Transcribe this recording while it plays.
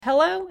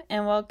Hello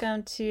and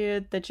welcome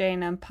to the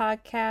J&M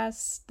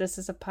podcast. This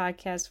is a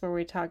podcast where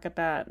we talk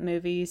about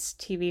movies,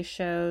 TV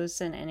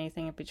shows, and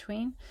anything in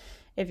between.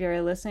 If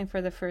you're listening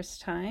for the first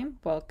time,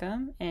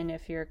 welcome. And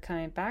if you're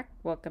coming back,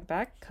 welcome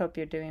back. Hope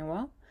you're doing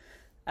well.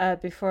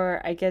 Before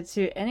I get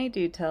to any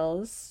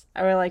details,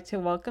 I would like to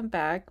welcome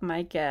back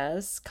my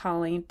guest,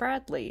 Colleen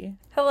Bradley.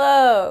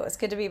 Hello, it's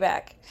good to be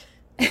back.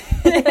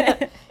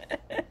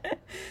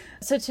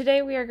 So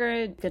today we are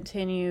going to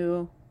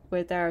continue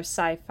with our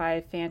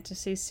sci-fi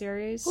fantasy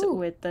series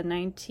with the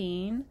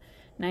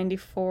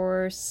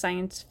 1994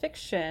 science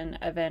fiction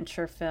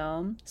adventure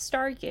film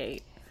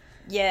Stargate.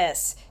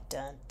 Yes.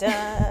 Dun,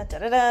 dun,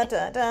 dun, dun, dun,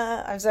 dun,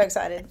 dun. I'm so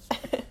excited.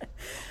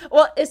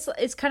 Well,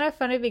 it's kind of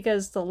funny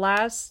because the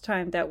last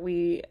time that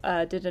we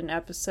did an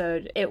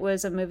episode, it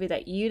was a movie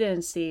that you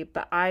didn't see,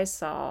 but I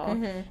saw.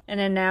 Mm-hmm. And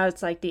then now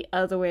it's like the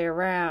other way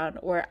around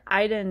where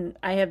I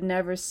have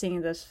never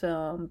seen this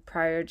film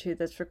prior to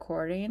this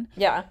recording.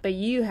 Yeah. But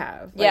you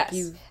have.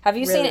 Yes. Have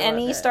you seen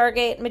any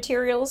Stargate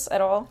materials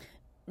at all?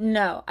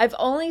 No. I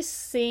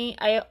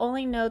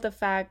only know the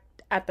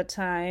fact at the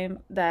time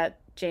that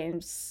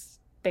James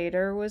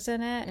Spader was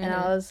in it, and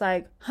I was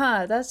like,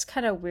 that's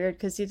kind of weird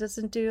because he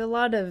doesn't do a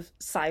lot of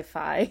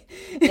sci-fi.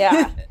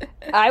 Yeah.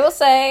 I will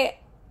say,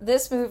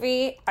 this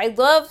movie, I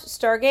love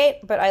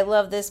Stargate, but I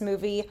love this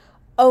movie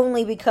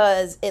only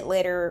because it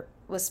later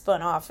was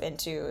spun off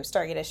into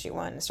Stargate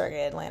SG-1,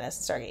 Stargate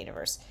Atlantis, and Stargate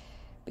Universe.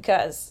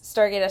 Because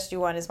Stargate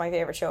SG-1 is my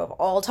favorite show of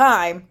all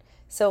time,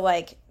 so,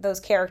 like,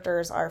 those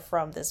characters are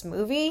from this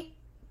movie,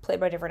 played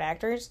by different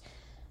actors.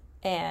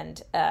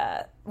 And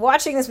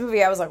watching this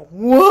movie, I was like,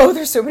 whoa,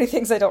 there's so many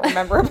things I don't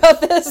remember about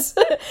this.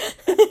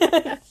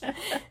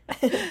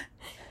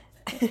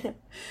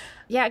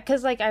 Yeah,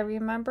 because, like, I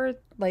remember,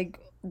 like,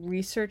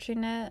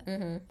 researching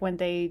it when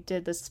they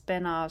did the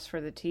spin-offs for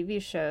the TV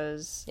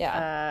shows.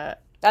 Yeah.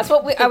 That's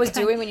what I was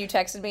doing when you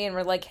texted me and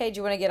were like, hey, do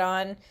you want to get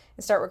on and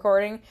start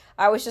recording?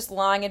 I was just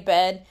lying in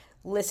bed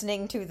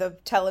listening to the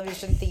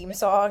television theme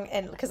song.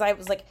 And because I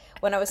was like,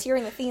 when I was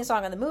hearing the theme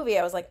song on the movie,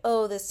 I was like,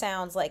 oh, this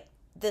sounds like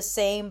the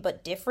same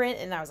but different,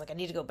 and I was like, I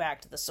need to go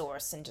back to the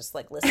source and just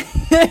like listen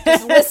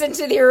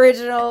to the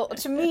original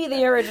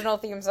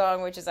theme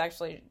song, which is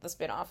actually the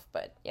spin-off.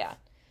 But yeah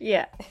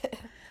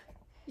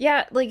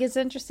like it's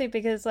interesting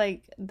because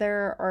like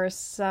there are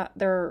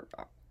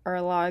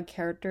a lot of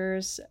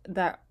characters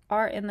that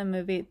are in the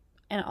movie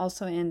and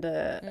also in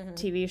the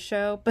TV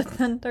show, but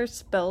then they're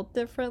spelled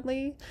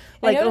differently,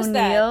 like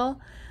O'Neill.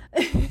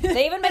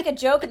 They even make a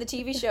joke in the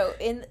TV show.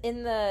 In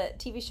the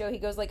TV show, he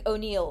goes like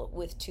O'Neill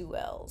with 2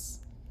 L's.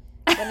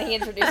 When he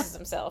introduces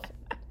himself.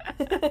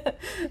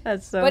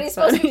 That's so But he's funny.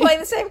 supposed to be playing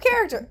the same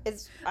character.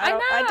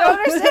 I don't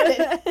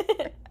understand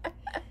it.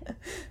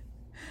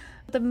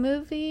 The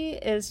movie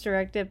is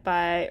directed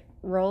by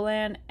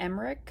Roland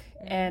Emmerich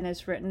and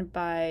is written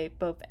by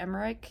both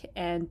Emmerich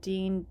and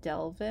Dean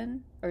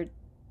Devlin.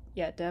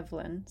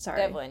 Devlin. Sorry.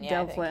 Devlin,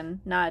 yeah.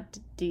 Devlin, not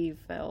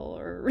Devil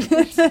or...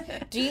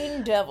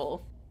 Dean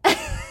Devil.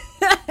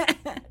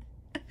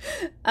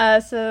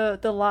 So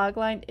the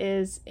logline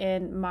is: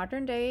 in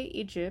modern-day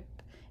Egypt,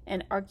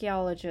 an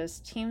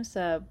archaeologist teams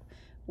up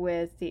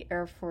with the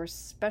Air Force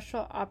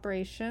Special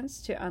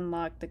Operations to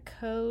unlock the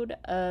code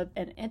of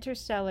an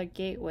interstellar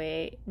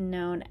gateway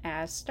known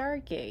as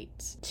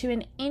Stargate to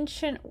an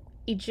ancient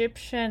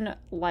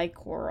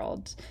Egyptian-like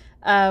world.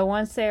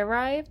 Once they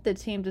arrive, the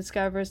team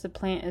discovers the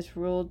planet is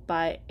ruled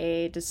by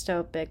a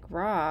dystopic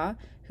Ra,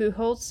 who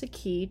holds the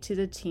key to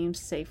the team's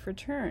safe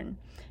return.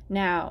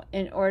 Now,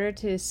 in order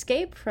to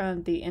escape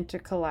from the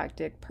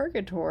intergalactic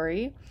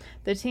purgatory,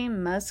 the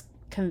team must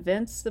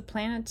convince the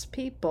planet's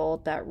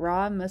people that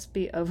Ra must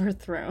be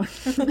overthrown.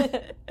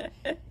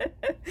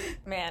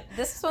 Man,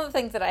 this is one of the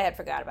things that I had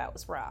forgot about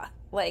was Ra.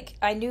 Like,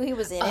 I knew he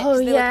was in it. Oh,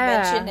 they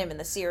yeah. mentioned him in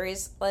the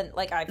series.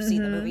 Like, I've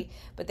seen the movie.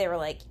 But they were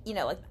like,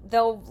 like,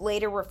 they'll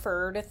later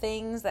refer to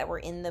things that were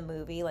in the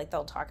movie. Like,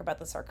 they'll talk about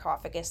the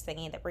sarcophagus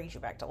thingy that brings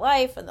you back to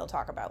life. And they'll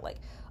talk about, like,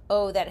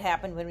 oh, that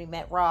happened when we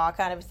met Ra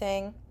kind of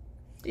thing.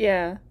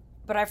 Yeah.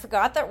 But I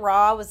forgot that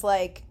Ra was,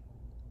 like,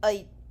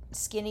 a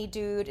skinny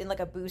dude in, like,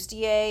 a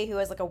bustier who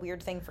has, like, a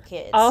weird thing for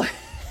kids. Oh,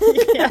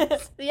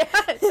 yes. Yeah.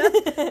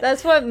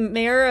 That's what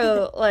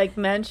Miro, like,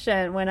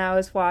 mentioned when I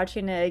was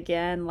watching it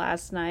again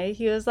last night.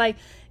 He was like,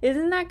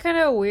 isn't that kind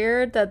of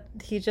weird that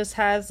he just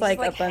has, like,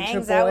 a bunch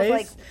of boys? Out with,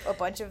 like, a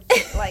bunch of,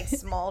 like,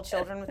 small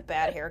children with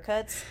bad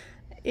haircuts.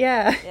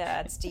 Yeah. Yeah,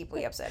 it's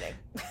deeply upsetting.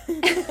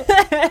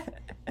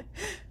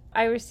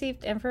 I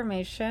received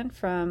information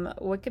from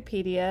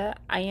Wikipedia,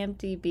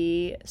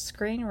 IMDb,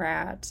 Screen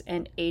Rant,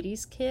 and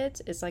 80s Kids.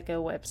 It's like a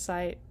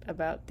website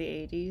about the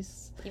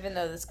 80s. Even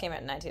though this came out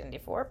in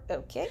 1994.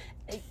 Okay.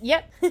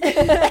 Yep.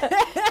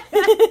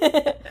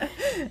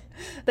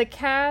 The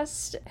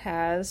cast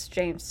has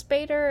James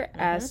Spader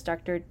as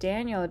Dr.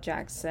 Daniel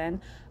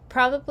Jackson.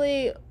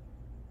 Probably,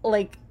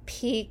 like,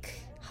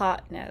 peak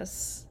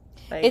hotness.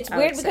 Like, It's I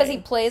weird would because say.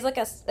 he plays like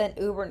an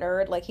uber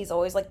nerd. Like he's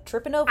always like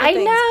tripping over I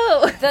things.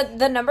 know.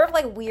 The number of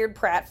like weird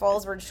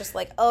pratfalls where it's just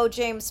like, oh,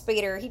 James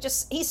Spader,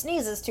 he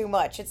sneezes too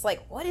much. It's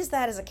like, what is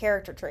that as a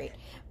character trait?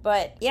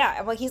 But yeah,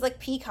 I'm like he's like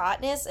peak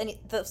hotness, and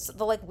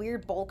the like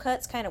weird bowl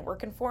cuts kind of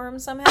working for him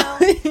somehow.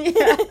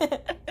 Yeah.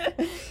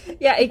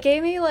 Yeah, it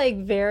gave me like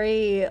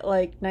very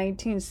like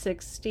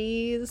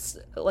 1960s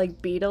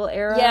like Beatle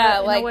era.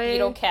 Yeah, in like a way.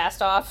 Beatle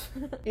cast off.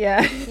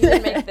 Yeah. He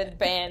didn't make the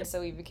band, so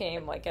he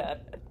became like a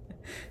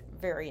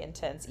very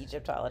intense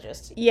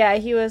Egyptologist. Yeah,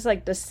 he was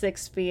like the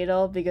sixth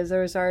Beatle because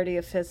there was already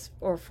a fifth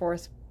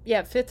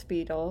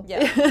Beatle.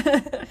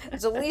 Yeah.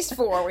 There's at least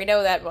 4, we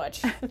know that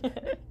much.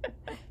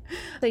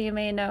 So you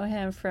may know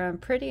him from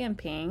Pretty in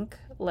Pink,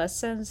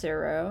 Less Than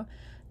Zero,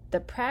 The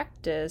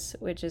Practice,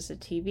 which is a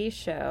TV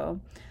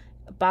show,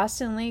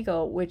 Boston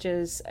Legal, which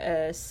is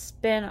a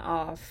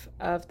spin-off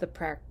of The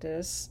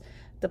Practice,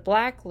 The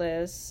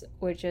Blacklist,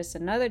 which is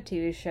another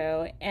TV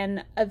show,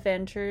 and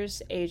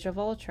Avengers Age of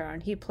Ultron.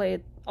 He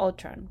played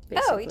Ultron,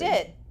 basically. Oh, he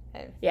did?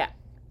 Yeah.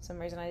 For some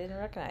reason I didn't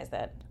recognize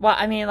that. Well,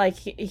 I mean, like,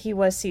 he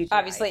was CGI.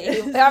 Obviously,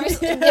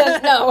 yeah,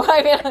 no,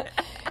 I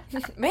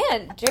mean,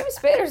 man, James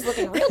Spader's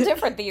looking real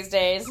different these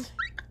days.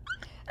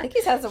 I think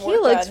he's had some work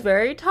He looks done.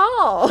 very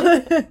tall.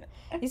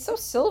 He's so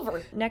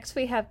silver. Next,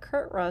 we have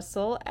Kurt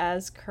Russell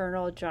as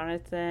Colonel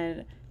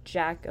Jonathan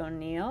Jack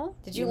O'Neill.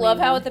 Did you love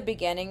how at the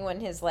beginning when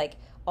his, like,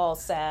 all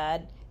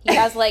sad, he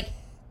has, like,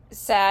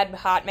 sad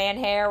hot man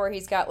hair where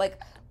he's got, like,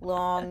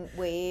 long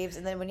waves,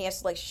 and then when he has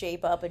to, like,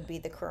 shape up and be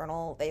the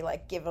colonel, they,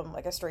 like, give him,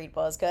 like, a straight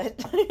buzz cut.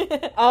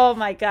 Oh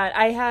my god,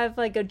 I have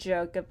like a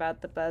joke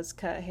about the buzz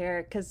cut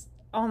hair because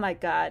oh my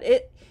god,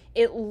 it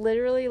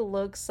literally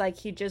looks like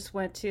he just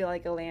went to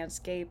like a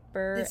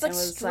landscaper. It's like and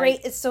was straight.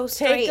 like, It's so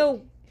straight.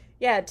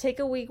 take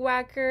a weed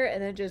whacker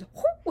and then just.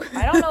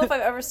 I don't know if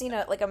I've ever seen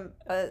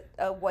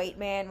a white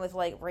man with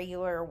like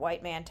regular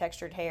white man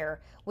textured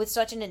hair with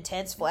such an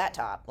intense flat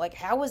top. Like,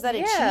 how was that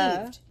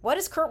achieved? What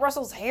is Kurt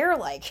Russell's hair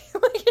like?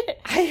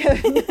 I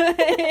have no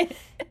idea.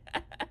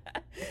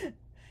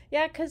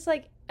 Yeah, because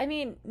like I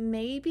mean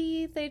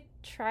maybe they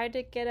tried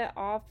to get it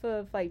off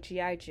of like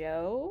G.I.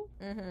 Joe,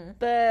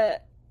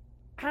 but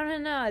I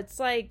don't know. It's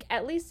like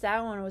at least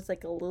that one was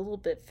like a little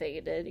bit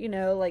faded, you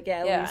know, like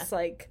at least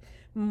like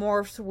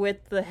morphs with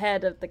the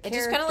head of the character.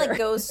 It just kind of like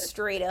goes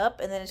straight up,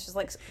 and then it's just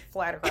like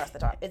flat across the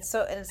top.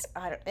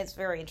 It's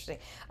very interesting.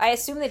 I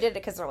assume they did it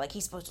because they're like,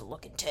 he's supposed to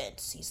look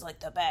intense. He's like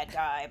the bad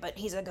guy, but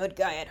he's a good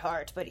guy at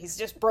heart. But he's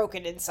just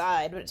broken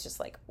inside. But it's just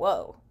like,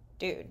 whoa,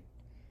 dude,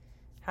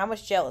 how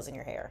much gel is in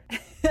your hair?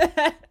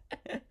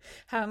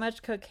 How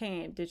much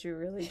cocaine did you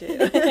really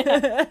do?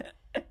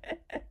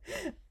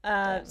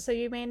 So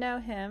you may know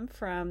him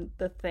from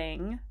The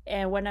Thing.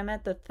 And when I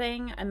meant The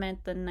Thing, I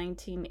meant the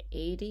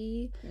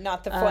 1980.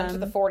 Not the one from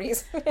the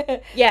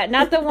 40s. Yeah,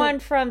 not the one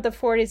from the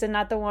 40s and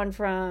not the one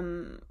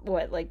from,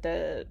 what, like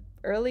the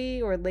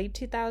early or late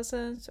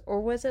 2000s?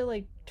 Or was it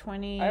like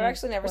 20? I've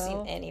actually never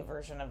seen any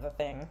version of The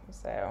Thing,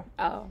 so.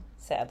 Oh.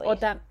 Sadly.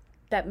 Well,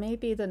 that may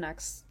be the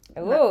next.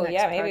 Ooh, next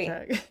yeah, maybe.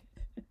 project.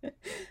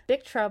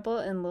 Big Trouble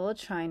in Little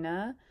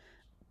China,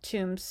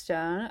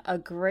 Tombstone, a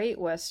great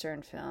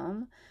Western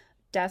film,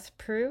 Death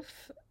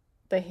Proof,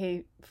 The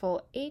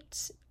Hateful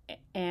Eight,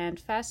 and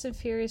Fast and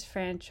Furious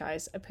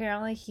franchise.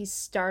 Apparently, he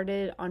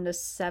started on the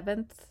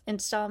 7th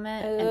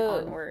installment and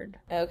onward.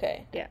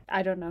 Okay. Yeah,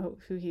 I don't know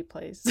who he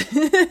plays.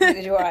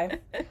 Neither do I.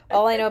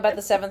 All I know about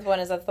the 7th one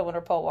is that's the one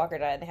where Paul Walker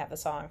died and they have the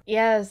song.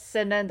 Yes,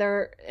 and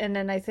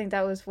then I think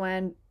that was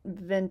when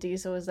Vin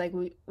Diesel was like,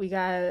 we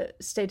gotta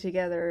stay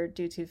together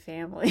due to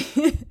family.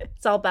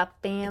 It's all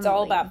about family. It's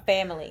all about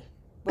family.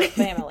 We're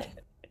family.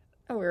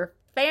 We're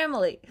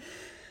family.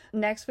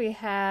 Next, we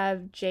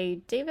have Jay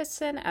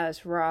Davidson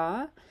as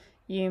Raw.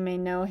 You may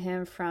know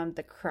him from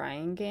The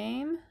Crying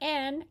Game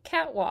and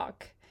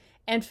Catwalk.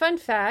 And fun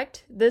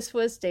fact, this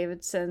was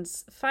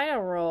Davidson's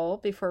final role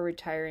before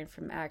retiring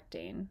from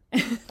acting.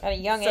 At a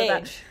young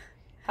age.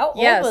 How old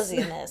was he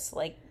in this?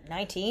 Like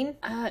 19?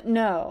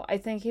 No, I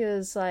think he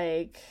was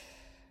like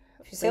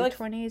late like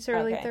 20s,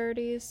 early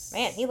 30s.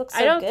 Man, he looks so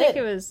good. I don't good. think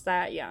it was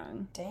that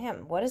young.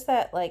 Damn, what is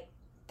that like?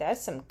 That's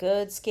some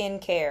good skin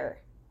care.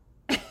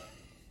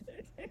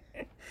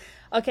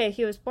 Okay,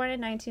 he was born in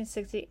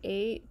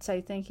 1968, so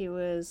I think he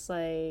was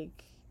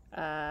like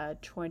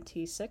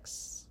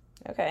 26.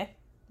 Okay,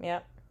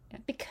 yeah.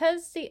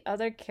 Because the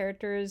other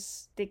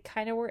characters, they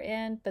kind of were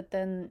in, but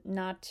then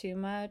not too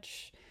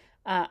much.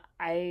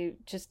 I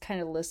just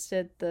kind of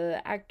listed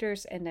the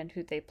actors and then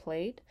who they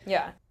played.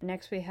 Yeah.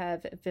 Next, we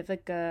have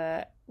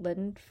Vivica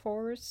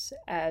Lindfors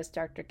as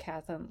Dr.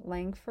 Catherine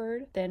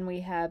Langford. Then we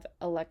have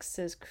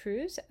Alexis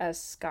Cruz as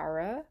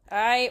Skara.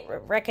 I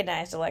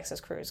recognized Alexis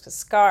Cruz because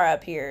Skara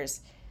appears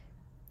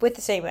with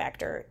the same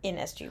actor in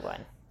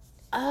SG-1.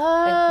 Oh.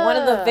 Like one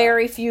of the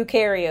very few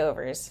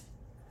carryovers.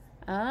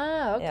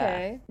 Ah,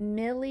 okay. Yeah.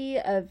 Millie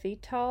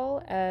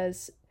Vital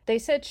as... They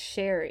said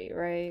Sherry,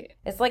 right?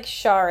 It's like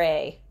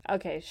Share.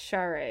 Okay,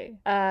 Share.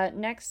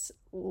 Next,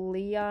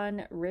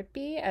 Leon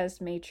Rippey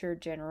as Major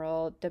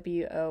General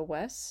W.O.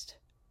 West.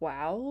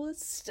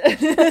 Wowst.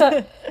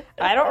 I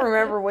don't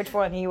remember which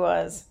one he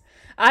was.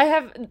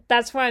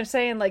 That's why I'm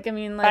saying, like, I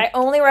mean, like... I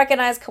only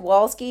recognize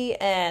Kowalski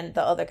and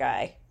the other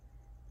guy.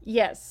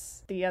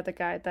 Yes, the other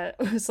guy that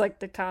was, like,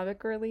 the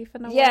comic relief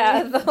in a way.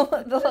 Yeah,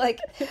 the like...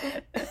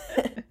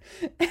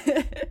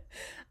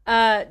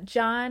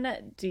 John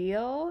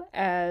Deal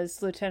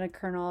as Lieutenant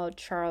Colonel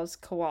Charles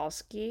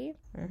Kowalski.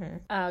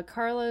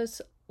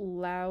 Carlos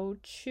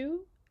Lauchu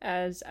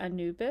as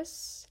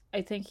Anubis.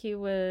 I think he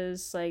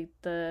was like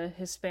the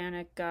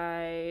Hispanic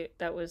guy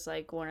that was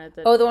like one of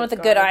the... Oh, the one with the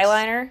good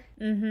eyeliner?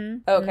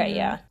 Okay,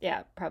 yeah.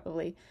 Yeah,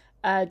 probably.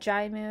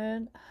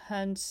 Jaemoon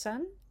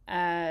Hunsun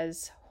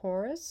as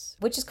Horace.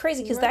 Which is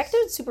crazy, because that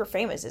dude's super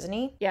famous, isn't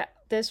he? Yeah,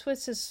 this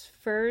was his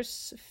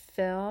first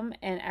film,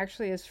 and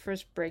actually his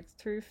first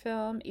breakthrough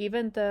film,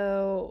 even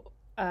though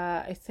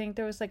I think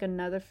there was like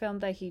another film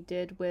that he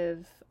did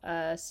with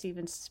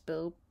Steven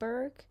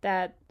Spielberg,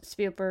 that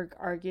Spielberg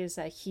argues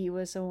that he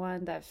was the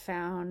one that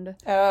found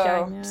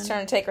Jaemoon. Just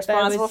trying to take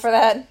responsible for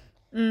that.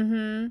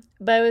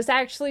 But it was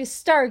actually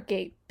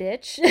Stargate,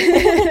 bitch.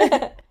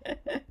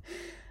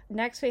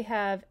 Next we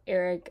have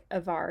Eric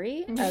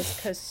Avari as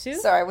Kasu.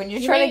 Sorry, when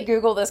you're trying to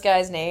Google this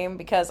guy's name,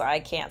 because I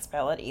can't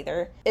spell it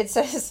either, it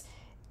says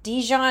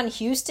Dijon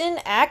Houston,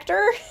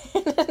 actor?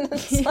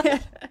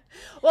 Like...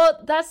 Well,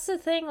 that's the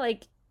thing,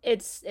 like,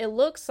 it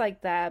looks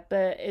like that,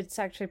 but it's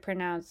actually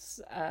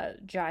pronounced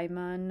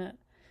Jaemoon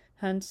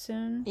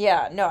Hunsun.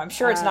 Yeah, no, I'm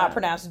sure it's not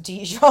pronounced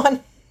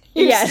Dijon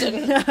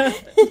Houston. Yeah.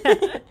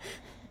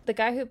 The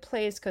guy who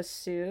plays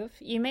Kasuf,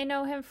 you may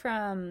know him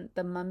from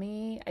The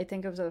Mummy. I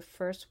think it was the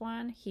first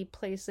one. He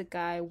plays the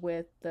guy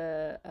with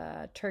the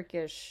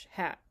Turkish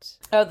hat.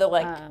 Oh, the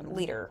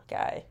leader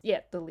guy. Yeah,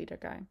 the leader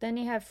guy. Then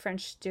you have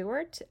French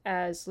Stewart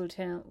as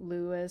Lieutenant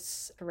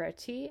Louis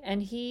Ferretti,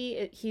 and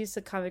he's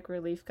the comic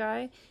relief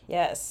guy.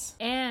 Yes.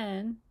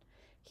 And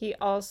he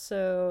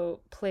also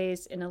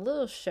plays in a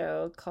little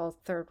show called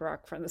Third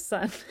Rock from the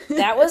Sun.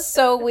 That was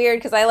so weird,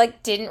 because I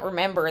didn't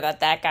remember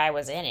that guy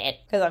was in it.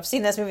 Because I've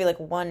seen this movie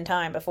one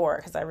time before,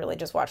 because I really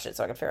just watched it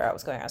so I could figure out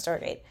what's going on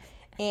Stargate.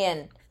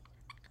 And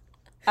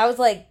I was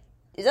like,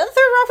 is that the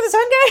Third Rock from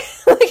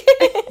the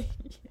Sun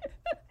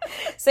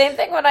guy? Same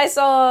thing when I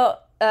saw,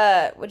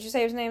 what'd you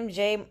say his name?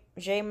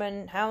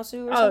 Jaemoon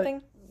Housu or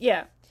something?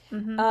 Yeah.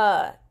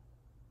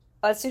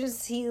 As soon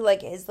as he,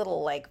 his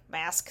little,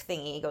 mask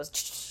thingy, he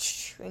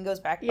goes... and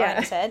goes back behind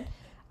his head.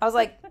 I was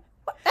like,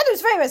 that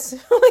dude's famous.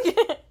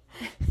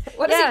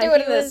 What is he doing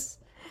in this?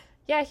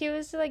 Yeah, he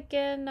was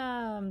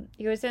in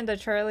he was in the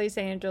Charlie's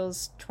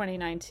Angels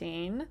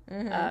 2019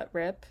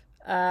 RIP.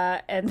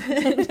 And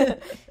then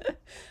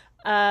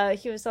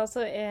he was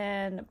also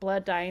in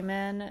Blood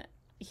Diamond.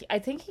 I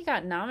think he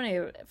got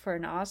nominated for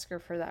an Oscar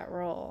for that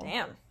role.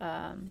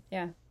 Damn.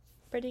 Yeah.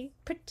 Pretty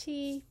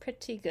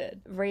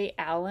good. Ray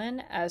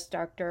Allen as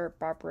Dr.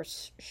 Barbara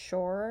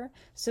Shore.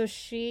 So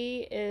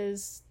she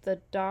is the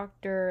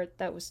doctor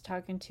that was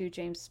talking to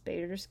James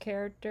Spader's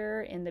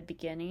character in the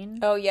beginning.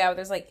 Oh, yeah.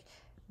 There's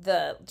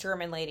the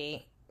German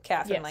lady,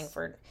 Catherine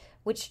Langford,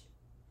 which...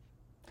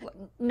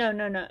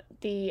 No.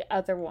 The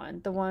other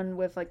one. The one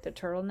with the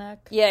turtleneck.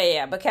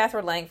 Yeah. But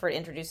Catherine Langford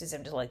introduces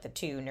him to the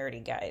two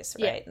nerdy guys,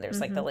 right? Yeah. There's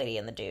the lady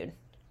and the dude.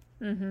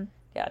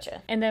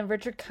 Gotcha. And then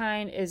Richard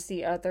Kind is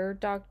the other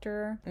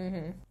doctor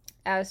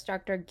as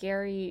Dr.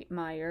 Gary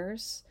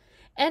Myers.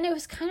 And it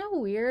was kind of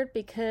weird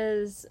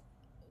because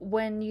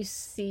when you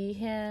see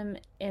him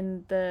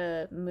in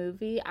the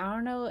movie, I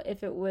don't know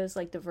if it was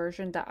the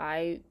version that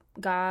I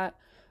got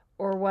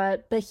or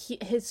what, but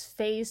his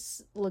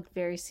face looked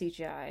very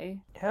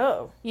CGI.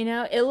 Oh.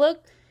 It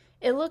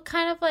looked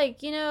kind of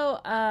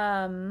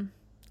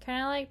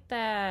kind of like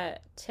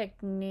that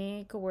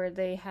technique where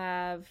they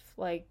have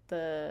they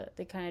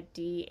kind of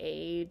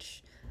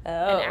de-age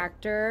an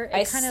actor.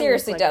 I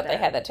seriously doubt they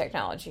had that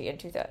technology in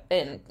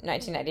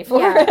 1994.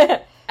 Yeah.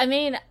 I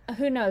mean,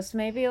 who knows?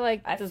 Maybe I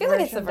feel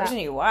like it's the version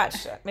you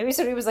watched. Maybe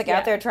somebody was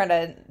out there trying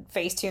to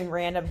Facetune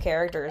random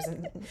characters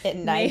in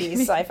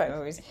 90s sci-fi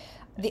movies.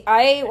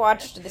 I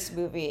watched this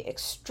movie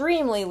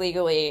extremely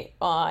legally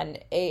on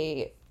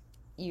a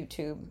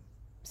YouTube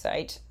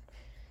site.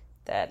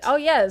 Oh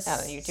yes, on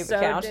a YouTube so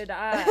account. Did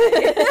I.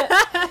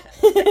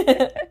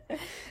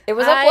 It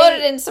was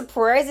uploaded in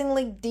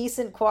surprisingly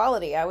decent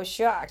quality. I was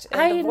shocked,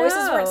 and the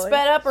voices weren't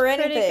sped up or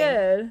anything. Pretty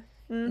good.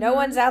 No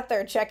one's out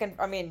there checking.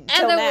 I mean,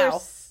 till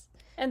now.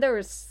 And there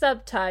were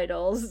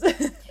subtitles.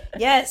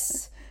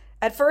 Yes.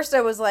 At first,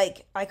 I was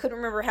I couldn't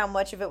remember how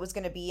much of it was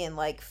going to be in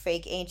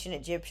fake ancient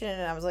Egyptian,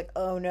 and I was like,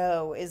 oh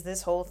no, is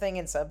this whole thing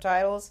in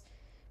subtitles?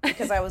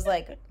 Because I was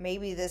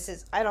maybe this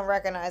is. I don't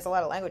recognize a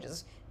lot of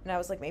languages. And I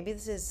was like, maybe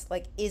this is,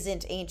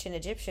 isn't ancient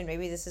Egyptian.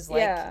 Maybe this is,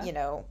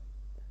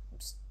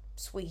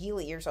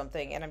 Swahili or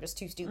something. And I'm just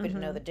too stupid to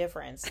know the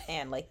difference.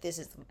 And, this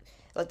is,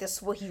 the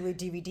Swahili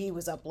DVD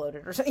was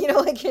uploaded or something.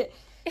 But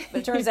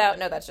it turns out,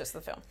 no, that's just the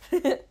film.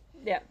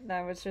 Yeah,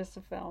 that was just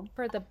a film.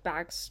 For the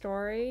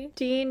backstory,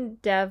 Dean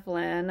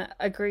Devlin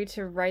agreed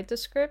to write the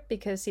script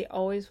because he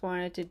always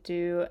wanted to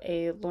do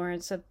a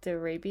Lawrence of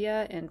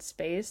Arabia in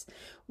space,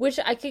 which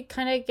I could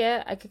kind of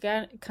get. I could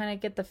kind of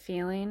get the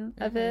feeling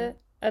of it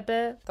a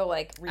bit. The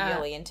like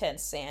really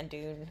intense sand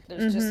dune.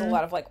 There's just a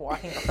lot of like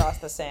walking across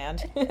the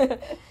sand.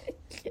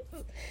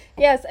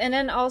 Yes, and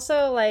then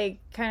also like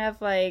kind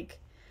of like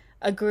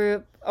a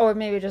group, or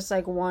maybe just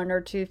like one or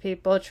two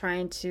people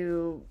trying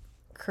to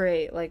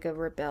create like a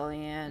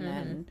rebellion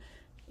and,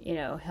 you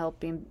know,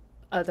 helping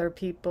other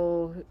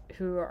people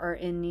who are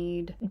in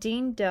need.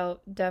 Dean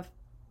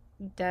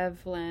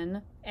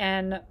Devlin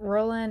and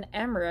Roland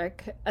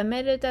Emmerich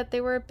admitted that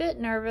they were a bit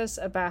nervous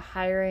about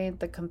hiring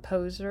the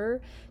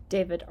composer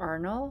David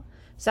Arnold.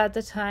 So at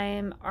the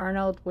time,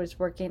 Arnold was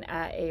working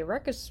at a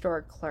record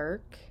store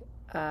clerk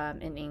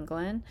in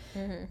England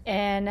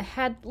and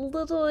had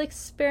little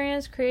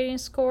experience creating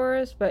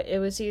scores, but it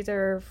was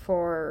either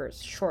for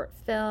short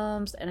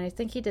films, and I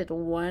think he did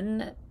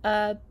one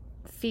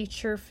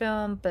feature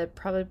film, but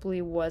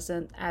probably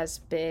wasn't as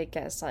big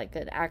as like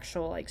an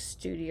actual like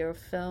studio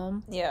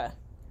film. Yeah.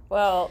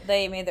 Well,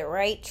 they made the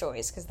right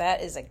choice because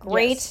that is a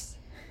great,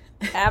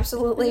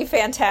 absolutely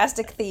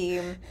fantastic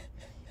theme.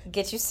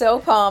 Gets you so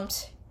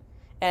pumped.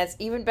 And it's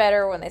even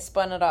better when they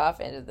spun it off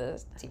into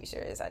the TV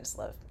series. I just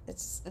love it.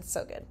 It's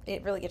so good.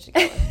 It really gets you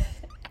going.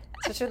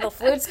 Especially when the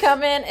flutes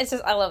come in. It's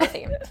just, I love the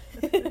theme.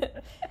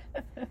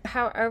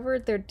 However,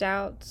 their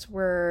doubts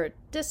were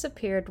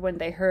disappeared when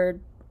they heard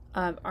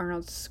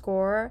Arnold's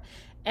score.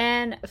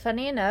 And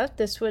funny enough,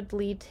 this would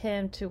lead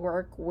him to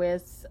work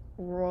with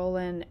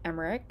Roland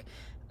Emmerich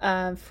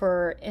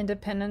for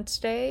Independence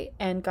Day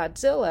and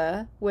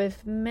Godzilla,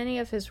 with many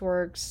of his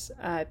works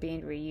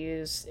being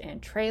reused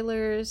in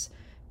trailers,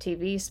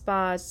 TV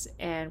spots,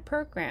 and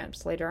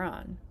programs later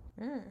on.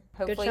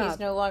 Hopefully he's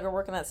no longer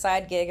working that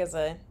side gig as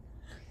a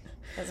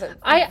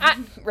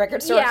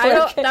record store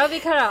clerk. Yeah, that would be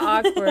kind of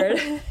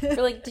awkward.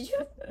 You're like, did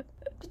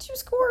you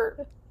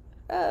score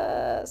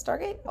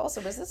Stargate?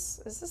 Also,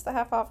 is this the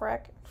half off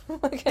rack?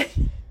 Okay.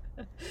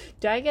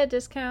 Do I get a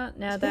discount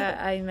now that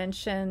I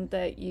mentioned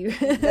that you're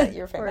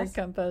a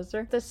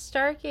composer? The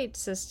Stargate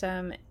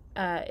system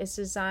is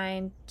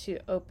designed to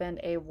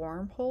open a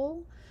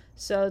wormhole.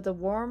 So the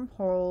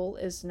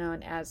wormhole is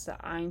known as the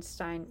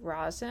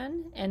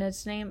Einstein-Rosen, and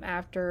it's named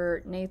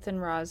after Nathan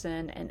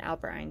Rosen and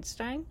Albert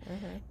Einstein.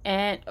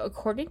 And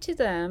according to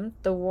them,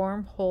 the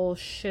wormhole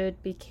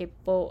should be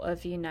capable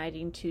of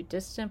uniting two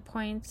distant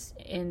points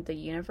in the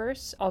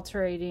universe,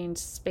 altering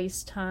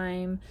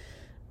space-time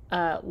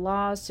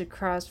laws to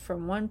cross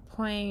from one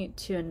point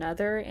to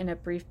another in a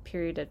brief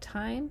period of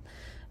time.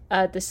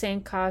 The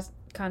same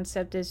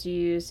concept is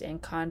used in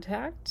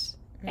Contact.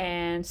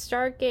 And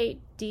Stargate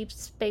Deep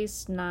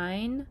Space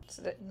Nine.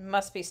 So it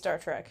must be Star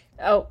Trek.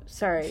 Oh,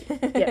 sorry.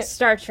 Yes,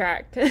 Star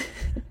Trek.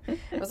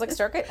 It was like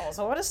Stargate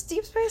also what is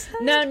Deep Space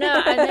No,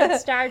 Nine? I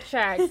meant Star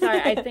Trek.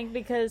 Sorry, I think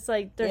because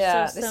like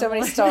there's so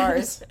many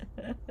stars.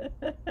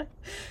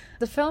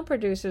 The film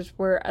producers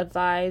were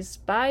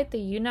advised by the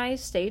United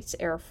States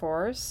Air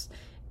Force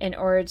in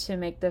order to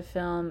make the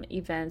film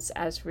events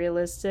as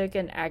realistic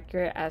and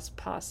accurate as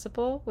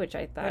possible, which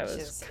I thought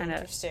was kind of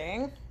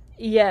interesting.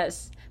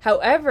 Yes.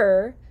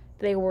 However,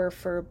 they were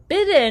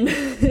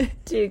forbidden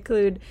to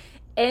include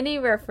any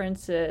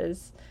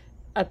references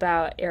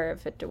about Area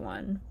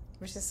 51.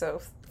 Which is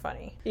so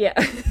funny. Yeah.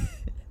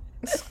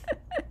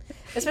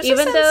 Especially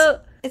even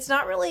though it's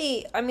not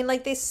really, I mean,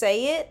 like, they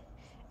say it,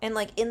 and,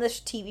 like, in the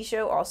TV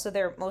show, also,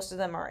 most of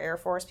them are Air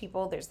Force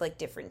people. There's, like,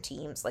 different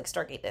teams. Like,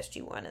 Stargate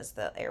SG-1 is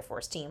the Air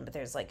Force team, but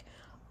there's, like,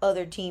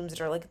 other teams that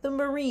are, like, the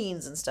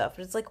Marines and stuff.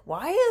 But it's like,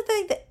 why are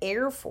they the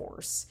Air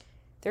Force?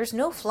 There's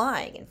no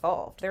flying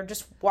involved. They're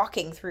just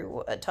walking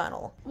through a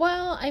tunnel.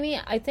 Well, I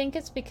mean, I think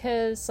it's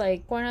because,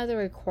 like, one of the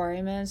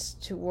requirements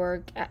to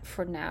work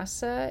for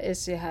NASA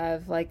is to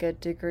have, like, a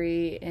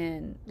degree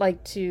in,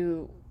 like,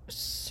 to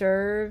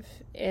serve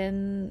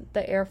in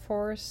the Air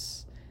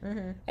Force.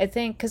 I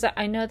think, because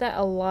I know that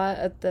a lot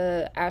of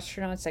the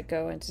astronauts that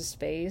go into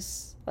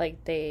space,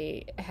 like,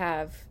 they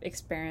have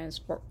experience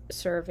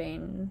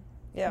serving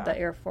the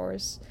Air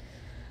Force.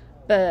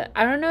 But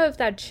I don't know if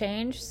that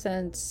changed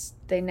since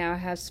they now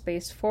have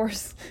Space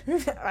Force.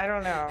 I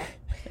don't know.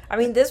 I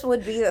mean, this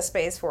would be the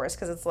Space Force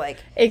because it's like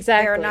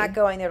they're not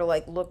going there to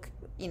like look,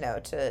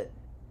 to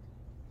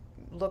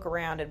look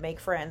around and make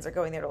friends. They're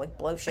going there to like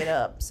blow shit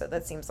up. So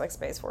that seems like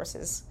Space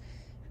Force's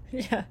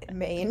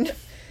main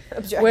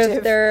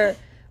objective.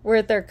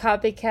 With their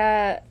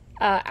copycat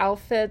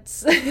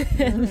outfits.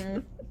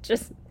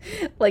 Just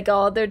like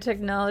all their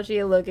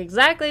technology look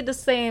exactly the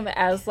same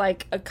as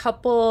like a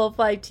couple of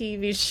like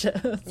TV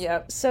shows.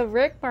 Yep. So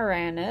Rick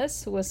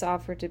Moranis was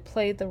offered to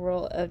play the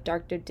role of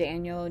Dr.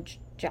 Daniel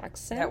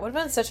Jackson. That would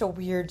have been such a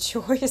weird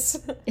choice.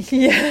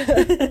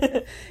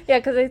 Yeah,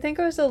 because I think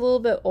it was a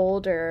little bit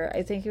older.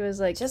 I think he was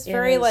like just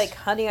very like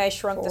Honey, I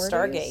Shrunk 40s. The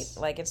Stargate.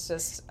 Like it's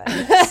just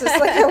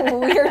like a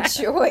weird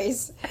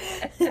choice.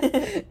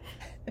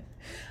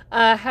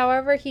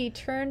 However, he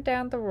turned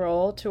down the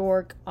role to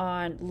work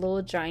on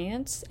Little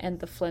Giants and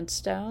the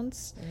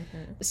Flintstones.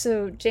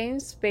 So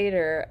James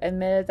Spader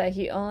admitted that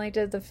he only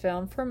did the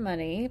film for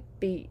money,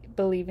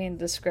 believing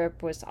the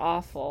script was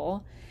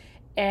awful.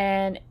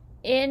 And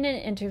in an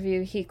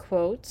interview, he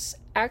quotes,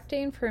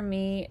 "Acting for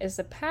me is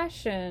a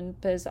passion,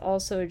 but is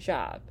also a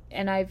job.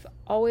 And I've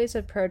always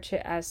approached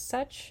it as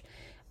such.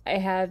 I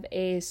have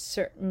a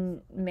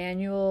certain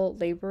manual,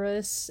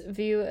 laborious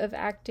view of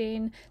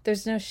acting.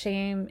 There's no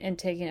shame in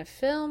taking a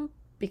film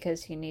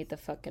because you need the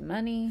fucking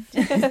money."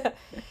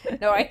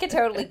 No, I could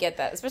totally get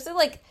that. Especially,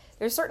 like,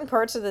 there's certain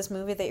parts of this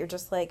movie that you're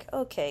just like,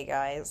 okay,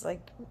 guys,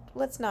 like,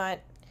 let's not...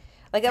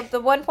 Like, at the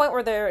one point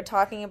where they're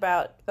talking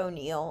about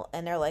O'Neill,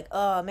 and they're like,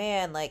 oh,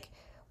 man, like,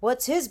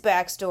 what's his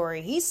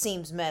backstory? He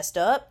seems messed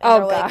up. And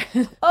Oh, they're like,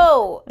 God.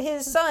 oh,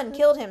 his son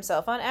killed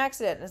himself on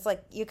accident. And it's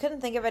like, you couldn't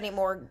think of any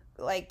more,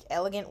 like,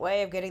 elegant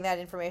way of getting that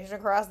information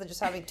across than just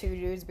having two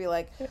dudes be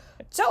like,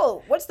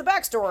 so, what's the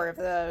backstory of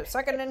the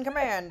second in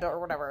command, or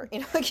whatever? You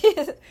know, like...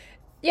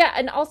 Yeah,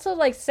 and also,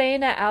 like,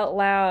 saying it out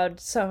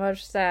loud so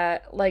much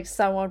that, like,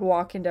 someone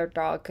walking their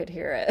dog could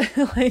hear it.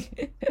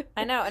 Like,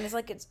 I know, and it's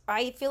like,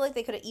 I feel like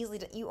they could have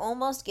easily you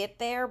almost get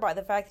there by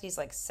the fact that he's,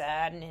 like,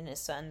 sad and in his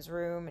son's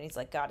room, and he's,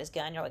 like, got his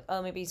gun. You're like,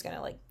 oh, maybe he's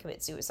gonna, like,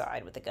 commit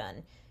suicide with the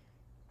gun.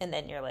 And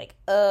then you're like,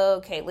 oh,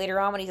 okay, later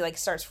on when he, like,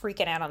 starts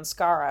freaking out on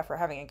Skara for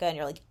having a gun,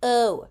 you're like,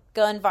 oh,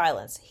 gun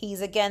violence.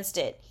 He's against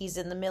it. He's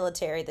in the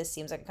military. This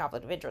seems like a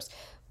conflict of interest.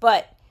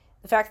 But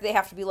the fact that they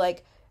have to be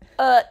like,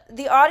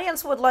 the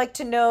audience would like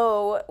to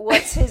know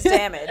what's his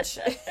damage.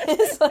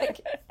 It's like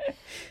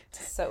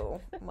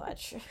so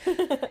much.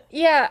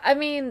 yeah, I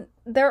mean,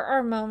 there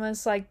are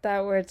moments like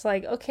that where it's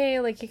like, okay,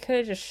 like, you could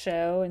have just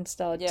show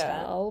instead of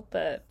tell,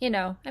 but, you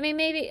know, I mean,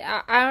 maybe,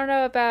 I don't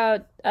know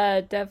about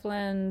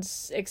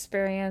Devlin's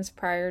experience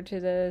prior to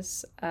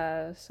this,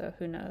 so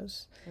who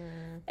knows.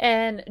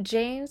 And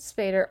James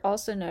Spader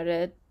also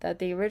noted that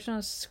the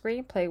original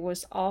screenplay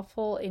was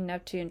awful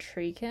enough to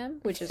intrigue him,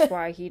 which is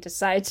why he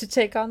decided to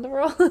take on the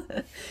role.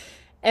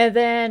 And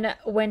then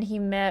when he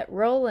met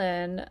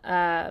Roland,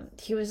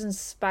 he was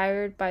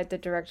inspired by the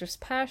director's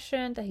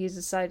passion that he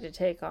decided to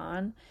take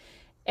on.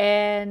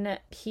 And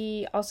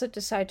he also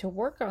decided to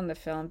work on the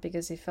film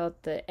because he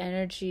felt the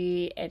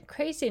energy and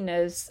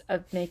craziness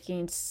of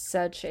making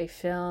such a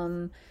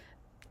film,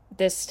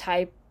 this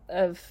type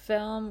of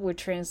film, would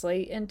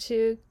translate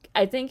into.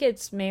 I think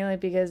it's mainly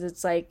because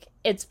it's like,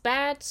 it's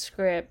bad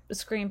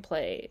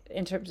screenplay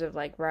in terms of,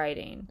 like,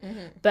 writing,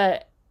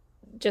 but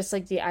just,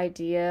 like, the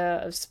idea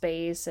of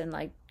space and,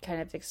 like,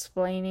 kind of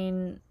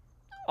explaining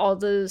all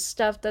the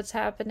stuff that's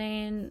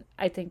happening,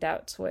 I think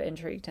that's what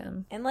intrigued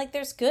him. And, like,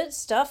 there's good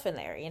stuff in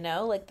there, you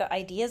know? Like, the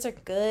ideas are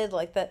good.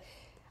 Like,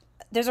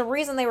 there's a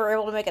reason they were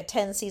able to make a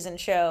 10-season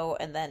show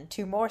and then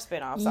 2 more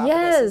spin-offs off of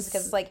this.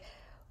 Because it's like,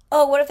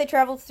 oh, what if they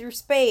traveled through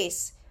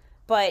space,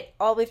 but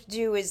all we have to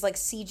do is, like,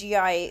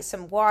 CGI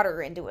some water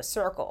into a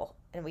circle,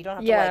 and we don't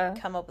have to, like,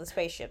 come up with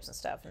spaceships and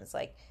stuff. And it's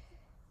like,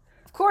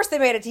 of course they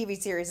made a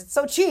TV series. It's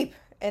so cheap,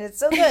 and it's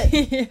so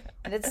good.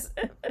 And it's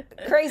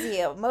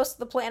crazy. Most of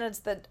the planets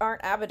that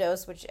aren't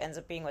Abydos, which ends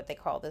up being what they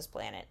call this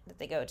planet that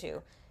they go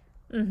to,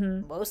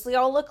 mostly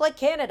all look like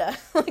Canada.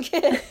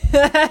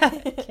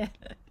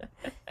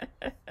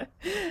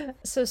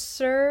 So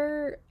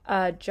Sir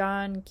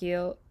John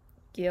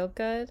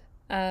Gielgud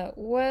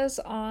was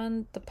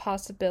on the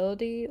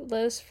possibility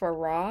list for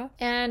Raw.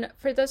 And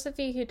for those of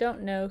you who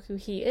don't know who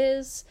he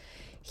is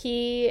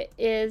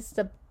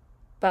the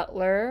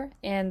butler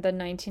in the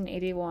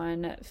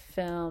 1981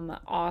 film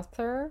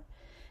Author,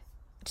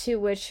 to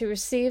which he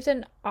received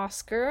an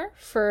Oscar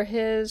for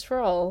his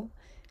role.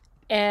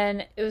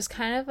 And it was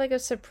kind of like a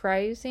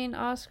surprising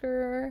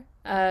Oscar,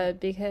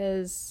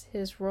 because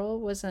his role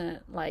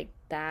wasn't like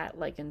that,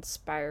 like,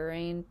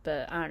 inspiring,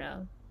 but I don't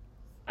know.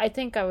 I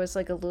think I was,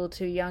 like, a little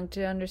too young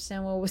to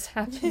understand what was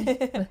happening.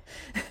 It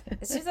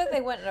seems like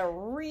they went in a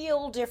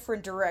real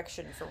different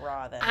direction for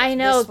Raw then. I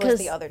know, this was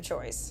the other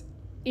choice.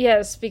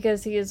 Yes,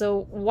 because he is a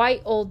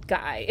white old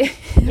guy.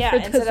 Yeah,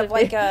 instead of,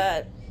 like,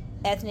 a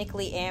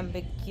ethnically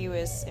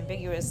ambiguous,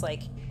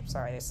 like,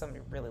 sorry, there's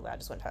somebody really loud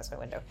just went past my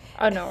window.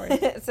 Oh, no worries.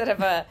 Instead of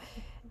a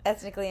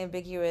ethnically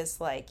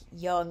ambiguous, like,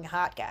 young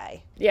hot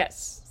guy.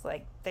 Yes. It's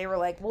like, they were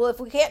like, well,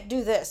 if we can't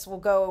do this, we'll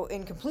go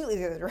in completely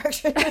the other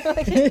direction.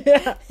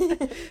 Yeah.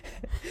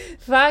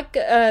 Fuck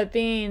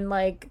being,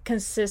 like,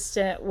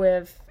 consistent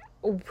with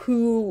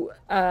who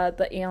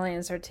the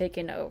aliens are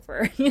taking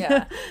over.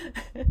 Yeah.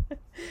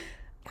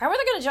 How are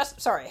they going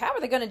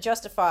to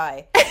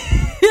justify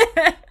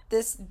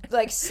this,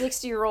 like,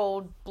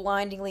 60-year-old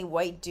blindingly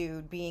white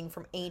dude being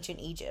from ancient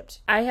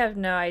Egypt? I have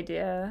no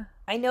idea.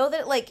 I know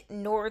that, like,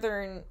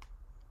 northern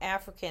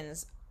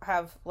Africans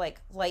have, like,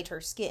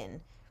 lighter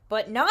skin,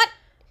 but not,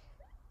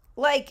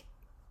 like,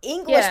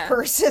 English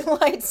person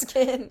light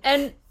skin.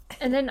 And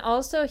then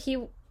also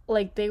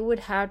they would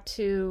have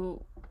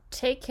to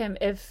take him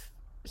if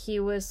he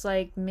was,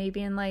 like,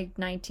 maybe in, like,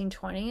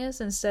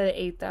 1920s instead of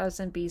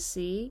 8000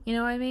 BC. You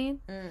know what I mean?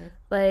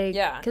 Like,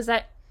 yeah. because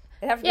that...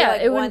 It'd have to be,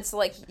 like, once,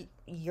 like,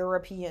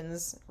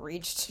 Europeans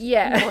reached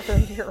Yeah.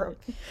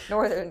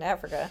 Northern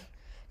Africa.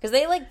 Because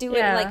they, like, do it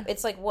Yeah. in, like,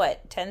 it's, like,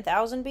 what,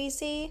 10,000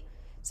 BC?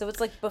 So it's,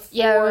 like, before...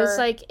 Yeah, it was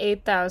like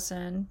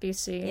 8,000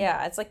 BC.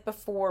 Yeah, it's, like,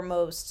 before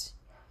most,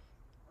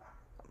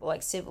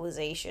 like,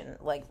 civilization,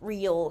 like,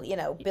 real, you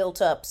know,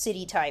 built-up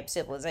city-type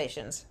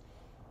civilizations.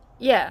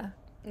 Yeah.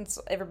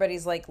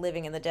 Everybody's, like,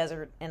 living in the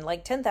desert, and,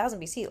 like, 10,000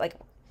 BC, like...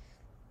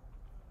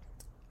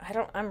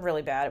 I'm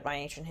really bad at my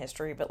ancient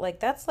history, but, like,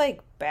 that's,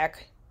 like,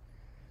 back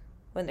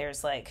when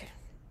there's, like,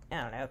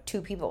 I don't know,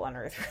 2 people on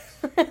Earth.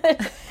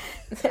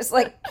 There's,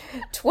 like,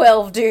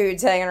 12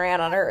 dudes hanging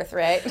around on Earth,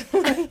 right?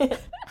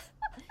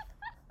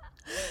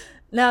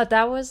 No,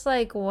 that was,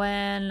 like,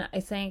 when, I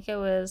think it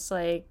was,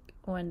 like,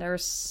 when they're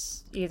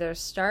either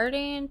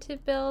starting to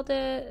build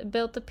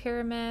the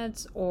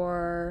pyramids,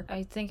 or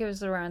I think it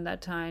was around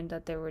that time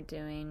that they were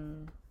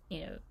doing,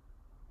 you know,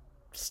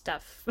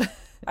 stuff.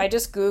 I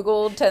just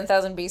Googled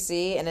 10,000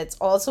 BC, and it's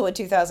also a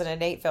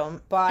 2008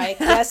 film by,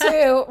 guess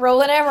who?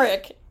 Roland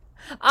Emmerich.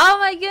 Oh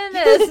my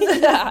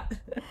goodness! Yeah.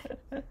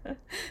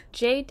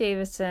 Jay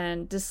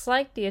Davidson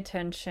disliked the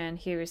attention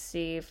he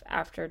received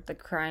after The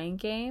Crying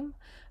Game,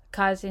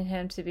 causing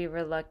him to be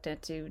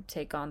reluctant to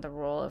take on the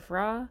role of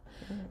Ra.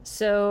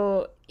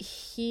 So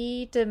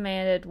he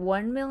demanded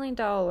 $1 million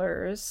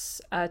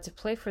to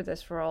play for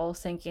this role,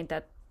 thinking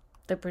that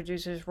the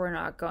producers were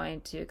not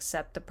going to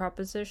accept the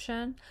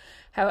proposition.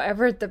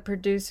 However, the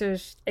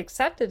producers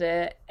accepted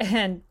it,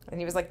 and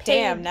he was like,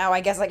 damn, now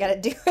I guess I gotta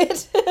do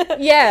it.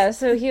 Yeah,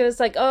 so he was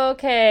like, oh,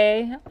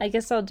 okay, I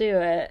guess I'll do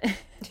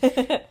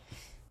it.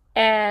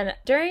 And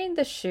during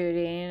the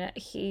shooting,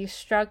 he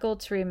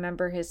struggled to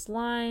remember his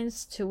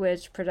lines, to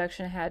which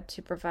production had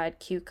to provide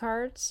cue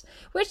cards,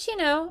 which, you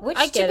know, Which,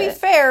 I get to be it.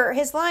 fair,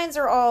 his lines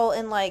are all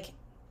in, like,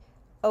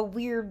 a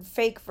weird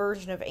fake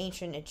version of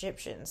ancient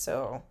Egyptian,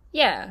 so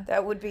Yeah.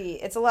 that would be,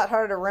 it's a lot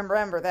harder to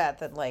remember that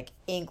than, like,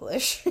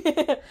 English.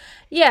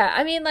 Yeah,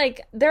 I mean,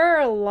 like, there are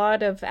a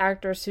lot of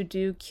actors who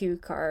do cue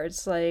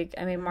cards. Like,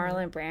 I mean,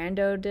 Marlon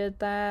Brando did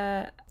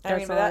that. I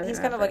mean, That's all but he's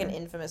kind of like an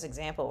remember. infamous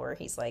example where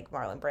he's like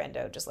Marlon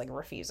Brando just like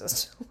refuse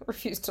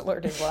to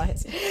learn his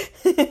lines.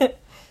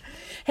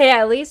 Hey,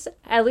 at least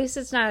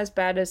it's not as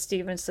bad as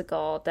Steven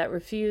Seagal that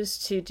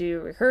refused to do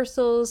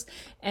rehearsals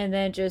and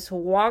then just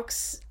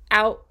walks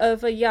out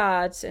of a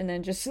yacht and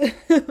then just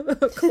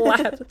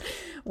collapsed,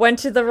 went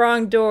to the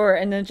wrong door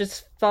and then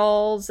just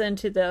falls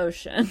into the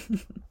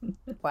ocean.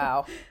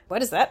 Wow,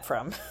 what is that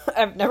from?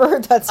 I've never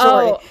heard that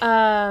story.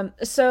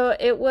 So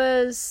it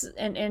was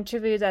an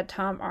interview that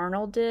Tom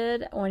Arnold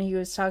did when he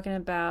was talking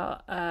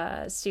about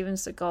Steven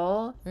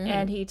Seagal,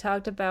 and he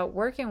talked about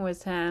working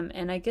with him,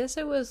 and I guess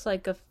it was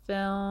like a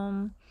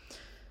film.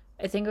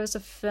 I think it was a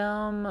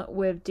film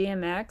with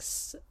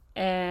DMX,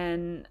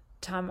 and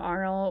Tom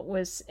Arnold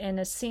was in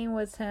a scene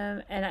with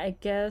him, and I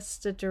guess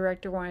the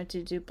director wanted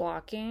to do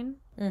blocking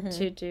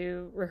to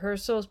do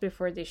rehearsals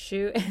before they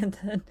shoot, and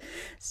then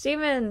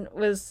Steven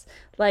was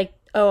like,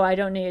 "Oh, I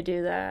don't need to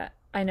do that.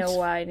 I know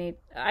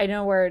I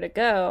know where to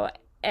go."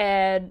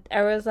 And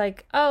I was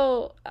like,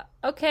 "Oh,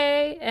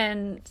 okay."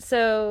 And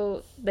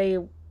so they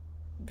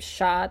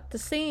shot the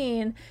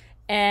scene,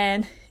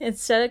 and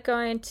instead of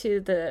going to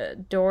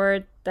the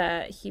door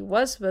that he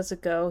was supposed to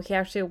go, he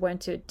actually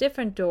went to a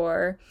different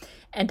door,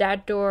 and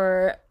that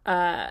door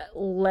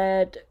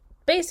led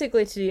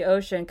basically to the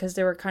ocean, because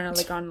they were kind of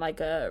like on like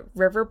a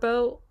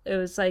riverboat. It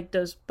was like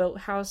those boat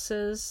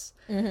houses.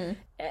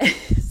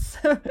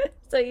 So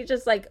he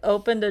just like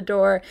opened the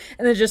door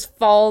and then just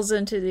falls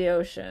into the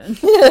ocean.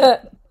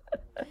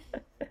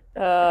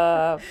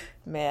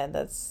 Man,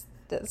 that's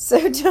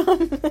so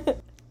dumb.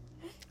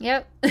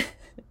 Yep.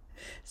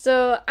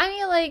 So I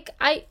mean, like,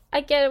 I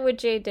get it with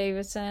Jay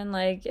Davidson.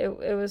 Like,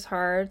 it was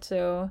hard.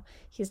 So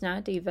he's not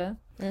a diva.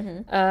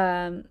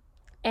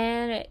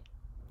 And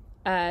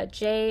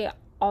Jay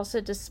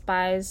also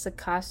despised the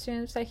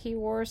costumes that he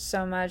wore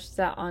so much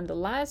that on the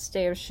last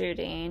day of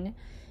shooting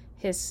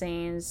his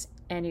scenes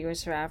and he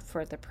was wrapped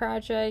for the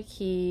project,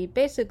 he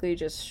basically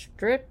just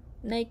stripped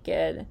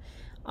naked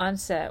on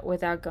set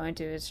without going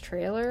to his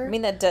trailer. I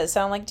mean, that does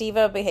sound like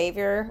diva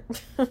behavior.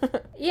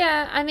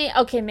 Yeah, I mean,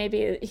 okay,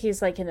 maybe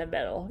he's like in the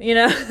middle, you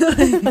know?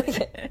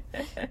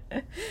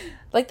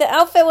 Like, the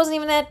outfit wasn't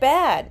even that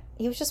bad.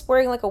 He was just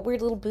wearing like a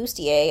weird little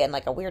bustier and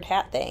like a weird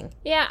hat thing.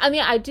 Yeah, I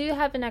mean, I do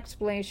have an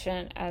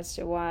explanation as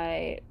to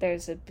why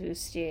there's a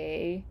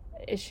bustier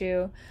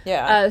issue.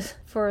 Yeah.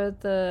 For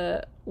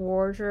the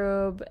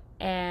wardrobe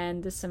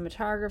and the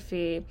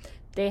cinematography,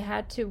 they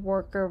had to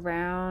work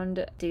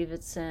around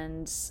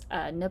Davidson's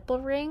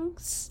nipple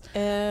rings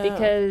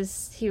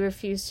because he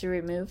refused to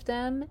remove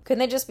them. Couldn't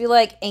they just be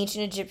like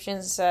ancient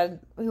Egyptians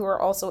who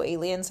were also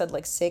aliens had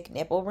like sick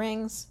nipple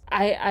rings?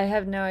 I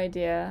have no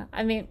idea.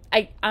 I mean,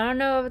 I don't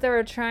know if they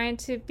were trying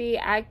to be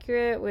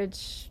accurate,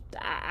 which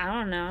I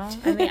don't know.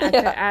 I mean, I could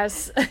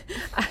ask.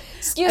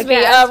 Excuse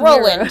me,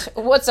 Roland,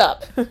 what's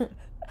up?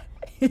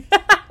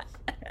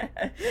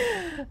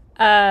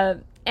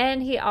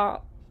 And he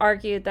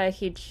argued that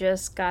he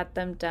just got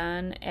them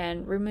done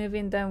and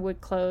removing them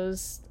would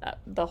close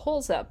the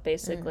holes up,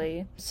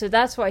 basically. So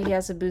that's why he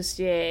has a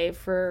bustier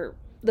for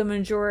the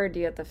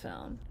majority of the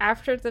film.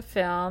 After the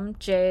film,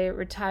 Jay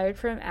retired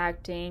from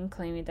acting,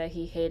 claiming that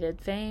he hated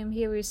fame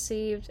he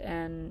received,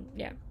 and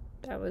yeah,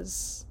 that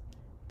was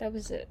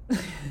it.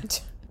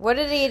 What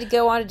did he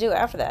go on to do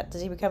after that?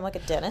 Did he become like a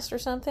dentist or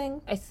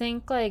something? I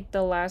think like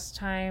the last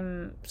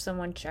time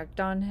someone checked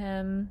on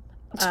him,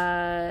 we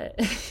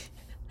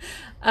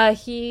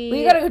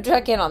gotta go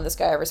check in on this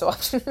guy every so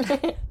often.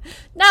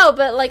 No,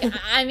 but like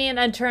I mean,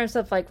 in terms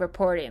of like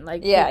reporting,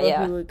 like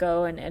people who would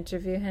go and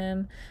interview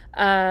him.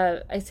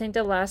 I think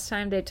the last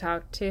time they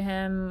talked to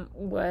him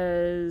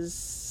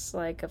was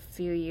like a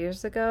few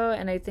years ago,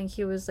 and I think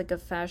he was like a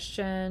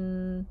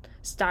fashion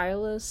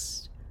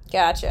stylist.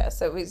 Gotcha.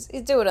 So he's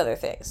doing other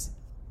things.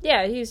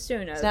 Yeah, he's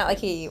doing other It's not like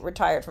he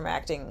retired from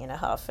acting in a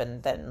huff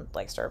and then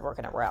like started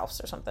working at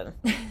Ralph's or something.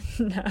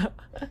 No.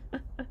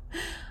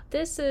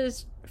 This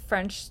is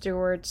French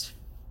Stewart's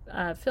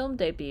film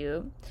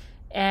debut.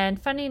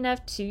 And funny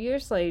enough, 2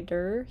 years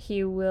later,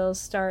 he will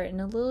star in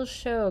a little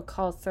show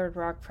called Third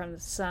Rock from the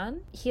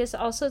Sun. He is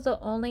also the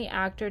only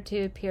actor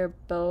to appear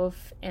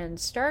both in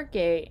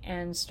Stargate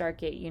and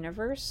Stargate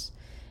Universe.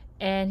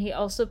 And he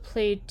also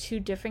played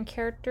 2 different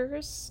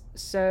characters.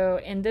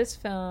 So in this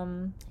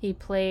film, he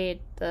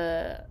played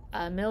the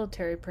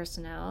military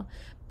personnel.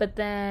 But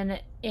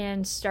then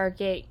in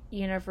Stargate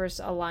Universe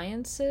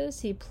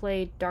Alliances, he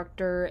played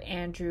Dr.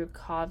 Andrew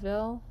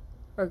Colville.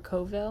 Or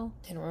Coville.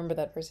 Didn't remember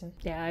that person.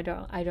 Yeah, I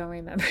don't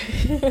remember.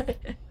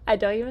 I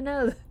don't even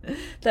know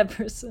that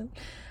person.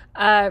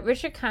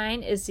 Richard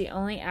Kind is the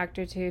only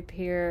actor to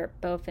appear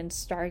both in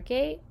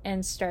Stargate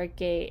and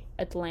Stargate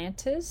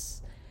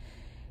Atlantis.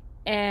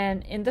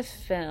 And in the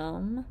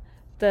film,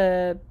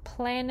 the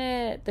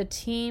planet the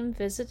team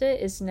visited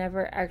is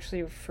never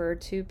actually referred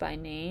to by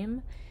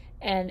name.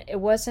 And it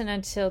wasn't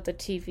until the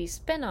TV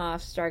spinoff,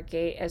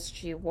 Stargate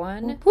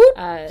SG-1,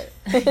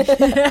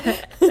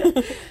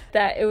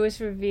 that it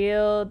was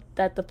revealed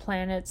that the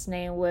planet's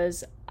name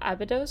was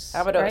Abydos.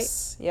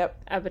 Abydos, right?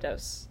 Yep.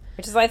 Abydos.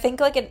 Which is, I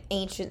think, like an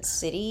ancient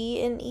city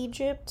in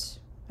Egypt.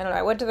 I don't know.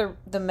 I went to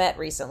the Met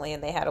recently,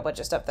 and they had a bunch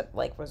of stuff that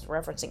like was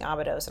referencing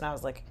Abydos, and I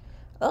was like,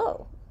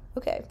 oh,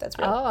 okay, that's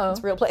real. Oh.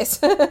 That's a real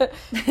place.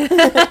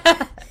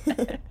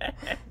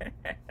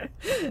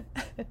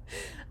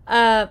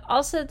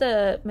 Also,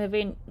 the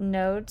movie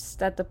notes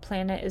that the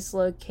planet is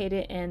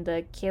located in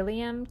the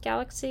Kilium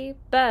galaxy,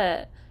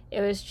 but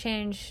it was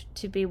changed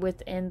to be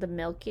within the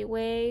Milky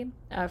Way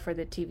for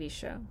the TV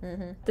show.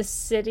 Mm-hmm. The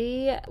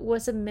city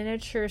was a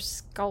miniature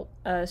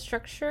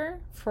structure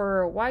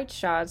for wide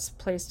shots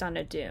placed on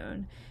a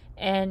dune,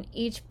 and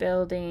each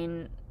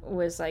building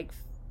was like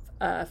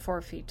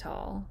 4 feet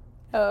tall.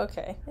 Oh,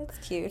 okay. That's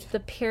cute. The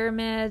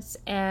pyramids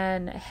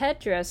and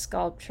headdress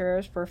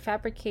sculptures were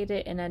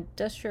fabricated in an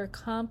industrial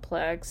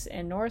complex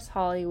in North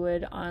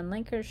Hollywood on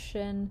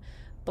Lincoln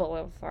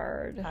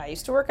Boulevard. I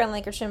used to work on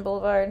Lincoln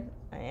Boulevard.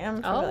 I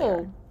am familiar.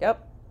 Oh.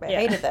 Yep. I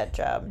hated that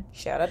job.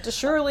 Shout out to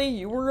Shirley.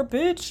 You were a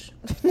bitch.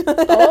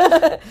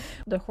 Oh.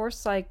 The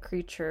horse-like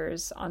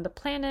creatures on the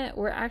planet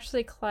were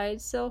actually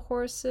Clydesdale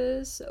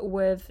horses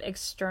with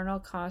external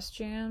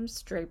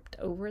costumes draped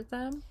over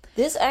them.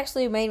 This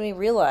actually made me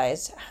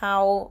realize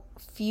how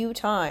few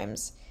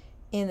times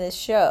in this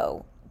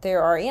show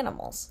there are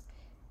animals.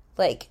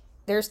 Like,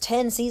 there's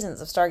 10 seasons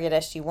of Stargate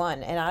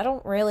SG-1, and I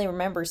don't really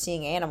remember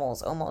seeing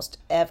animals almost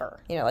ever.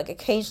 You know, like,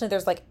 occasionally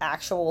there's, like,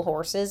 actual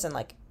horses and,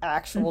 like,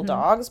 actual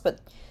dogs, but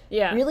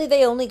really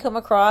they only come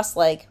across,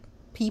 like,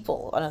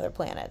 people on other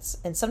planets.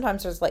 And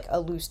sometimes there's, like, a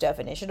loose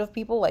definition of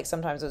people. Like,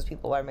 sometimes those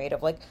people are made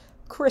of, like,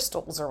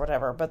 crystals or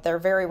whatever, but they're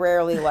very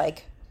rarely,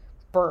 like,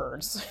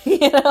 birds.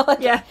 You know?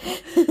 Like, yeah.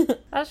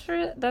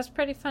 That's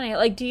pretty funny.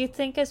 Like, do you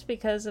think it's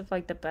because of,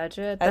 like, the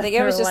budget? I think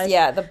it was just,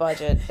 like... the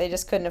budget. They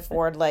just couldn't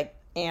afford, like,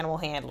 animal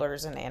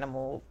handlers and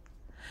animal,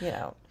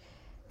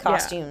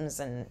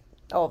 costumes and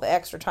all the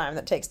extra time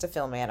that takes to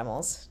film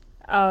animals.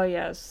 Oh,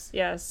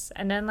 yes.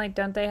 And then, like,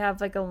 don't they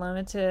have, like, a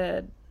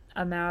limited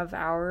amount of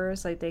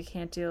hours? Like, they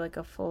can't do, like,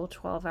 a full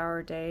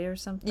 12-hour day or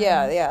something?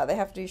 Yeah, they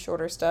have to do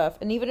shorter stuff.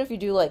 And even if you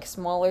do, like,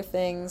 smaller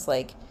things,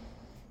 like,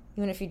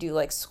 even if you do,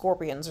 like,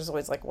 scorpions, there's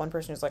always, like, one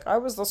person who's like, I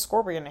was the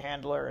scorpion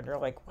handler, and you're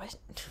like, what?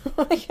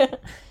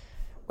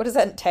 What does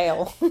that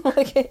entail?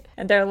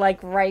 And they're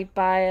like right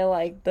by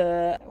like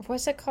the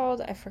what's it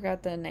called? I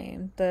forgot the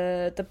name.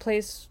 The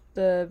place,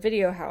 the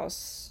video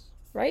house,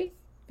 right?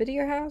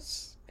 Video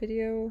house?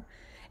 Video.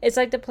 It's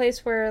like the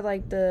place where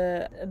like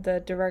the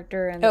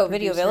director and the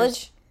Video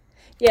Village?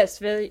 Yes,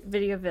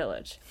 Video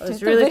Village. It was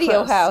the really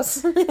video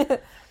close.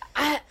 House.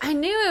 I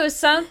knew it was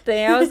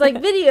something. I was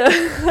like video.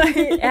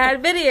 It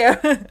had video.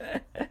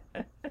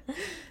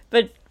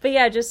 But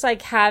yeah, just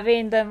like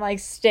having them like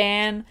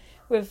stand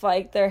with,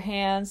 like, their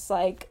hands,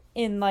 like,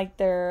 in, like,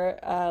 their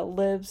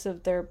libs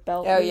of their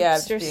belt. Oh, yeah,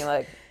 just being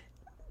like,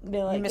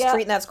 you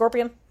mistreating that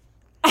scorpion?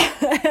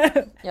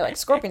 You're like,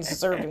 scorpions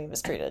deserve to be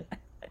mistreated.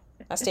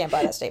 I stand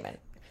by that statement.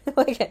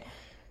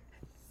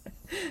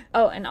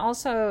 Oh, and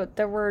also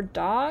there were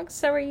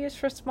dogs that were used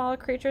for smaller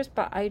creatures,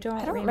 but I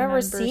don't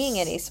remember seeing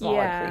any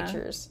smaller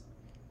creatures.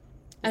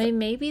 I mean,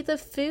 maybe the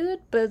food,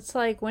 but it's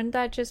like, wouldn't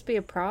that just be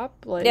a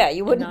prop? Like, yeah,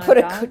 you wouldn't put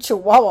a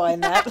chihuahua in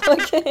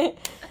that.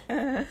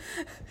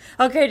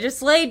 Okay,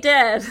 just lay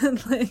dead.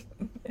 Like,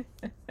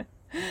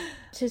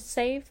 to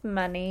save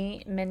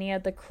money, many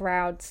of the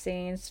crowd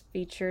scenes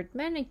featured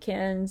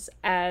mannequins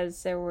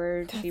as there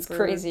were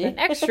cheaper than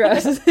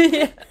extras.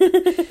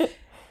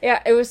 Yeah,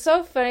 it was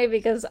so funny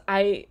because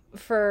I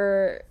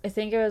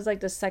think it was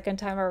like the second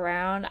time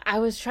around, I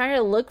was trying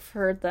to look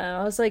for them.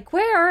 I was like,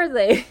 where are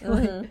they?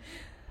 Like,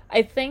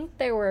 I think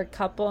there were a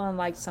couple on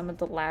like some of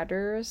the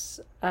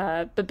ladders,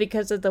 but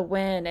because of the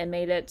wind, it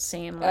made it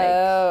seem like...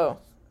 Oh.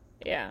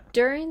 Yeah.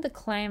 During the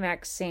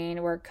climax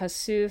scene where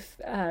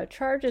Kasuf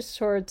charges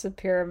towards the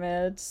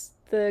pyramids,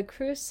 the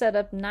crew set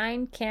up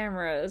 9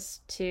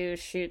 cameras to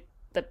shoot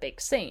the big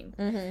scene.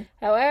 Mm-hmm.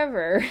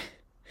 However,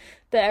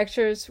 the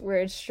extras were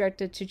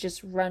instructed to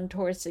just run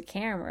towards the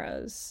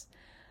cameras.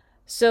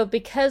 So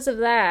because of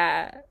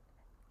that,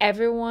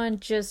 everyone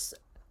just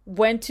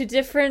went to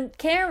different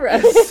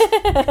cameras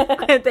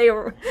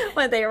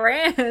when they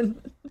ran.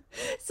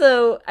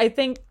 So I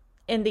think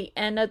in the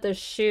end of the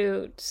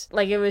shoot,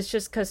 like, it was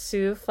just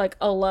Kasuf, like,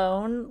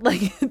 alone,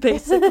 like,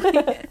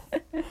 basically.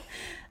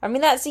 I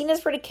mean, that scene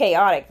is pretty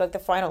chaotic. Like, the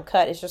final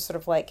cut is just sort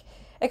of like,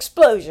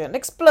 explosion.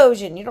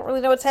 You don't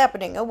really know what's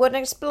happening. Oh, what an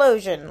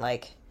explosion.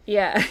 Like,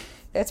 yeah.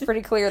 It's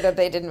pretty clear that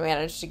they didn't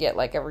manage to get,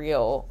 like, a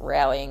real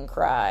rallying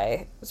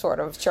cry sort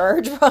of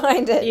charge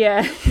behind it.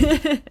 Yeah.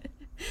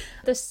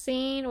 The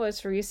scene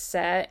was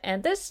reset,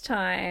 and this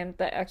time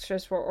the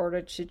extras were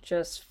ordered to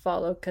just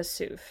follow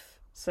Kasuf.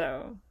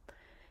 So,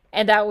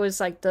 and that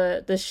was like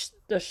the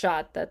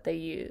shot that they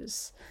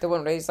use. The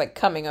one where he's like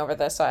coming over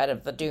the side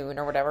of the dune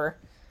or whatever.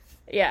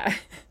 Yeah.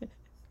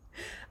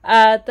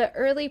 The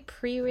early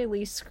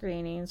pre-release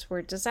screenings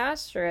were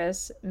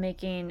disastrous,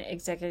 making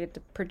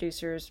executive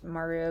producers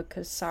Mario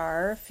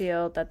Kassar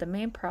feel that the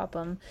main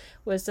problem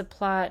was the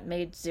plot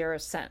made zero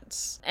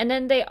sense. And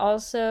then they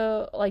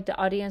also, like, the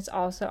audience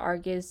also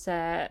argues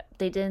that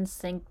they didn't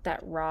think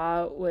that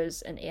Ra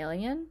was an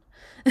alien.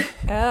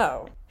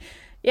 Oh.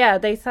 Yeah,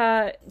 they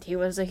thought he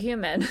was a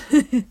human.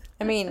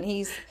 I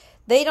mean,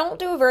 they don't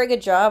do a very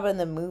good job in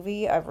the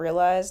movie, I've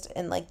realized,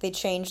 and like they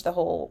changed the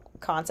whole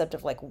concept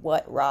of like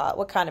what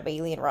kind of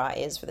alien Ra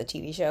is for the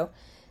TV show,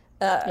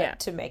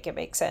 to make it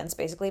make sense,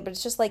 basically. But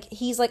it's just like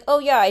he's like, oh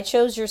yeah, I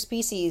chose your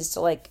species to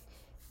like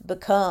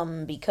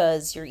become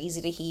because you're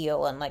easy to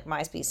heal and like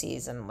my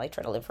species and like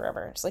try to live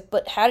forever. It's like,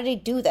 but how did he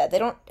do that? They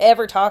don't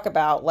ever talk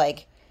about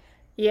like,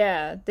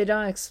 yeah, they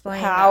don't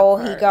explain how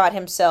he got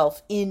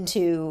himself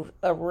into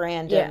a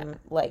random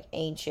like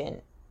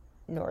ancient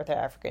North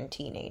African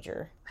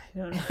teenager. I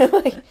don't know.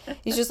 Like,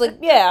 he's just like,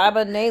 yeah, I'm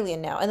an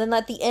alien now. And then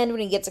at the end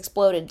when he gets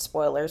exploded,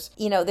 spoilers,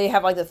 you know, they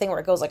have like the thing where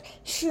it goes like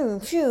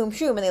shoom, shoom,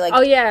 shoom, and they like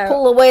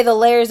pull away the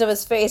layers of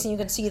his face and you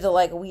can see the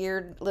like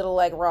weird little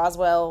like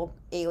Roswell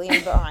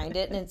alien behind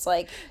it, and it's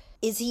like,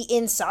 is he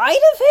inside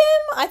of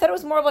him? I thought it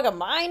was more of like a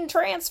mind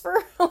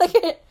transfer.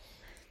 Like,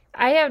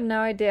 I have no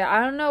idea.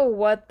 I don't know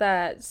what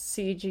that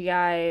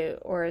CGI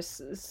or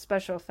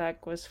special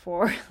effect was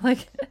for.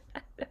 Like,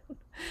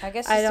 I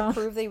guess just to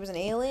prove that he was an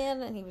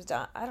alien and he was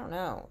done. I don't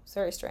know. It's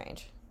very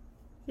strange.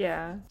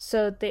 Yeah.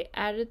 So they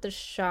added the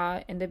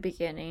shot in the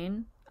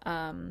beginning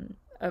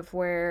of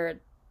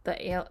where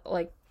the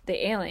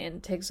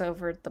alien takes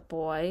over the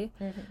boy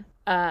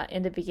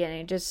in the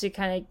beginning, just to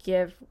kind of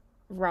give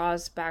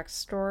Ra's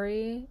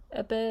backstory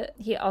a bit.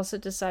 He also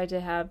decided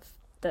to have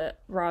the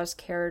Ra's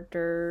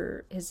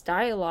character, his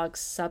dialogue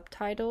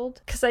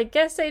subtitled, because I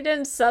guess they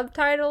didn't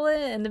subtitle it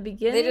in the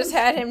beginning. They just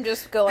had him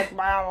just go like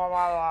blah blah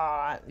blah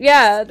blah.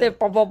 Yeah, they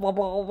blah blah blah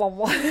blah blah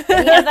blah.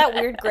 And he has that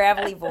weird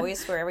gravelly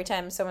voice where every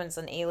time someone's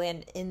an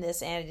alien in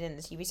this and in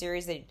the TV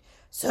series, they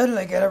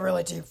suddenly get a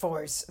really deep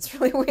voice. It's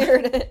really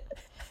weird.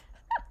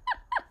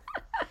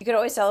 You could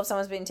always tell if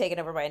someone's being taken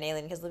over by an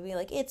alien because they'll be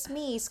like, "It's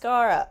me,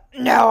 Skara."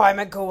 No, I'm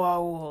a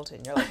Goa'uld,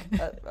 and you're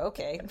like,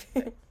 okay.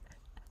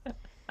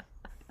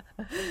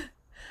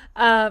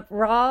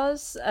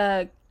 Ra's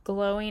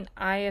glowing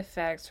eye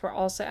effects were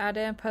also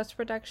added in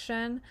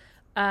post-production,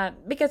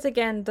 because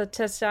again the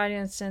test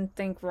audience didn't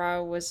think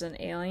Ra was an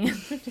alien.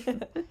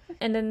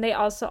 And then they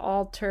also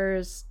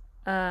alters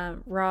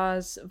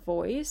Ra's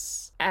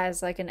voice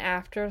as like an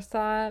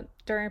afterthought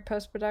during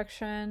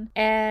post-production.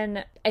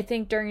 And I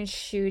think during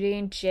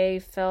shooting, Jay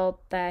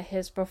felt that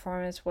his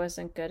performance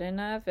wasn't good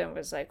enough and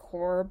was like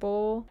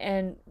horrible.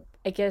 And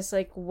I guess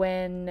like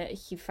when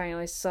he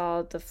finally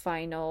saw the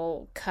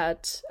final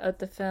cut of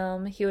the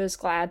film, he was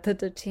glad that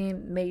the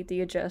team made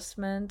the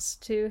adjustments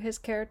to his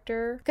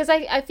character. Because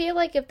I feel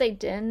like if they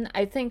didn't,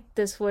 I think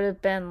this would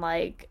have been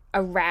like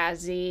a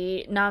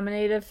Razzie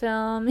nominated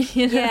film.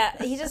 You know? Yeah,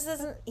 he just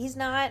doesn't, he's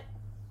not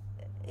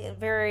a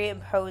very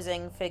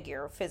imposing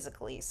figure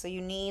physically. So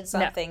you need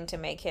something to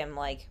make him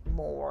like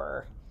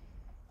more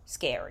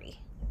scary.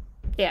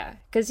 Yeah,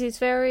 because he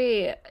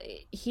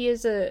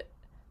is a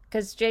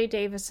because Jay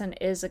Davison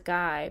is a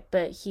guy,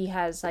 but he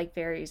has like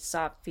very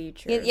soft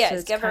features. Yeah, so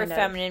he's got very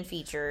feminine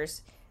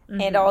features.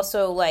 And Mhm.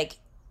 also, like,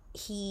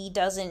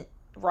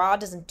 Rod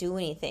doesn't do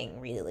anything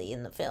really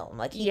in the film.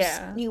 Like,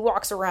 he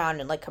walks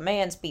around and, like,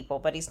 commands people,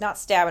 but he's not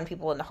stabbing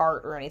people in the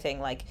heart or anything,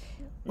 like,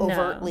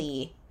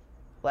 overtly,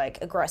 like,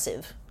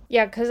 aggressive.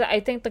 Yeah, because I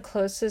think the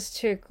closest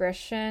to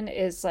aggression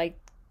is like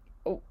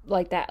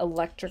that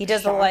electric He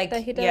does the, shock like,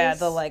 that he does. yeah,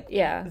 the, like,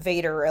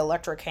 Vader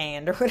electric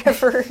hand or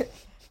whatever.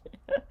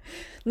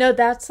 No,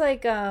 that's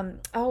like,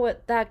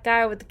 that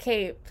guy with the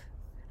cape.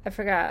 I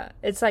forgot.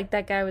 It's like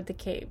that guy with the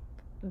cape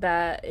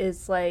that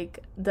is like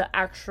the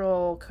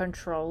actual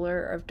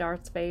controller of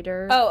Darth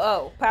Vader.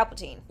 Oh,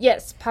 Palpatine.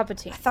 Yes,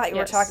 Palpatine. I thought you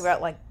were talking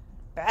about, like,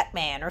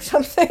 Batman or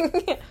something.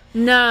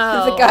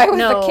 No. The guy with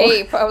the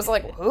cape. I was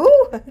like, who?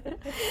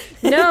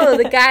 No,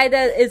 the guy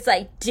that is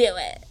like, do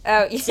it.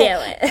 Oh,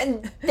 yeah. Do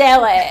it. Do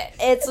it.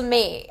 It's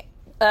me,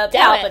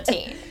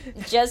 Palpatine.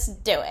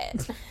 Just do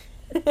it.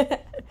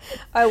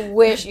 I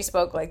wish you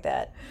spoke like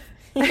that.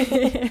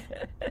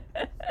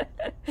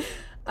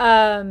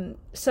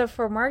 So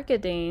for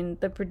marketing,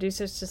 the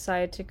producers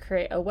decided to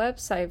create a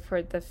website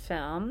for the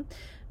film,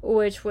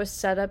 which was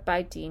set up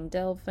by Dean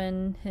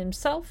Delvin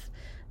himself.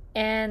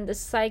 And the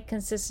site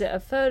consisted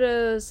of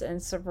photos and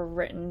several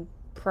written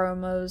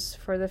promos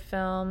for the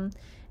film.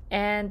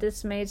 And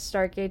this made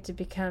Stargate to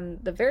become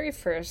the very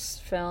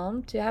first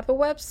film to have a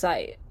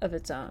website of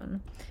its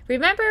own.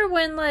 Remember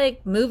when,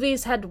 like,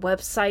 movies had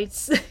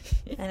websites?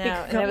 I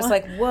know, and I was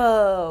like,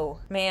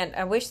 whoa. Man,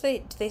 I wish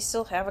do they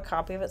still have a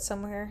copy of it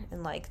somewhere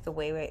in, like, the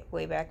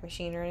Wayback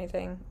Machine or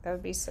anything? That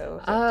would be so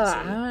dope to see.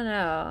 I don't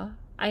know.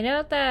 I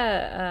know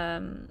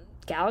that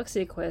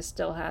Galaxy Quest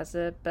still has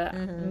it, but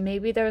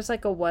maybe there's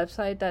like a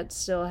website that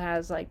still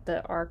has like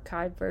the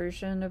archived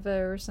version of it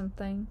or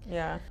something.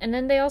 Yeah. And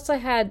then they also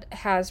had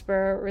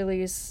Hasbro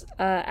release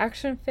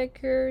action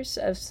figures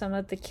of some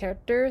of the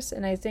characters,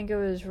 and I think it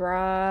was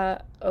Ra,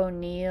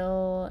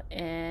 O'Neill,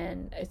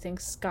 and I think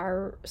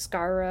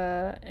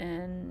Skara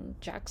and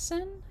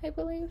Jackson, I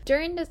believe.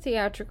 During the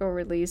theatrical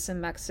release in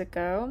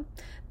Mexico,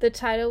 the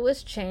title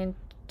was changed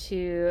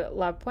to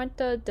La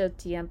Puerta del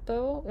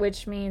Tiempo,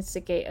 which means the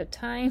Gate of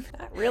Time.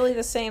 Not really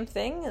the same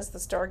thing as the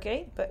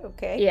Stargate, but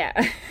okay.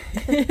 Yeah.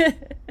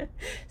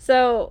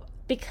 So,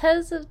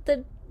 because of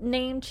the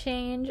name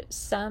change,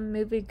 some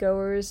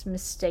moviegoers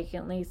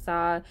mistakenly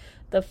thought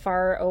the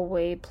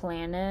faraway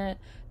planet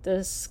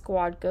the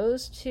squad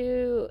goes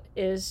to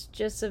is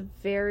just a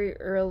very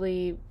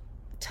early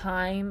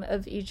time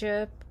of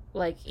Egypt,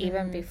 like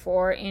even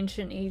before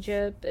ancient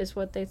Egypt is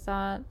what they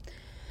thought.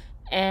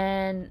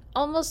 And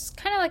almost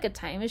kind of like a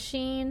time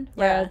machine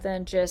rather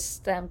than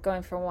just them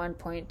going from one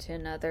point to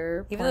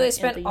another. Even though they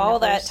spent all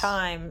that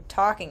time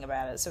talking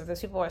about it. So if those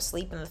people are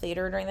asleep in the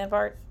theater during that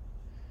part?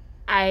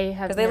 I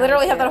have Because they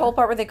literally have that whole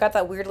part where they got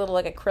that weird little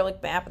like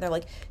acrylic map and they're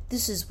like,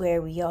 this is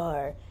where we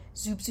are.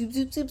 Zoop, zoop,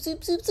 zoop, zoop,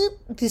 zoop, zoop, zoop.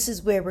 This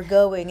is where we're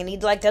going. And he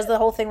like does the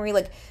whole thing where he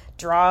like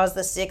draws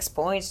the 6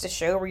 points to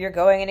show where you're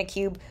going in a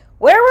cube.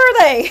 Where were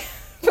they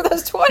for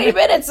those 20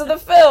 minutes of the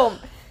film?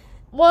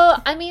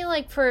 Well, I mean,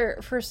 like,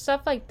 for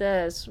stuff like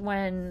this,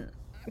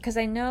 because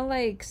I know,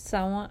 like,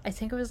 someone, I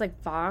think it was,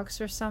 like,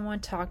 Vox or someone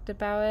talked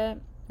about it,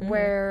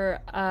 where,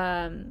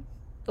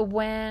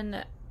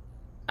 when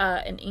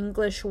an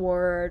English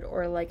word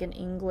or, like, an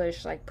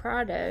English, like,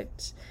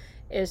 product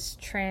is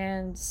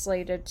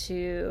translated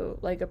to,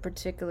 like, a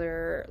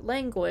particular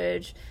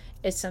language,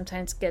 it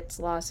sometimes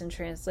gets lost in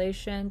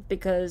translation,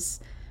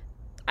 because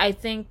I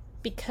think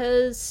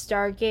because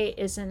Stargate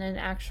isn't an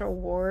actual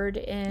word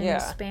in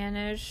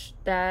Spanish,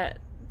 that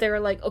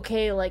they're like,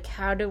 okay, like,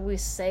 how do we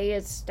say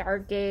it's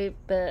Stargate,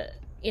 but,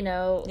 you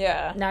know,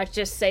 not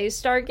just say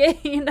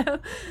Stargate, you know?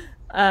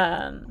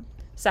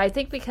 So I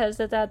think because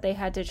of that, they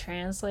had to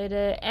translate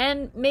it.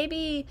 And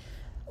maybe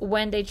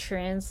when they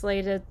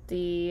translated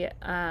the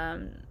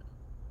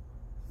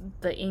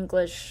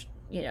English,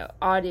 you know,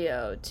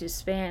 audio to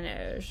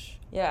Spanish,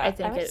 I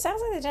think it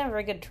sounds like they didn't have a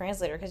very good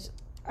translator, because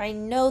I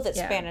know that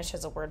Spanish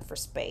has a word for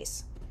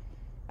space.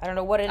 I don't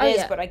know what it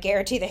is, but I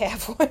guarantee they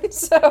have one.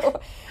 So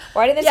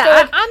why didn't they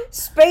go with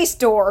space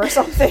door or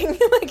something?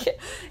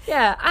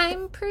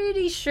 I'm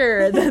pretty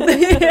sure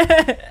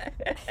that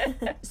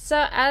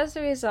So as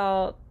a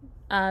result,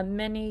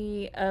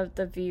 many of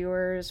the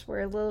viewers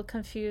were a little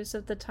confused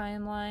of the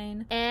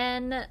timeline,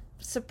 and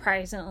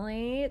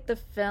surprisingly, the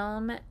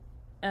film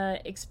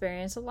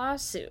experienced a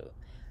lawsuit.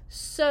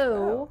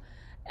 So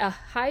a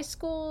high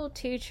school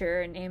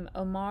teacher named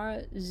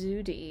Omar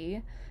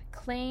Zudi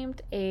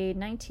claimed a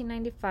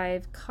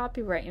 1995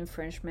 copyright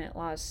infringement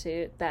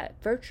lawsuit that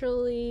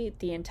virtually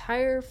the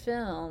entire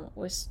film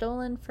was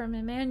stolen from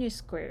a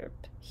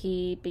manuscript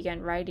he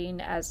began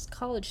writing as a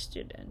college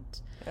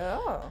student.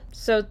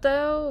 So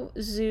though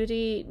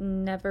Zudi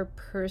never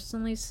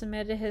personally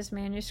submitted his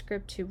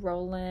manuscript to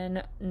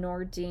Roland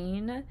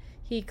Nordine,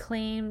 he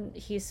claimed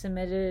he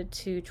submitted it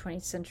to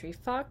 20th Century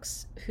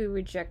Fox, who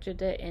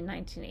rejected it in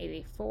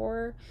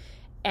 1984,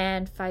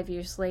 and 5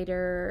 years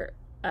later,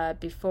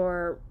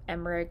 before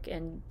Emmerich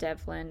and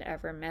Devlin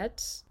ever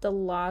met. The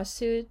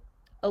lawsuit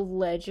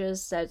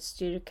alleges that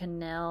Studio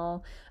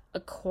Canal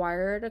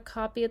acquired a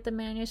copy of the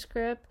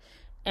manuscript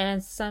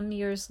and some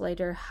years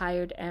later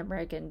hired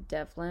Emmerich and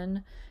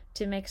Devlin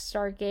to make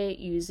Stargate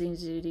using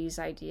Zudi's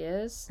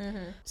ideas.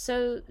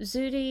 So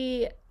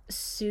Zudi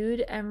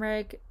sued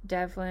Emmerich,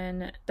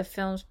 Devlin, the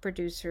film's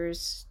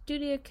producers,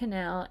 Studio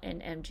Canal,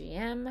 and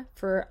MGM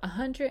for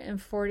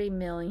 $140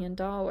 million.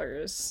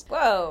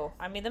 Whoa.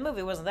 I mean, the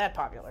movie wasn't that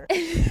popular.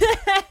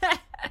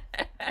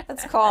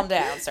 Let's calm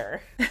down,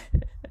 sir.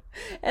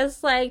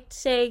 It's like,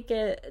 take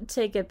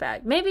it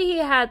back. Maybe he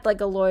had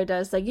like a lawyer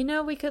does, like,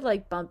 we could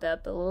like bump it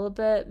up a little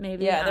bit.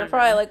 Maybe. Yeah, they're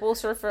probably like, we'll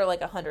serve for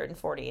like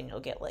 140 and you'll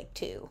get like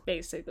 2.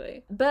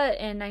 Basically. But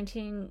in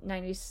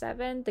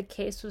 1997, the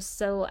case was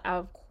settled out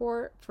of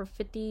court for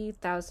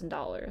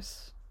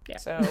 $50,000. Yeah.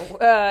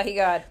 So he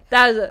got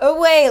that was a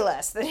way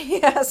less than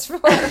he asked for.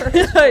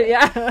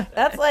 Yeah.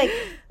 That's like,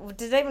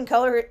 did they even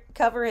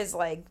cover his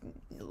like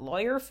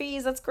lawyer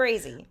fees? That's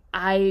crazy.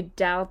 I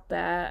doubt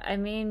that. I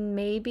mean,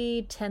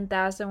 maybe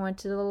 10,000 went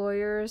to the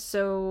lawyers.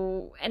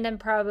 So, and then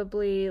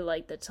probably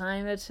like the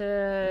time it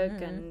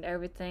took and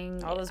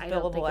everything. All those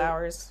billable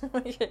hours.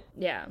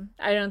 Yeah,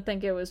 I don't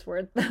think it was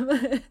worth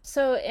them.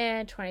 So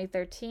in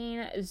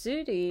 2013,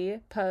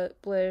 Zudi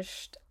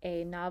published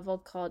a novel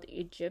called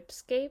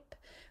Egyptscape,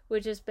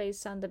 which is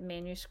based on the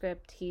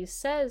manuscript he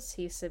says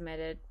he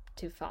submitted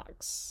to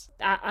Fox.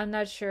 I'm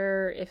not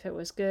sure if it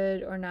was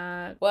good or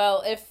not.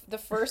 Well, if the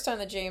first time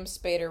that James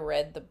Spader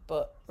read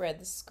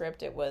the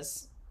script, it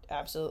was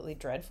absolutely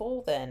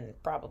dreadful, then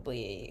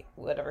probably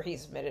whatever he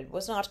submitted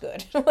was not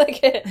good.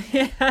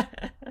 Yeah,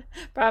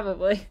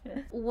 probably.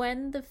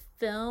 When the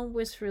film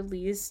was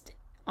released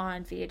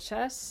on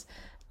VHS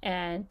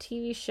and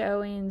TV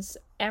showings,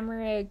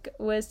 Emmerich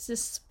was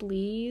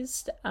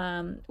displeased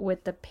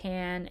with the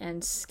pan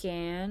and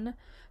scan.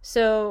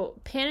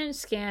 So pan and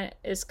scan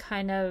is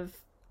kind of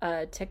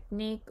a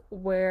technique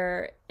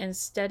where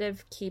instead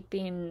of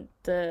keeping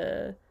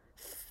the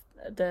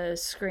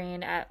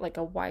screen at like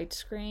a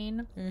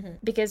widescreen,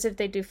 because if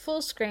they do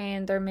full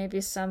screen, there may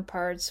be some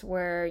parts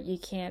where you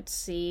can't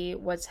see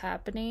what's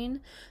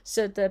happening.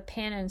 So the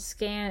pan and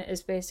scan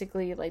is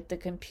basically like the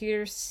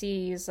computer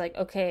sees like,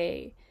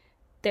 okay,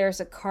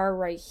 there's a car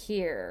right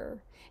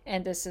here,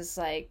 and this is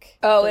like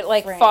it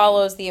like frame.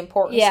 Follows the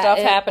important stuff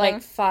happening.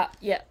 Like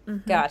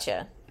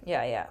Gotcha.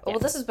 Yeah. Well,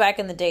 this is back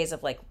in the days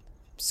of like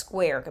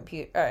square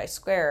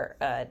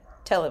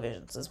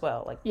televisions as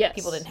well. Like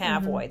people didn't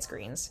have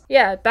widescreens.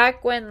 Yeah,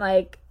 back when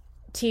like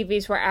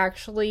TVs were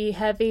actually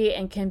heavy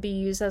and can be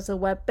used as a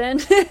weapon.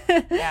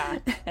 Yeah,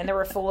 and they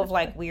were full of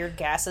like weird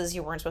gases.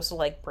 You weren't supposed to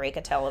like break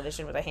a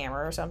television with a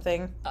hammer or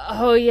something.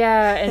 Oh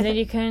yeah, and then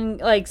you can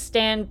like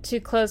stand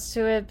too close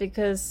to it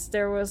because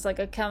there was like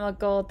a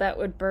chemical that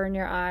would burn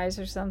your eyes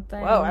or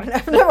something. Whoa,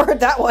 I've never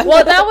heard that one.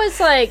 Well, that was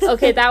like,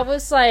 okay, that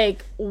was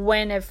like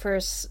when it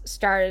first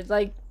started.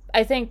 Like,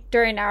 I think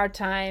during our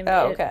time,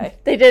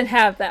 they didn't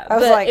have that. I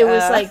was like, it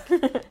was like...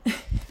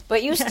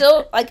 But you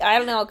still, like, I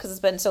don't know, because it's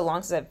been so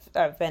long since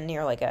I've been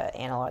near, like, a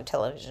analog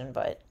television,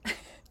 but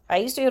I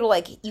used to be able to,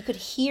 like, you could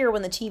hear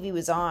when the TV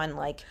was on,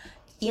 like,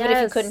 even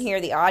if you couldn't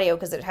hear the audio,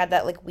 because it had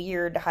that, like,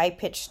 weird,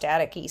 high-pitched,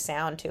 staticky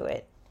sound to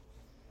it.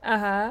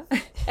 Uh-huh.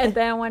 And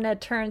then when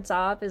it turns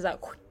off, it's like...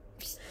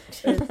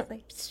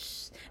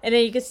 and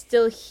then you could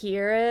still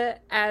hear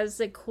it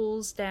as it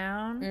cools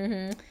down.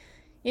 Mm-hmm.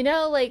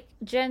 Like,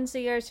 Gen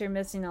Zers are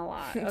missing a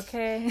lot,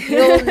 okay?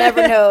 You'll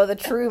never know the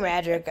true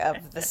magic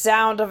of the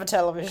sound of a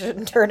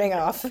television turning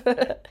off.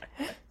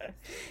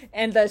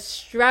 And the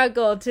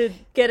struggle to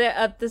get it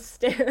up the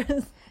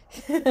stairs.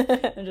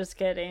 I'm just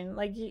kidding.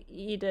 Like,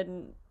 you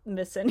didn't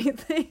miss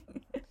anything.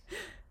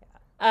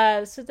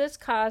 So this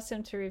caused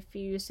him to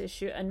refuse to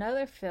shoot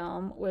another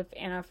film with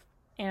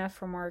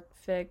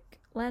anamorphic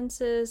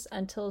lenses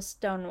until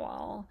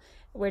Stonewall,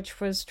 which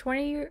was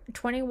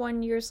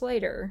 21 years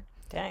later.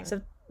 Dang.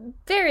 So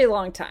very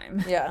long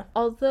time. Yeah.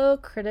 Although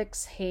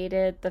critics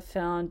hated the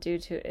film due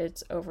to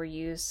its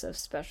overuse of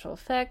special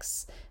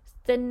effects,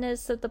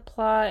 thinness of the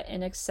plot,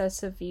 and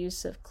excessive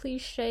use of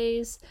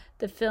cliches,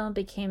 the film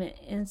became an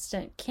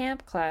instant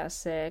camp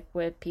classic,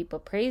 with people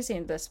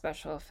praising the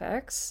special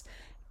effects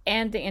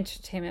and the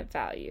entertainment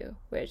value,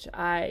 which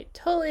I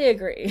totally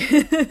agree.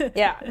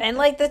 Yeah, and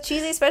like the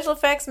cheesy special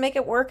effects make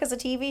it work as a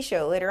TV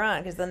show later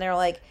on, because then they're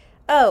like,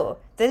 oh,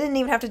 they didn't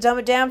even have to dumb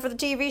it down for the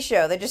TV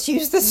show. They just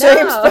used the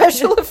same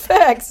special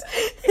effects.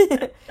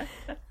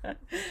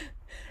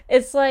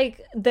 It's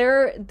like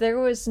there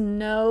was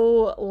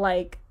no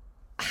like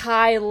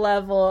high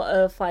level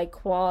of like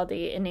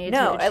quality in ADHD.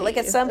 No, like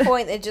at some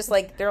point it just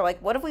like they're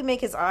like, what if we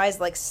make his eyes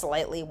like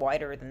slightly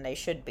wider than they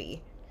should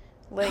be?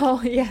 Like,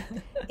 oh yeah,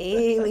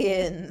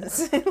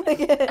 aliens.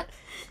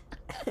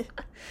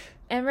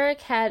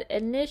 Emmerich had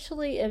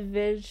initially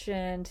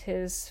envisioned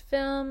his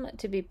film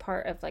to be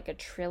part of like a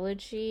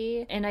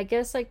trilogy, and I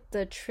guess like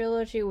the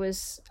trilogy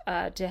was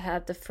to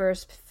have the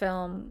first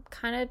film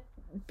kind of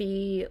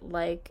be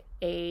like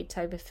a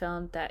type of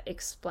film that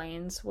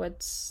explains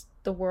what's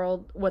the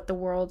world, what the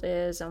world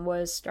is and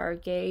what is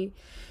Stargate.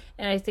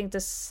 And I think the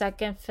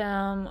second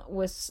film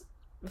was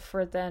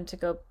for them to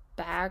go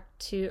back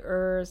to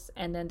Earth,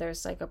 and then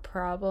there's like a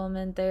problem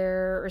in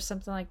there or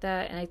something like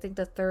that. And I think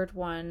the third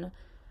one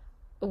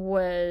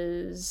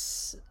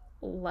was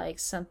like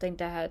something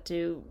that had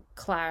to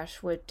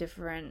clash with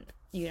different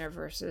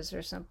universes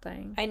or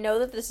something. I know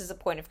that this is a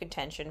point of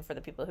contention for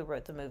the people who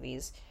wrote the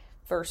movies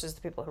versus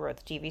the people who wrote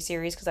the TV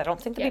series, because I don't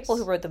think the people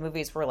who wrote the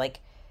movies were like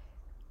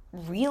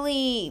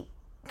really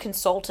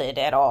consulted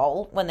at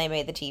all when they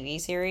made the TV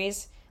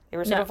series. They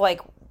were sort of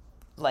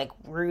like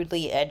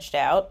rudely edged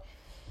out.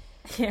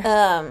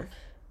 Yeah.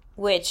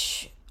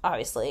 Which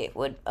obviously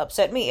would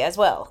upset me as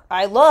well.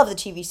 I love the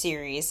TV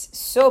series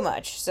so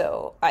much,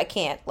 so I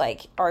can't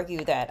like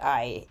argue that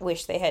I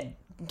wish they had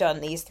done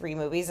these 3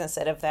 movies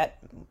instead of that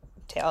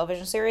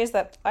television series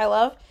that I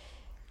love.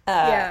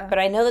 But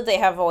I know that they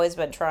have always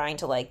been trying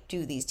to like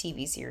do these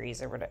TV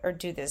series or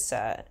do this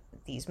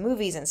these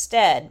movies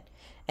instead.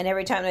 And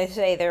every time they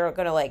say they're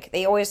gonna like,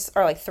 they always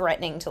are like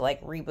threatening to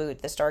like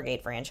reboot the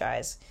Stargate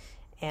franchise.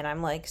 And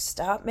I'm like,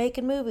 stop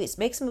making movies.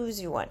 Make some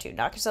movies you want to.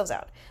 Knock yourselves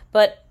out.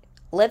 But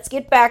let's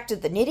get back to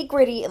the nitty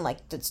gritty and like,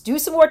 let's do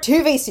some more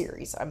TV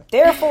series. I'm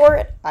there for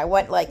it. I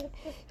want like,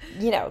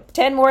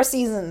 10 more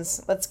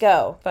seasons. Let's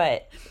go.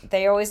 But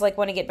they always like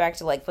want to get back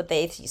to like what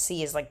they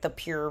see as like the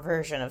pure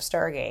version of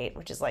Stargate,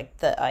 which is like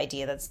the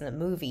idea that's in the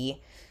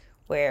movie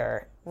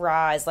where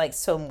Ra is like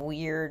some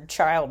weird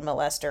child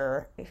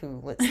molester who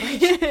was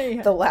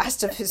like the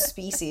last of his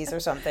species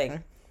or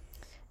something.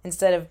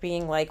 Instead of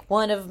being like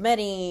one of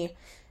many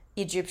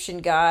Egyptian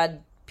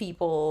god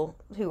people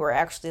who are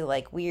actually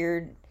like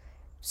weird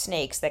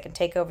snakes that can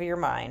take over your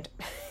mind.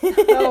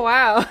 Oh,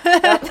 wow.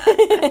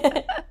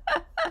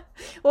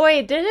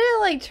 Wait, did it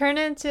like turn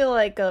into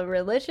like a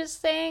religious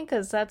thing?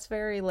 Because that's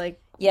very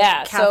like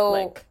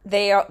Catholic. So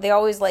they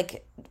always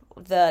like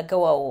the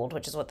Goa'uld,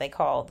 which is what they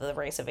call the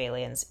race of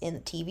aliens in the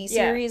TV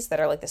series that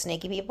are like the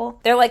snaky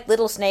people. They're like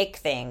little snake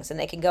things, and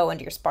they can go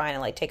into your spine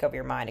and like take over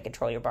your mind and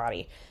control your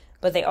body.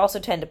 But they also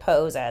tend to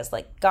pose as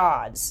like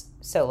gods,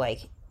 so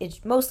like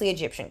it's mostly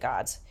Egyptian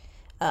gods,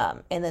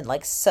 and then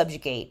like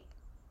subjugate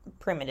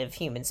primitive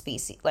human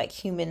species, like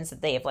humans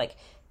that they have like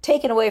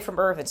taken away from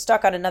Earth and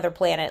stuck on another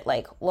planet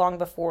like long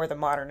before the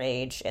modern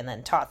age, and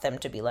then taught them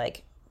to be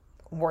like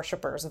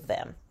worshippers of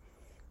them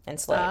and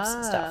slaves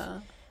and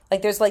stuff.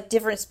 Like there's like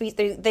different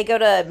species. They go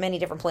to many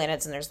different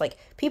planets, and there's like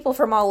people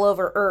from all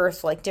over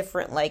Earth, like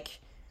different like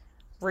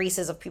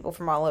races of people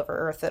from all over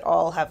Earth that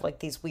all have like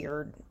these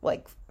weird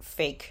like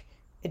fake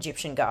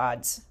Egyptian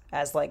gods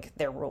as like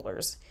their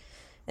rulers.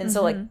 And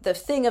so like the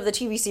thing of the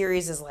TV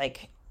series is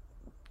like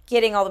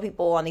getting all the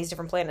people on these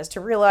different planets to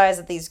realize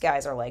that these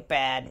guys are like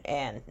bad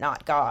and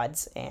not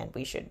gods, and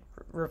we should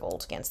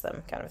revolt against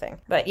them, kind of thing.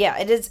 But yeah,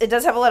 it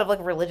does have a lot of like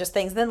religious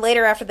things. Then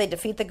later, after they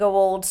defeat the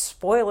Goa'uld,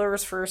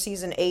 spoilers for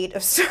season 8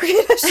 of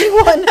Stargate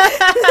SG-1,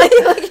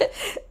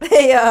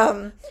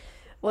 they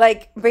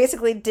like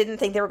basically didn't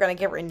think they were going to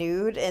get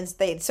renewed, and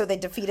they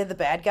defeated the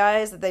bad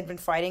guys that they'd been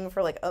fighting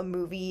for like a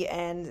movie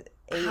and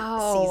 8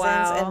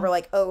 seasons, and we're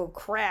like, oh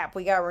crap,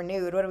 we got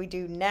renewed. What do we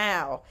do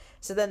now?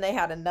 So then they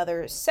had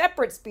another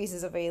separate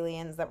species of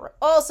aliens that were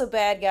also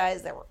bad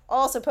guys that were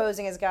also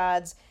posing as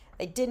gods.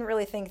 They didn't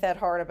really think that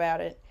hard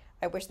about it.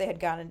 I wish they had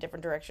gone in a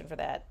different direction for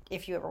that.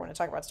 If you ever want to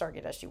talk about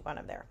Stargate SG-1,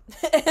 I'm there.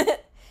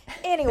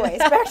 Anyways,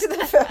 back to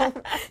the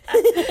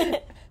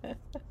film.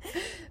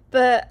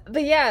 But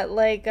yeah,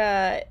 like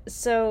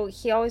so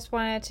he always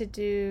wanted to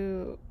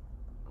do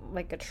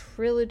like a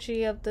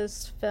trilogy of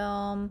this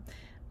film.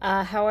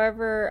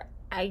 However,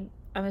 I'm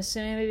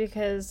assuming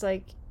because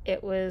like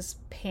it was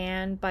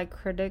panned by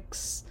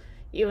critics,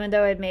 even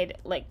though it made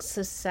like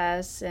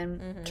success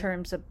in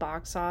terms of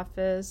box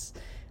office.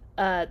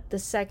 The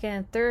second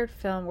and third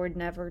film were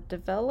never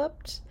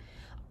developed,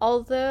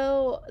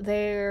 although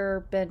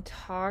there have been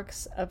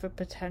talks of a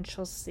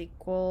potential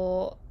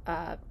sequel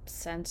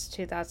since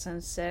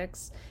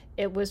 2006.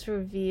 It was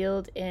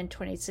revealed in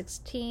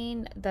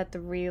 2016 that the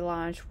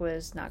relaunch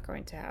was not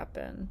going to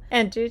happen.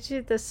 And due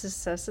to the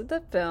success of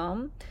the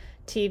film,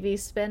 TV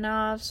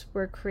spin-offs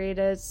were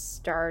created,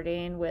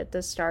 starting with the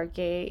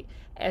Stargate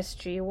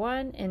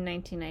SG-1 in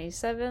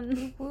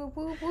 1997.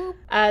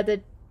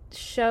 The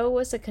show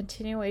was a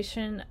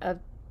continuation of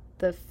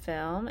the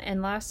film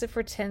and lasted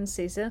for 10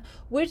 seasons,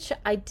 which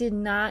I did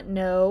not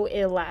know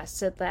it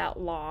lasted that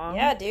long.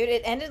 Yeah, dude,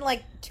 it ended in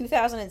like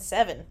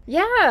 2007.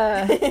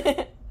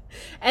 Yeah.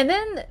 And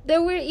then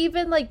there were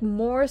even like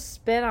more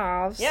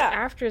spin-offs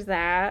after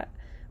that,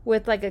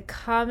 with like a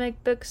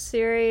comic book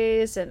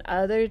series and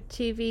other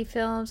TV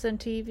films and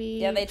TV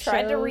Yeah, they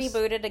tried to shows.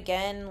 reboot it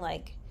again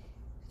like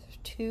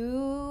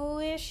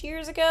 2-ish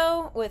years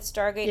ago with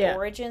Stargate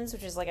Origins,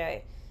 which is like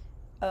a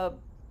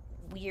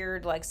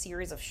weird like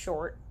series of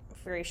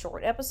very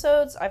short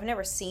episodes. I've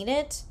never seen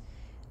it,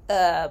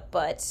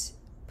 but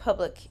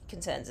public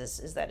consensus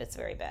is that it's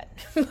very bad.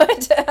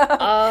 But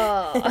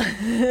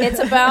it's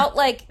about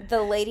like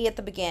the lady at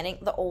the beginning,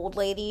 the old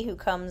lady who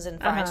comes and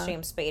finds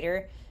James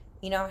Spader,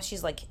 you know,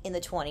 she's like in the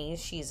 20s,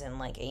 she's in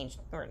like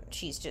ancient, or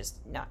she's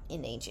just not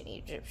in ancient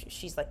Egypt.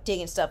 She's like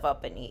digging stuff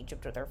up in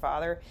Egypt with her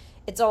father.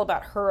 It's all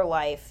about her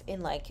life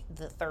in like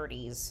the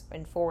 30s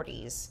and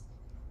 40s.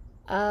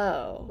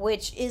 Oh.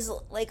 Which is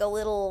like a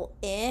little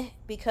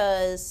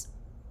because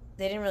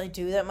they didn't really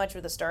do that much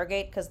with the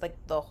Stargate, because like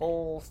the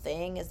whole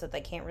thing is that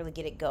they can't really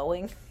get it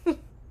going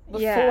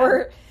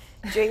before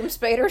James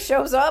Spader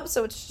shows up.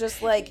 So it's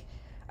just like,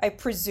 I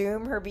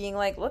presume her being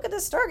like, look at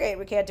this Stargate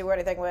we can't do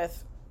anything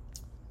with.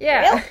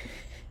 Yeah. Well,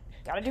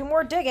 gotta do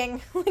more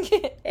digging.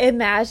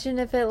 Imagine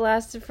if it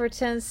lasted for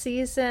 10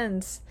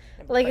 seasons.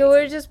 Like, Crazy. it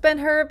would have just been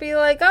her be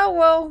like, oh,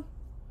 well,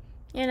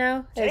 you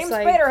know. James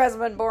like Spader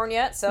hasn't been born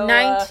yet, so...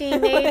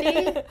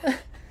 1980?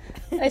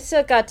 I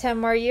still got 10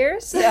 more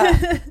years.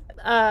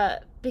 Yeah.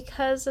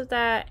 Because of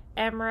that,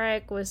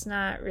 Emmerich was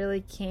not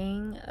really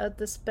king of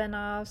the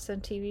spin-offs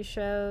and TV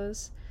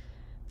shows.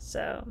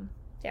 So,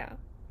 yeah.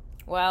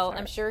 Well, Sorry.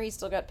 I'm sure he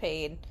still got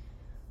paid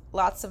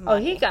lots of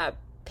money. Oh, he got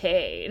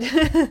paid.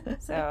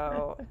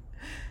 So,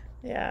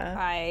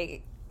 yeah.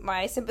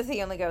 My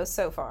sympathy only goes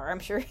so far. I'm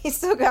sure he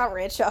still got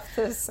rich off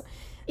this.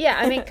 Yeah,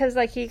 I mean, because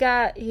like he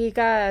got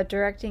a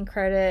directing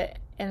credit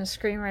and a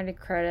screenwriting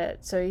credit,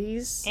 so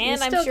he's I'm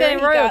still sure getting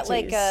he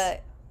royalties. got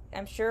like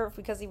I'm sure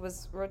because he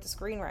wrote the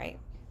screenwrite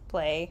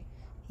play,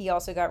 he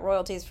also got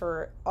royalties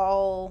for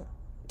all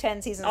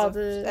 10 seasons of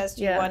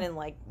SG-1 and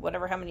like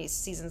whatever how many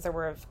seasons there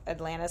were of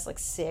Atlantis, like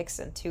 6,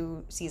 and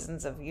 2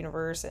 seasons of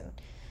Universe, and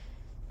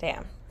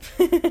damn.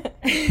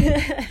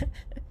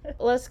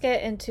 Let's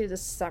get into the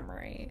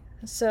summary.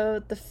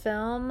 So the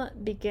film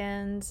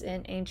begins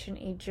in ancient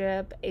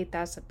Egypt,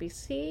 8000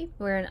 BC,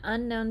 where an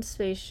unknown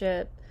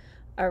spaceship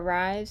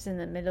arrives in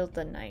the middle of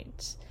the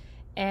night.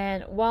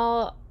 And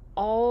while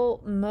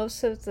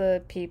most of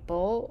the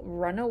people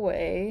run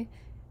away,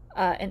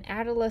 an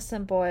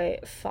adolescent boy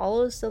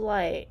follows the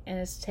light and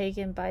is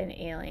taken by an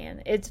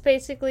alien. It's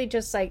basically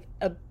just like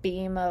a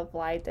beam of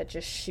light that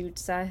just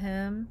shoots at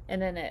him,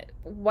 and then it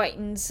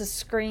whitens the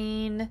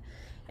screen.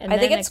 And I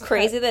think it's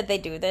crazy that they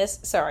do this.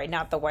 Sorry,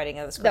 not the whiting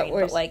of the screen,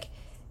 but like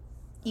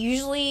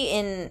usually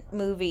in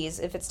movies,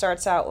 if it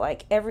starts out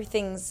like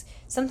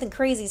something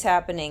crazy's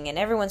happening and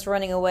everyone's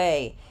running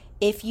away,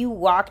 if you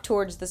walk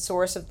towards the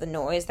source of the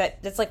noise,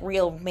 that's like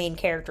real main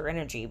character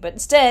energy. But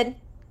instead,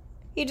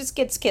 he just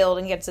gets killed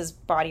and gets his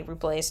body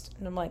replaced.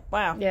 And I'm like,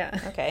 wow. Yeah.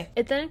 Okay.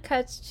 It then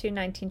cuts to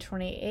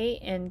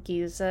 1928 in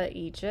Giza,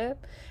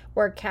 Egypt,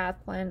 where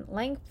Kathleen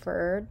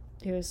Langford,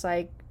 who was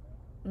like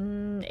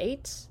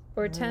 8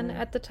 or 10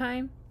 at the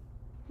time,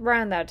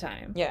 around that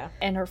time. Yeah.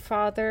 And her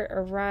father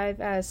arrive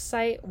at a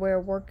site where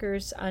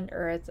workers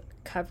unearth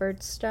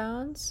covered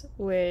stones,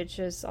 which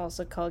is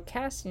also called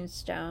casting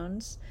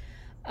stones,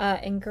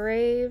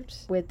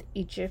 engraved with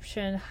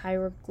Egyptian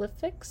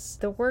hieroglyphics.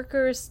 The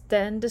workers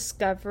then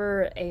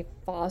discover a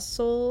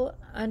fossil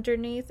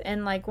underneath,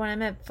 and like when I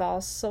meant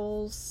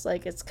fossils,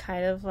 like it's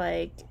kind of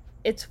like,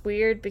 it's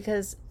weird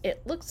because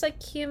it looks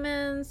like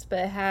humans, but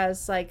it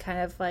has like kind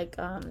of like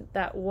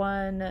that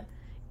one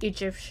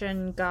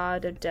Egyptian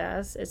god of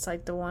death. It's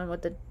like the one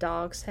with the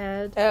dog's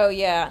head. Oh,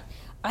 yeah.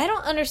 I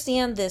don't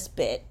understand this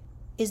bit.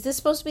 Is this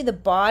supposed to be the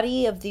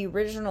body of the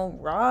original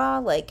Ra?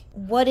 Like,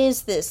 what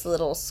is this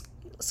little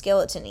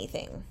skeleton-y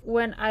thing?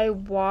 When I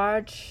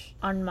watch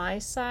on my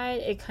side,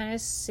 it kind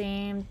of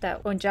seemed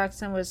that when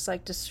Jackson was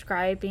like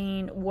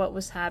describing what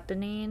was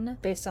happening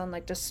based on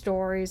like the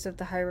stories of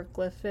the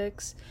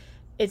hieroglyphics,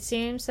 it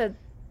seems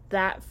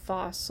that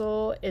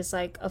fossil is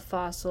like a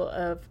fossil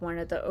of one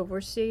of the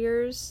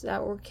overseers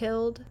that were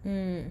killed.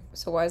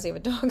 So why does he have a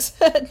dog's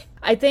head?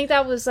 I think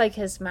that was like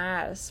his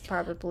mask,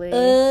 probably.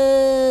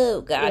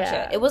 Oh, gotcha.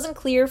 Yeah. It wasn't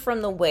clear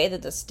from the way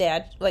that the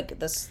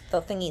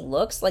the thingy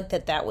looks like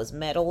that was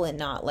metal and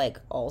not like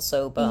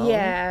also bone.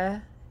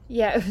 Yeah,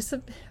 it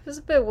was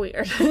a bit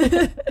weird.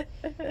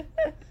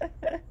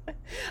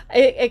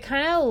 It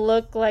kind of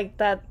looked like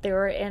that they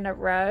were in a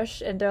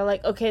rush and they're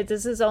like, okay,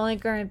 this is only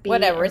going to be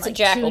whatever. in, It's like, a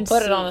jackal. 2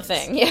 Put it on the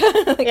scenes. thing.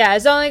 Yeah. Yeah,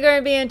 it's only going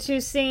to be in 2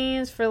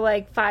 scenes for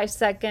like 5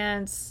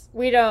 seconds.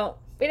 We don't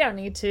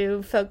need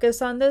to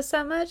focus on this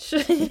that much.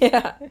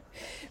 Yeah.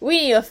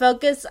 We need to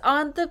focus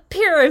on the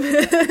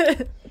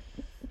pyramid.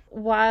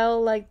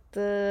 While like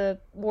the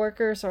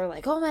workers are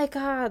like, oh my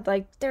god,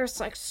 like there's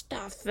like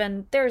stuff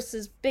and there's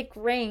this big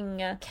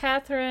ring,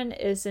 Catherine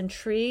is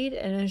intrigued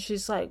and then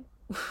she's like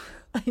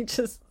I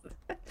just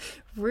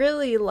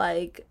really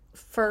like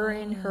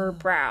furrowing her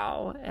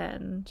brow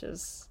and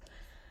just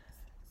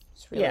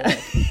Really yeah.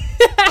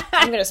 like,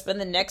 I'm gonna spend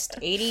the next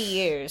 80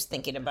 years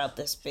thinking about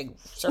this big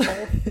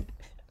circle.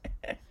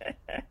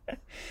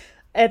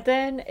 And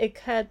then it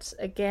cuts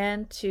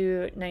again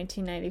to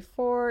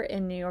 1994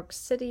 in New York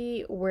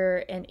City,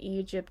 where an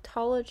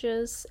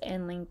Egyptologist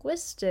and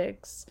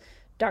linguistics,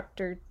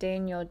 Dr.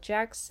 Daniel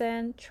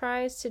Jackson,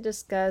 tries to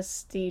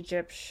discuss the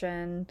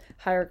Egyptian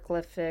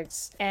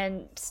hieroglyphics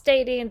and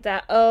stating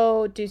that,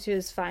 due to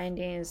his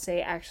findings,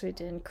 they actually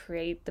didn't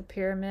create the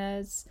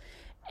pyramids.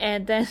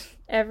 And then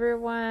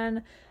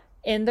everyone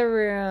in the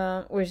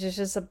room, which is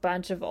just a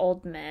bunch of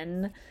old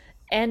men,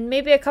 and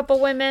maybe a couple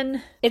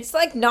women. It's,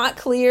 like, not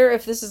clear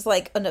if this is,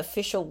 like, an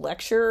official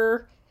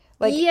lecture.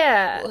 Like,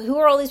 yeah. Who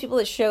are all these people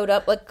that showed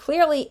up? Like,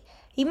 clearly,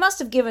 he must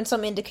have given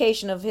some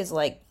indication of his,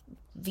 like,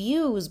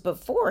 views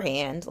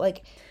beforehand.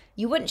 Like,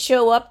 you wouldn't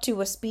show up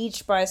to a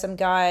speech by some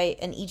guy,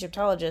 an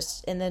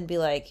Egyptologist, and then be,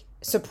 like,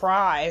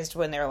 surprised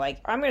when they're like,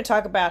 I'm going to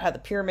talk about how the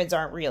pyramids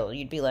aren't real.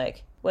 You'd be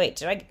like,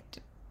 wait,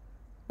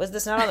 was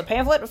this not on the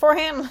pamphlet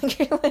beforehand?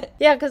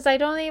 Yeah, because I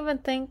don't even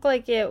think,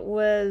 like, it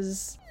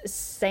was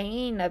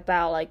saying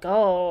about, like,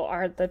 oh,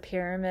 are the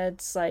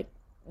pyramids, like,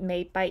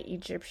 made by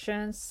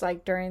Egyptians,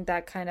 like, during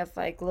that kind of,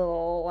 like,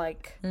 little,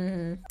 like,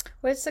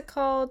 what's it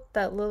called?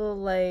 That little,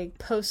 like,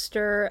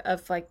 poster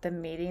of, like, the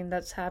meeting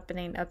that's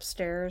happening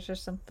upstairs or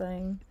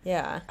something.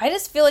 Yeah. I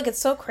just feel like it's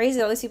so crazy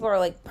that all these people are,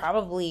 like,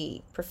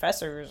 probably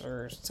professors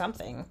or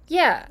something.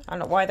 Yeah. I don't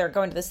know why they're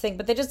going to this thing,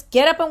 but they just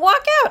get up and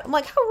walk out. I'm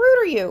like, how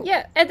rude are you?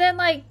 Yeah, and then,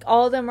 like,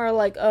 all of them are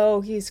like,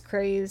 oh, he's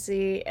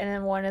crazy, and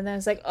then one of them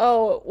is like,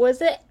 oh,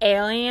 was it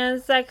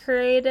aliens that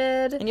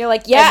created? And you're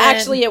like, yeah,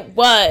 actually it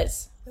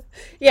was.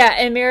 Yeah,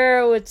 and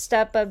Mira would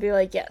step up and be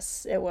like,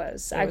 yes, it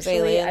was.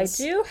 Actually, I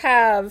do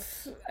have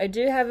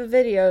a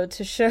video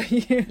to show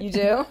you. You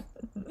do?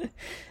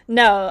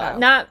 No,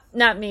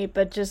 not me,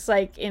 but just,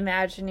 like,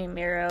 imagining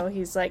Miro.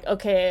 He's like,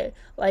 okay,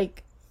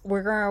 like,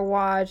 we're gonna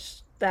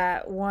watch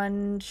that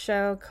one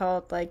show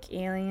called, like,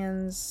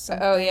 Aliens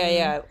something. Oh,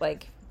 yeah,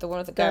 like, the one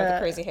with the guy with the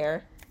crazy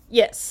hair.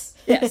 Yes.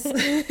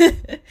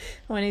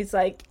 When he's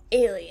like,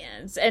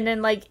 aliens. And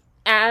then, like,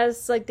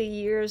 as, like, the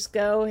years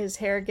go, his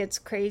hair gets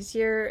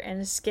crazier and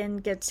his skin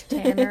gets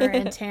tanner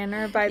and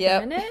tanner by the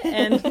minute.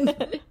 And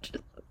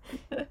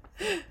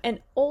an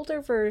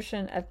older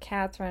version of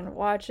Catherine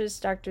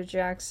watches Dr.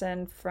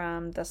 Jackson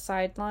from the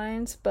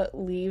sidelines, but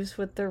leaves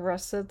with the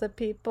rest of the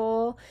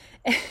people.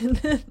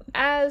 And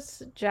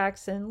as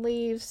Jackson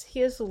leaves,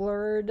 he is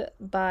lured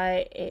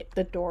by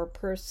the door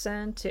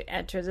person to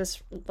enter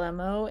this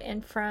limo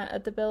in front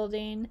of the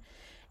building.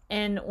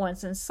 And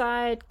once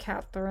inside,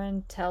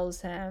 Catherine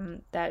tells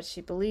him that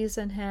she believes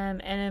in him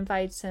and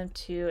invites him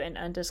to an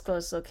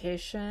undisclosed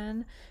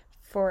location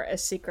for a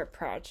secret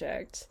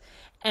project.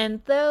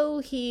 And though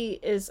he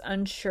is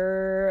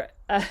unsure,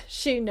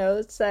 she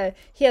notes that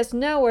he has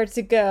nowhere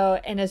to go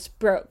and is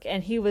broke.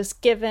 And he was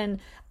given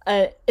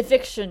an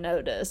eviction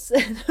notice.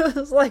 And I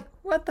was like,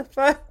 what the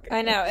fuck?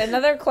 I know.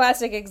 Another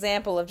classic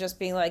example of just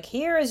being like,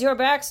 here is your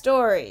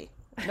backstory.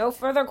 No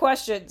further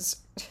questions.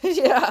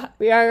 Yeah.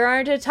 We are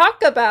going to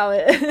talk about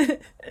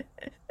it.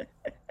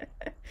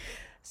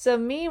 So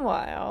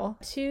meanwhile,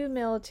 2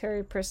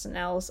 military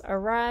personnel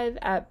arrive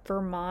at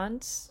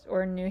Vermont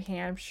or New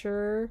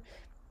Hampshire.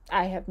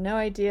 I have no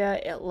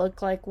idea. It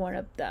looked like one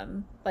of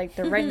them. Like,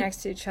 they're right next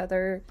to each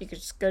other. You could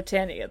just go to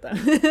any of them.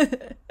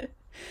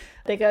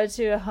 They go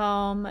to a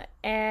home,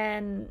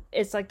 and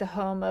it's like the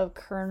home of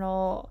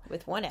Colonel...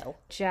 With one L.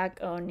 Jack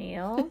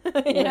O'Neill.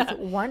 With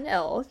one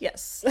L,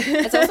 yes.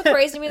 It's also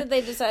crazy to me that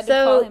they decided to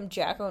call him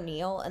Jack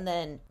O'Neill and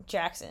then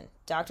Jackson.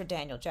 Dr.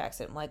 Daniel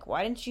Jackson. I'm like,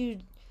 why didn't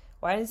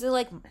it,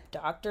 like,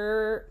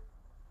 Dr.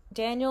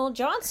 Daniel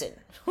Johnson?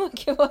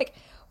 Like,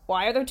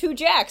 why are there 2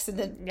 Jacks and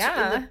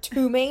the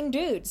 2 main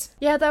dudes?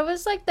 Yeah, that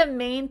was, like, the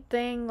main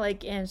thing,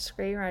 like, in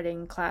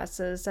screenwriting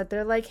classes, that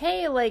they're like,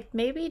 hey, like,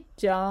 maybe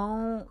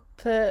don't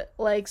put,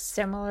 like,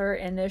 similar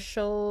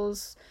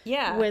initials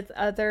with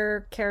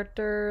other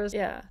characters.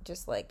 Yeah.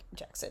 Just like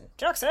Jackson.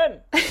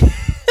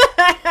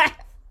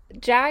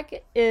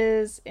 Jack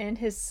is in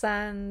his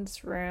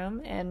son's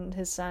room, and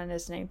his son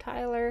is named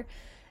Tyler,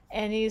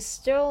 and he's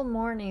still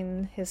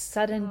mourning his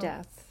sudden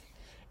death.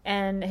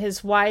 And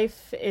his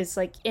wife is,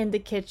 like, in the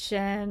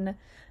kitchen,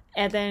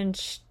 and then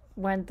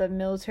when the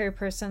military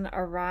person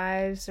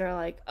arrives, they're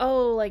like,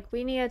 oh, like,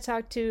 we need to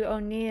talk to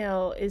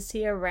O'Neill. Is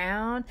he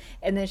around?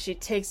 And then she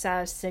takes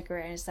out a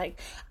cigarette and is like,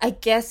 I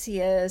guess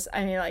he is.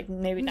 I mean, like,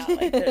 maybe not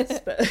like this,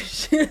 but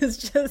she was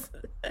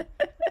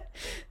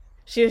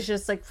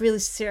just like really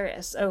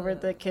serious over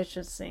the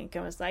kitchen sink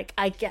and was like,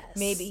 I guess.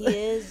 Maybe he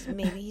is,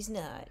 maybe he's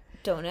not.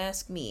 Don't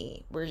ask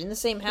me. We're in the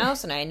same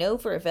house, and I know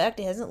for a fact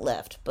it hasn't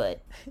left,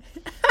 but...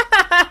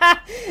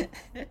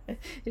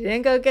 You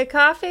didn't go get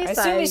coffee? I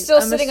assume he's still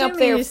sitting up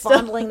there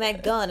fondling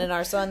that gun in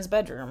our son's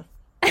bedroom.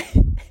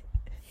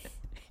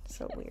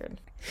 So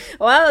weird.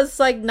 Well, it's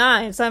like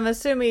 9, so I'm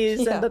assuming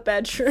he's in the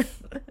bedroom.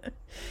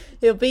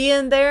 He'll be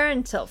in there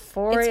until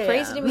 4 a.m. It's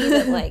crazy to me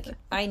that, like,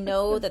 I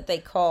know that they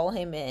call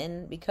him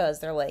in because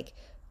they're like,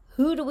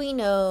 who do we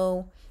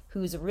know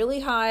who's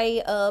really high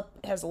up,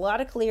 has a lot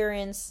of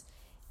clearance,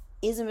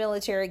 is a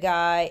military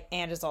guy,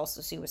 and is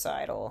also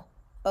suicidal?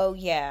 Oh,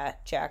 yeah,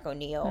 Jack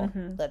O'Neill.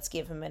 Mm-hmm. Let's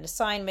give him an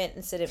assignment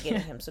instead of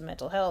giving him some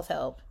mental health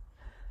help.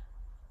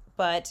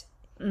 But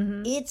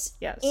it's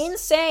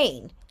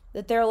insane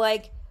that they're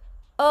like,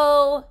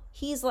 oh,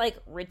 he's, like,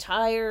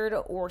 retired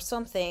or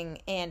something,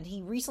 and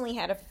he recently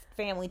had a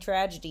family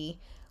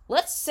tragedy.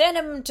 Let's send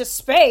him to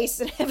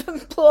space and have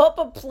him blow up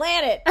a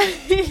planet.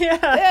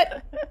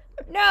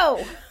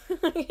 No.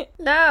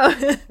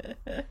 No.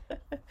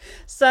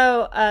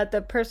 So,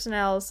 the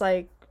personnel's,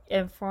 like,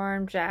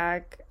 inform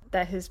Jack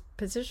that his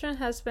position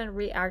has been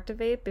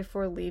reactivated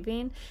before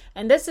leaving.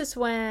 And this is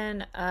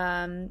when,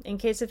 in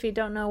case if you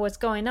don't know what's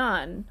going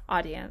on,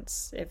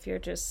 audience, if you're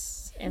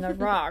just in a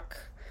rock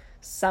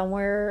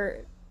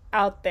somewhere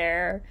out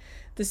there,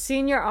 the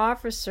senior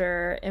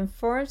officer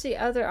informs the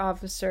other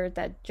officer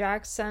that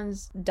Jack's son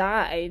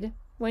died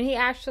when he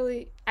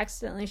actually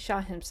accidentally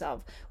shot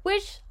himself.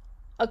 Which,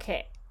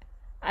 okay,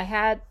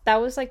 that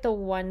was like the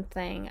one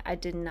thing I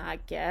did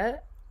not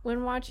get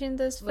when watching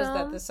this film. Was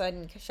that the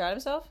son shot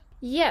himself?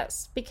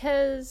 Yes,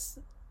 because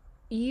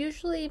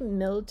usually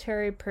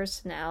military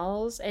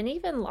personnel and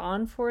even law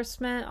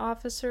enforcement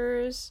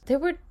officers, they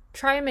would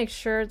try and make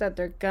sure that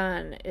their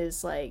gun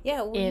is like you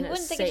wouldn't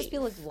think it'd just be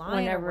like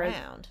lying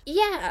around.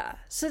 Yeah,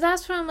 so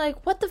that's when I'm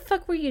like, what the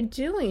fuck were you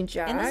doing,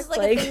 Jack? And this is like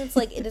a thing that's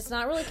like, it is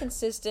not really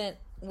consistent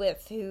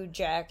with who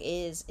Jack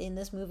is in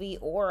this movie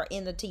or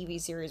in the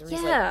TV series, where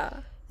he's like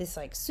this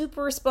like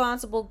super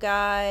responsible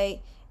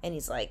guy, and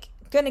he's like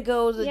gonna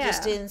go the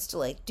distance to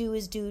like do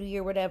his duty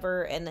or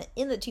whatever. And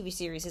in the TV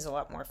series, he's a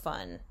lot more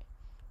fun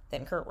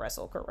than Kurt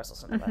Russell. Kurt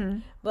Russell's not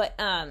fun, but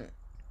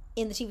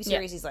in the TV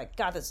series, he's like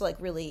got this like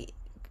really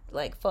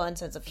like fun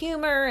sense of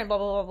humor and blah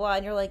blah blah blah.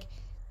 And you're like,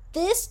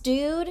 this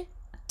dude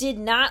did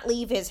not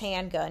leave his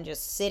handgun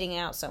just sitting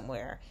out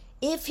somewhere.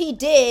 If he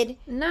did,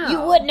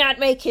 you would not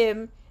make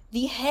him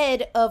the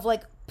head of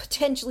like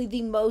potentially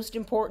the most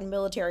important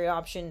military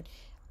action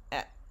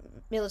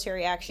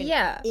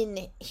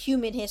in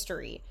human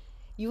history.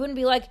 You wouldn't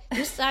be like,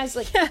 this guy's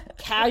like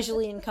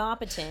casually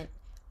incompetent.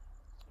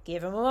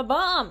 Give him a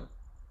bomb.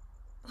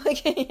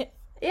 Like,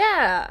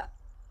 yeah.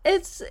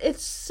 It's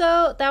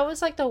so, that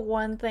was like the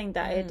one thing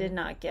that I did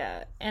not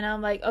get. And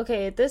I'm like,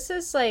 okay, this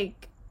is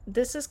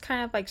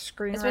kind of like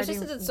screenwriting, especially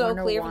since it's so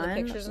clear from the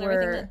pictures and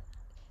everything that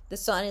the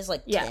son is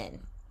like 10.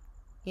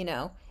 You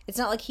know? It's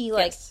not like he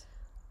like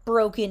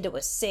broke into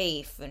a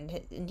safe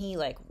and he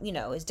like, you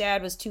know, his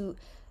dad was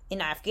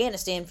in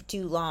Afghanistan for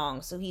too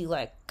long, so he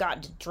like got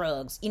into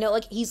drugs. You know,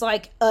 like he's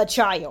like a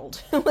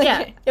child.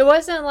 Like, it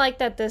wasn't like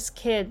that this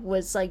kid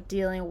was like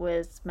dealing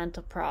with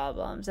mental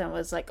problems and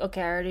was like,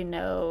 okay, I already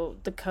know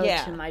the code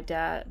to my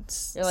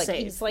dad's like,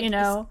 safe, he's like, you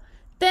know?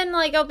 Then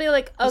like I'll be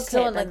like, okay,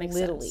 still in that like makes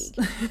Little sense.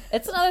 League.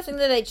 It's another thing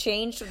that they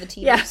changed from the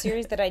TV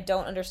series that I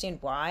don't understand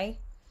why.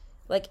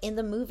 Like in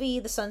the movie,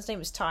 the son's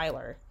name is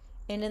Tyler,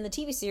 and in the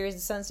TV series,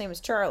 the son's name is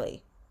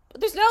Charlie. But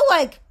there's no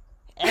like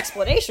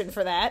explanation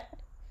for that.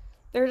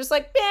 They're just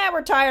like, yeah,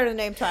 we're tired of the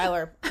name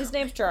Tyler. His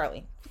name's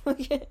Charlie.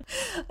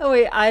 Oh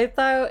wait, I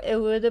thought it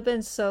would have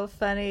been so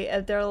funny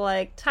if they're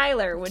like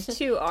Tyler with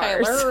 2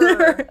 R's.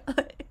 Tyler.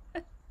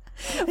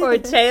 Or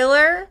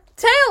Taylor.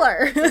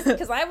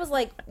 Because I was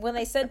like, when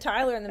they said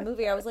Tyler in the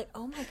movie, I was like,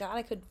 oh my god,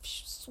 I could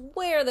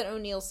swear that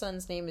O'Neill's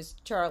son's name is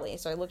Charlie.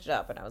 So I looked it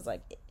up and I was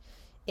like,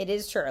 it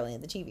is Charlie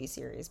in the TV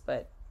series,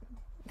 but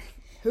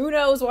who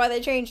knows why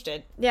they changed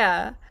it.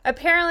 Yeah.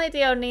 Apparently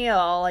the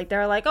O'Neill, like,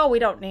 they're like, oh, we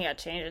don't need to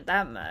change it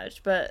that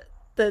much. But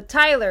the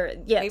Tyler,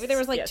 yes. Maybe there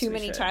was, like, too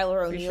many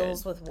Tyler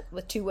O'Neills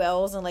with 2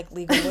 L's and, like,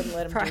 legal wouldn't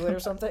let him do it or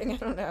something. I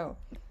don't know.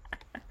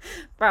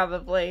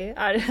 Probably.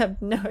 I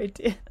have no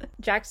idea.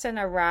 Jackson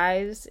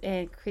arrives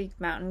in Creek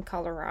Mountain,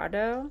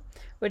 Colorado,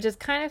 which is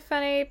kind of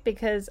funny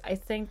because I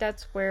think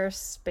that's where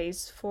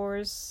Space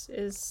Force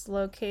is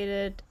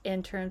located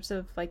in terms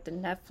of, like, the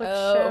Netflix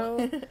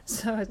show.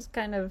 So it's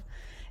kind of...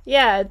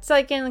 Yeah, it's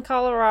like in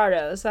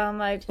Colorado, so I'm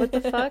like, what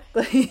the fuck?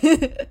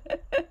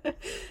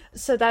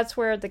 So that's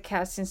where the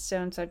casting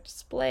stones are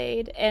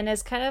displayed, and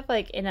it's kind of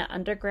like in an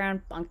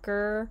underground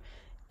bunker,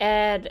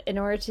 and in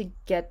order to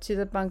get to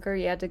the bunker,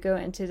 you had to go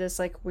into this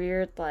like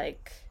weird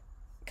like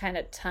kind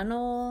of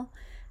tunnel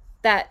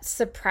that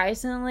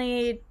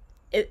surprisingly,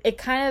 it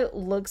kind of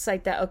looks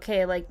like that,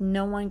 okay, like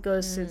no one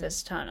goes through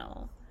this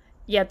tunnel.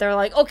 Yet they're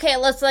like, okay,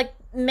 let's like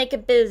make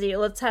it busy.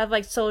 Let's have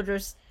like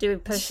soldiers doing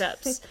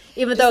push-ups,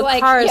 even though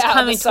like, cars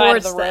coming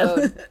towards the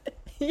road.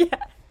 Yeah.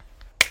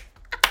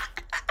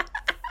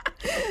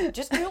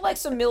 Just do like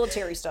some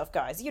military stuff,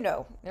 guys. You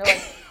know, they're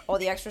like, all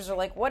the extras are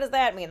like, what does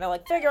that mean? They're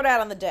like, figure it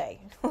out on the day.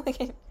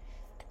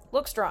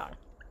 Look strong.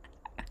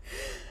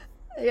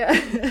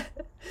 Yeah.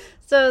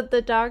 So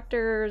the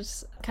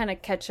doctors kind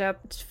of catch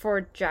up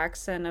for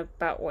Jackson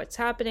about what's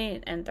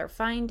happening and their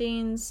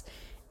findings.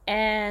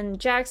 And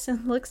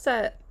Jackson looks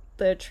at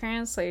the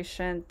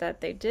translation that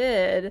they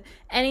did,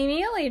 and he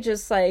immediately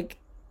just, like,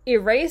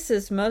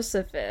 erases most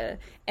of it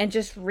and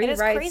just rewrites it. And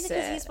it's crazy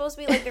because he's supposed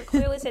to be, like, they're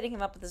clearly setting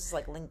him up with this,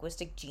 like,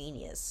 linguistic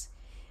genius.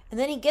 And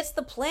then he gets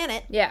the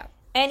planet. Yeah.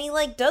 And he,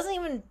 like, doesn't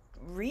even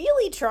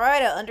really try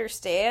to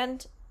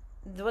understand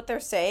what they're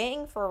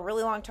saying for a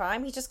really long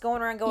time. He's just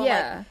going around going,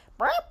 like,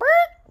 burp,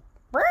 burp,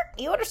 burp.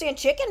 You understand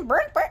chicken?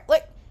 Burp, burp.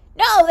 Like,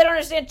 no, they don't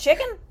understand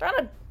chicken.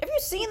 Have you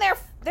seen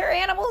their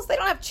animals? They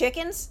don't have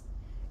chickens.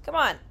 Come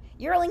on.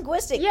 You're a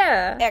linguistic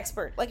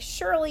expert. Like,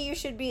 surely you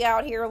should be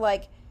out here,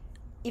 like,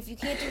 if you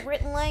can't do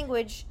written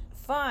language,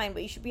 fine,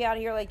 but you should be out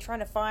here, like, trying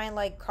to find,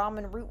 like,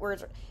 common root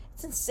words.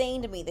 It's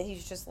insane to me that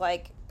he's just,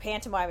 like,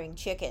 pantomiming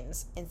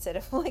chickens instead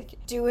of, like,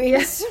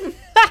 doing some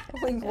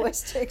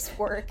linguistics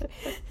work.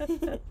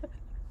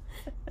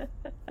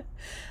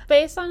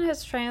 Based on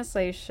his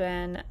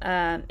translation,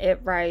 it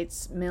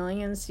writes,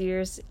 millions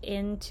years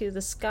into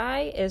the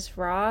sky is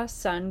Ra,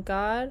 sun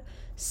god,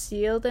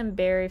 sealed and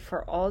buried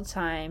for all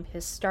time,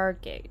 his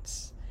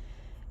stargates.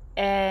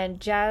 And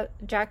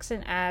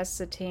Jackson asks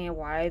the team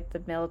why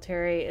the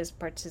military is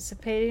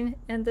participating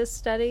in this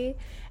study.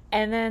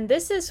 And then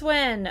this is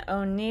when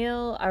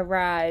O'Neill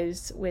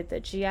arrives with a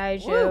G.I.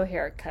 Joe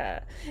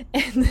haircut.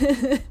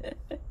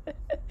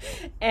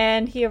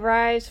 And he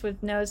arrives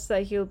with notes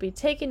that he will be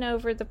taking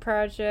over the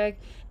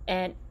project,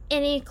 and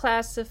any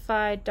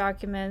classified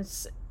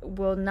documents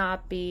will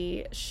not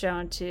be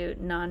shown to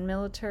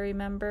non-military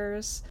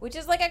members. Which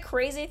is like a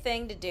crazy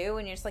thing to do,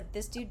 and you're just like,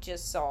 this dude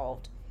just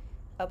solved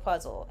a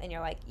puzzle. And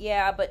you're like,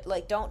 yeah, but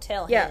like, don't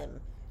tell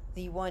him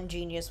the one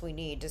genius we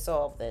need to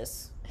solve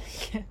this.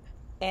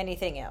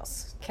 Anything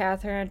else.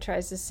 Catherine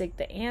tries to seek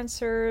the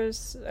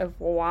answers of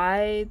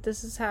why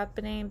this is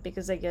happening,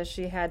 because I guess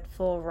she had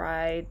full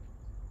ride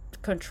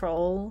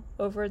control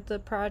over the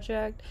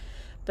project,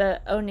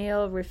 but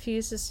O'Neill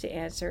refuses to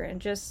answer and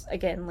just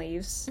again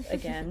leaves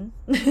again.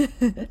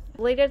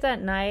 Later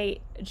that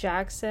night,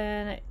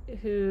 Jackson,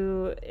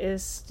 who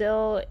is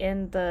still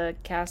in the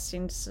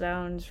casting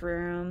stones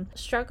room,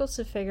 struggles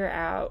to figure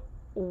out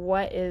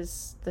what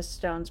is the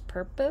stone's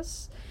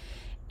purpose,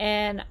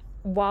 and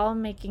while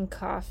making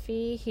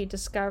coffee, he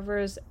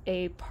discovers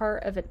a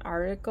part of an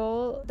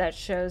article that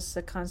shows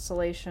the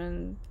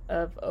constellation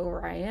of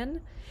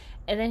Orion.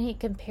 And then he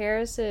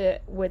compares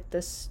it with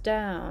the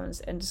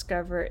stones and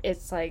discover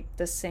it's like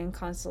the same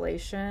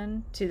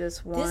constellation to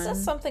this one. This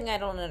is something I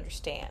don't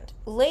understand.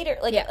 Later,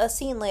 like a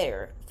scene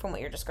later from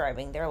what you're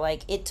describing, they're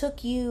like, it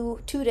took you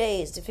 2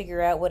 days to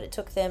figure out what it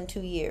took them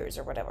 2 years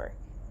or whatever.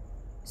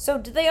 So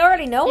did they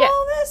already know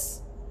all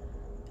this?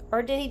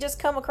 Or did he just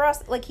come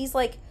across, like, he's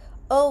like,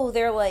 oh,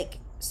 they're like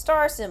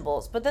star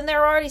symbols, but then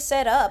they're already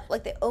set up.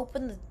 Like, they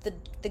open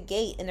the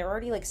gate and they're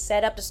already like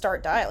set up to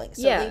start dialing.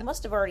 So they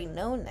must have already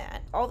known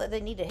that. All that they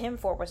needed him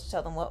for was to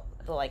tell them what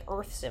the like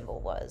Earth symbol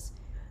was.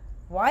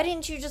 Why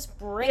didn't you just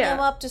bring him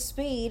up to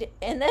speed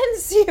and then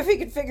see if he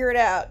could figure it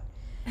out?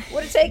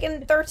 Would have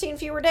taken 13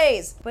 fewer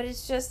days. But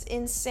it's just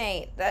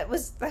insane. That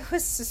was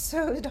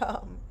so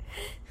dumb.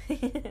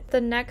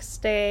 The next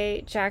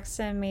day,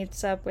 Jackson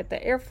meets up with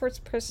the Air Force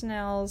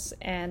personnel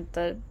and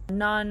the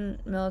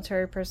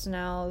non-military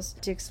personnel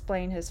to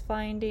explain his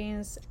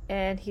findings,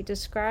 and he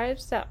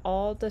describes that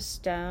all the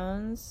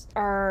stones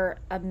are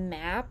a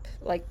map,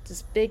 like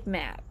this big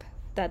map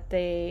that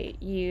they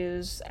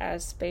use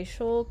as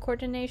spatial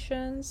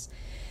coordinations.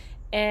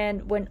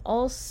 And when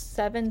all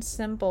 7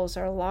 symbols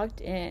are locked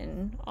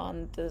in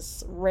on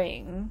this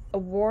ring, a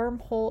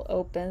wormhole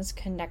opens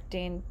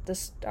connecting the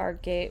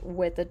Stargate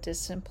with a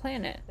distant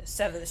planet. The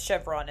 7th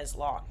chevron is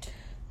locked.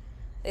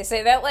 They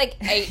say that like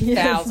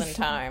 8,000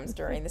 times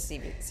during the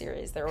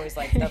series. They're always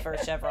like, the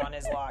first chevron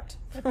is locked.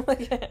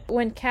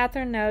 When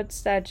Catherine notes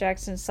that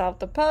Jackson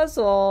solved the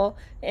puzzle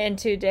in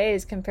 2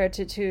 days compared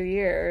to 2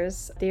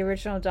 years, the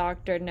original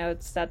Doctor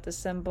notes that the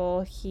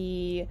symbol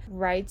he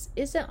writes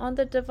isn't on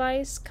the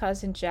device,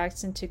 causing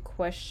Jackson to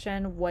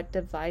question what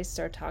device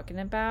they're talking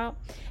about.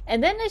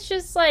 And then it's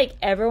just like,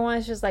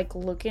 everyone's just like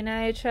looking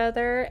at each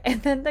other,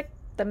 and then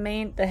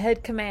the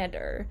head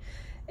commander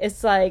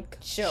is like,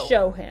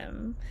 show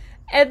him.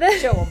 And then,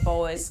 show them,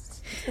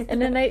 boys.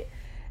 And then I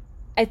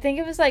think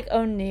it was like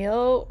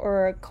O'Neill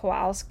or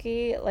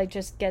Kowalski like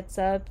just gets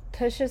up,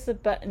 pushes the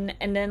button,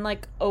 and then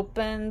like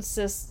opens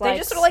this like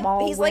just sort of small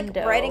like he's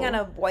window. Like writing on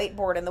a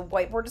whiteboard, and the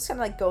whiteboard just kind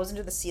of like goes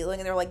into the ceiling,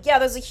 and they're like, yeah,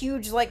 there's a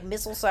huge like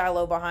missile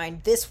silo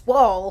behind this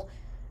wall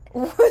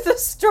with a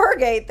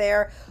Stargate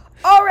there,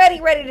 already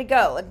ready to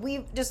go.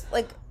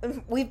 Like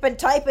we've been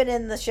typing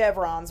in the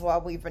chevrons while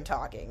we've been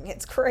talking.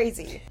 It's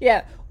crazy.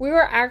 Yeah, we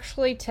were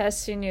actually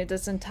testing you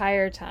this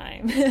entire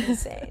time.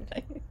 It's insane.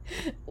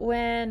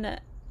 When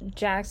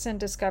Jackson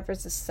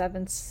discovers the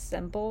 7th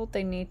symbol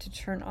they need to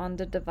turn on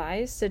the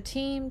device, the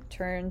team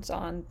turns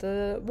on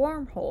the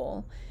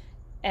wormhole.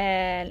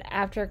 And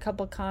after a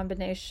couple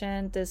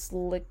combinations, this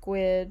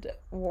liquid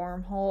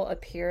wormhole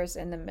appears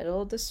in the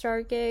middle of the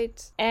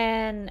Stargate.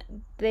 And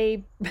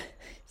they...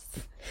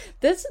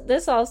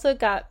 This also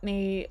got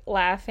me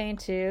laughing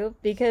too,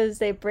 because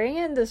they bring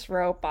in this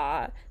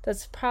robot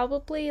that's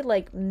probably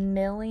like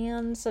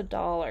millions of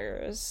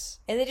dollars.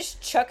 And they just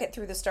chuck it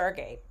through the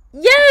Stargate.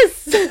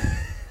 Yes!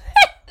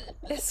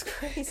 It's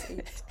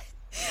crazy.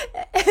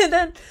 And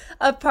then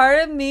a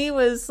part of me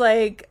was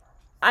like,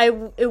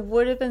 it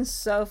would have been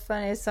so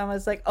funny if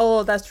someone's like,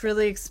 oh, that's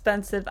really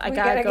expensive. I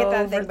gotta go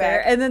over there.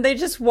 Back. And then they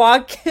just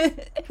walk.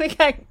 We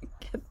gotta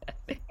get that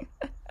thing.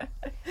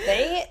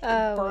 They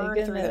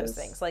burn through those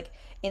things. Like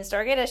in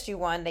Stargate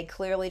SG-1, they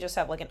clearly just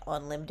have like an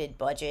unlimited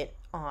budget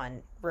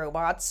on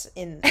robots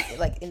in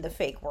the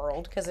fake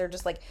world, because they're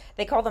just like,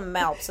 they call them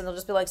malps, and they'll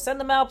just be like, send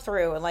the malp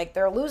through, and like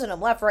they're losing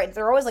them left, right, and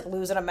they're always like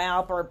losing a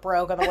malp or it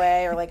broke on the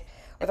way, or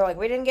they're like,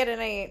 we didn't get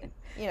any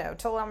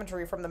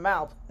telemetry from the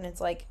malp, and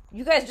it's like,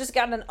 you guys just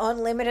got an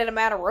unlimited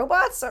amount of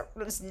robots? Or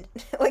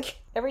like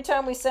every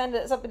time we send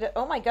something to,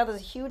 oh my god, there's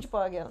a huge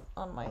bug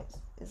on my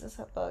Is this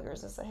a bug or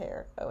is this a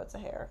hair? Oh, it's a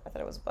hair. I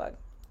thought it was a bug.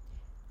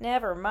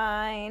 Never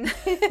mind.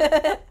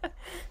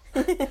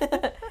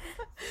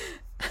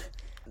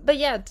 But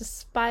yeah,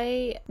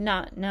 despite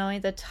not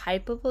knowing the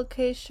type of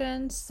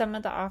location, some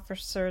of the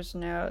officers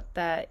note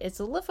that it's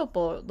a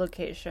livable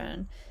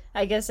location.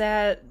 I guess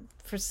that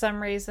for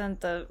some reason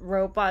the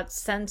robot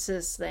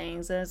senses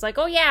things and it's like,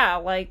 oh yeah,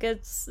 like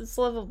it's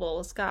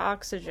livable, it's got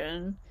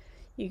oxygen.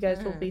 You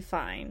guys will be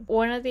fine.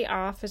 One of the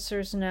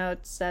officers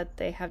notes that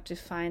they have to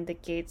find the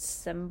gate's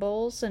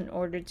symbols in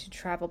order to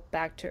travel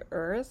back to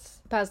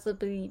Earth,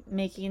 possibly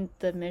making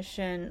the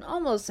mission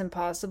almost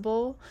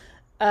impossible.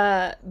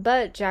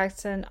 But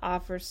Jackson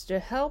offers to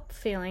help,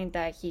 feeling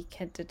that he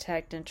can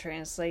detect and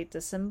translate the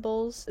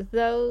symbols.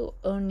 Though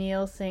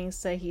O'Neill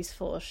thinks that he's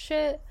full of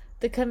shit,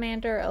 the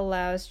commander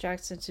allows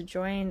Jackson to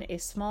join a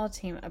small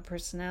team of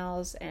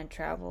personnel and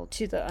travel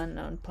to the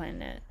unknown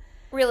planet.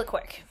 Really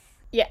quick.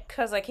 Yeah.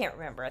 Because I can't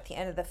remember at the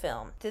end of the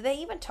film. Did they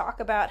even talk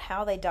about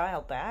how they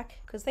dial back?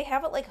 Because they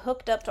have it, like,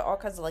 hooked up to all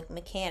kinds of, like,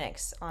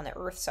 mechanics on the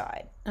Earth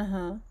side.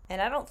 Uh-huh.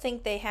 And I don't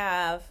think they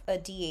have a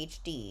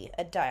DHD,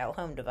 a dial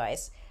home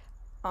device,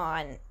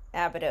 on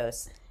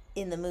Abydos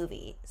in the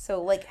movie.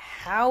 So, like,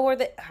 how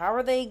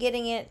are they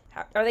getting it?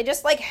 Are they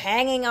just, like,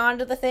 hanging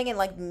onto the thing and,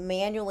 like,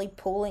 manually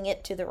pulling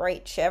it to the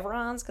right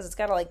chevrons? Because it's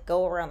got to, like,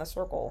 go around the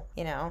circle,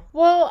 you know?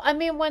 Well, I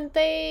mean, when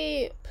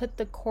they put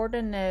the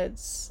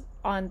coordinates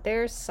on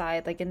their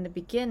side, like in the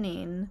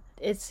beginning,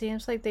 it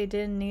seems like they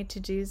didn't need to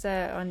do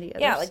that on the other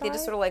side. Yeah, like they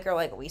just sort of like are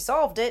like, we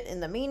solved it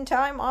in the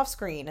meantime off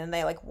screen, and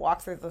they like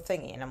walk through the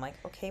thingy, and I'm like,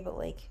 okay, but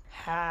like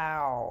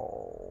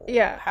how?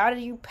 Yeah. How are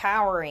you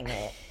powering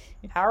it?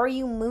 How are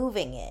you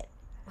moving it?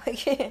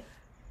 Like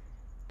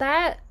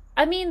that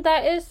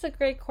is the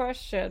great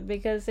question,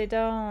 because they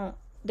don't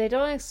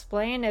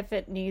explain if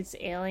it needs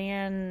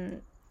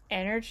alien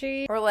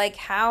energy or like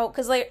how,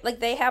 because like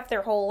they have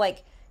their whole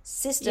like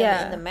system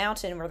in the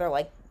mountain where they're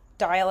like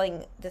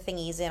dialing the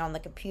thingies in on the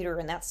computer,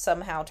 and that's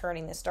somehow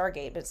turning the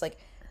Stargate. But it's like,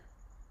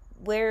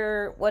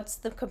 what's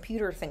the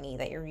computer thingy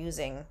that you're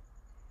using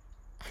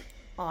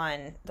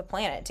on the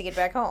planet to get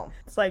back home?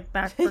 It's like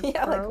MacBook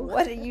yeah, Pro. like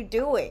what are you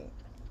doing?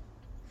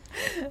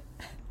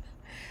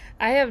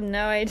 I have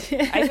no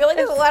idea. I feel like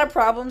there's a lot of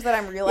problems that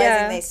I'm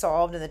realizing they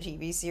solved in the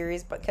TV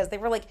series, but because they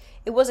were like,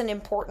 it wasn't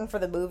important for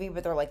the movie,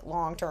 but they're like,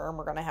 long term,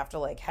 we're gonna have to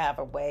like have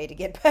a way to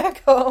get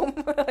back home.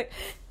 Like,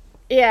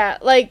 yeah,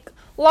 like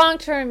long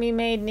term, you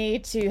may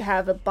need to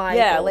have a Bible.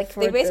 Yeah, like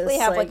for they basically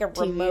this, have like a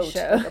remote,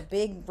 like a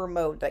big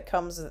remote that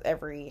comes with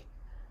every.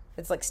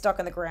 It's like stuck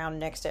in the ground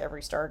next to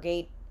every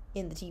Stargate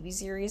in the TV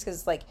series, because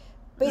it's like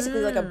basically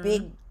like a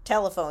big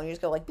telephone. You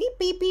just go like beep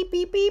beep beep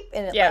beep beep,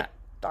 and it like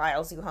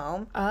dials you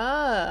home.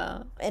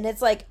 Ah, and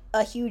it's like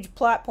a huge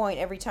plot point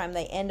every time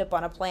they end up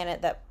on a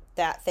planet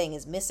that thing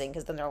is missing,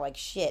 because then they're like,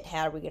 shit,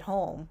 how do we get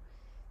home?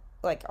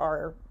 Like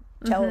our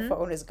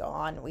telephone is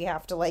gone. We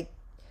have to like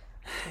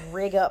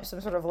rig up some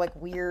sort of like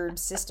weird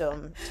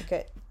system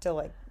to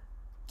like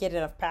get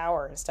enough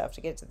power and stuff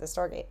to get to the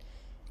Stargate.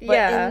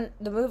 But in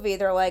the movie,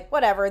 they're like,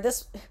 whatever, they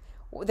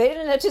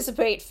didn't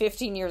anticipate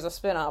 15 years of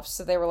spin-offs,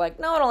 so they were like,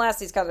 no one will ask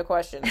these kinds of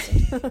questions.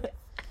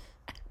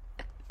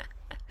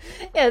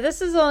 Yeah,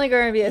 this is only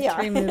going to be a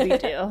 3-movie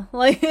deal.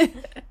 Like,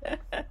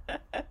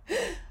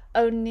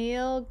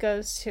 O'Neill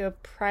goes to a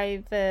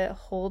private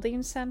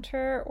holding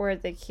center where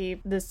they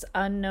keep this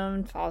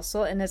unknown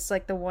fossil, and it's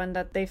like the one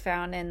that they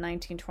found in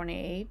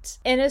 1928.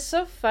 And it's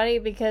so funny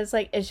because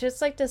like it's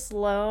just like this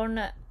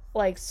lone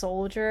like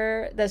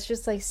soldier that's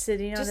just like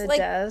sitting on a like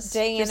desk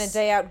day in and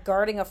day out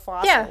guarding a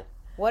fossil. Yeah.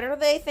 What are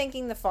they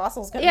thinking the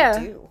fossil's gonna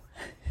do?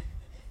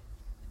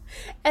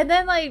 And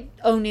then like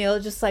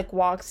O'Neill just like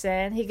walks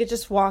in. He could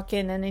just walk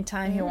in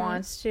anytime he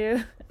wants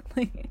to.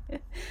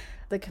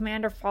 The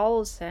commander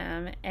follows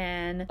him,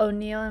 and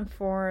O'Neill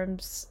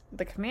informs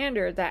the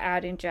commander that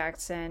adding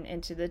Jackson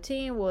into the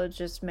team will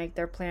just make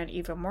their plan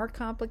even more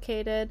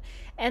complicated.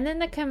 And then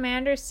the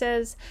commander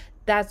says,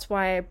 "That's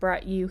why I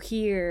brought you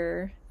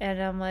here."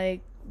 And I'm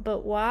like,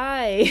 but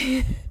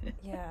why?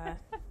 Yeah.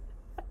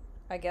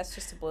 I guess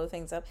just to blow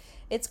things up.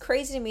 It's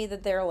crazy to me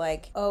that they're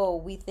like, oh,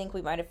 we think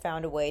we might have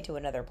found a way to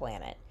another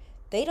planet.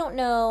 They don't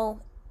know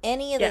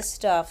any of this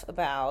stuff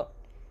about...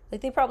 Like,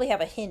 they probably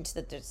have a hint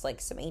that there's,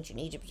 like, some ancient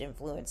Egypt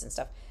influence and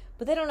stuff.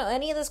 But they don't know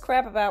any of this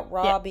crap about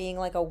Ra being,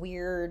 like, a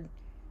weird,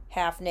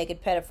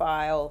 half-naked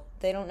pedophile.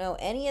 They don't know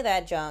any of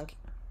that junk.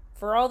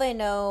 For all they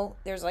know,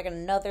 there's, like,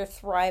 another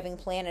thriving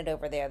planet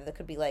over there that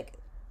could be, like,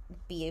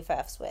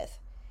 BFFs with.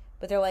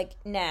 But they're like,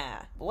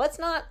 nah, let's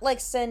not, like,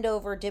 send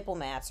over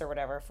diplomats or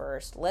whatever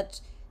first.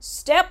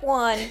 Step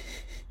 1,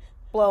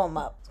 blow them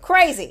up.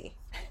 Crazy.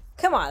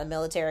 Come on, the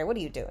military, what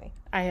are you doing?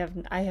 I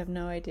have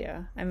no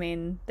idea. I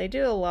mean, they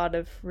do a lot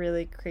of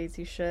really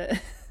crazy shit.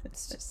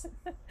 It's just...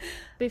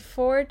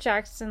 Before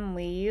Jackson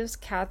leaves,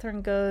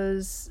 Catherine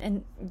goes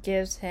and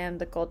gives him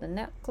the golden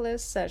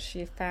necklace that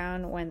she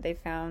found when they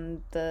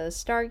found the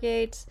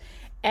Stargates,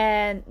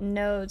 and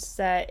notes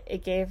that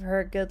it gave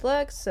her good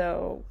luck,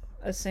 so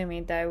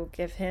assuming that will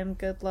give him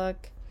good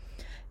luck.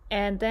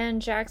 And then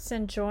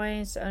Jackson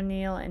joins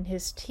O'Neill and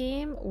his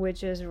team,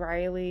 which is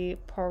Riley,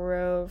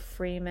 Poirot,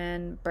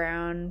 Freeman,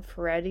 Brown,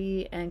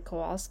 Ferretti, and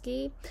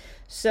Kowalski.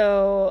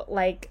 So,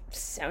 like,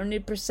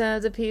 70%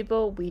 of the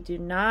people we do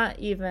not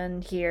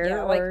even hear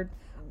or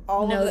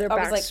know their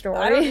backstory.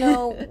 I don't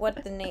know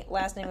what the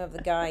last name of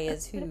the guy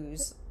is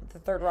who's the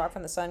Third Rock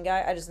from the Sun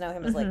guy. I just know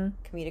him as, like,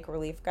 comedic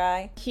relief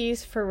guy.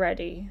 He's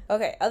Ferretti.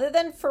 Okay, other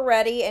than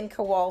Ferretti and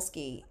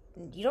Kowalski,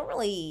 you don't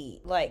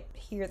really, like,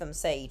 hear them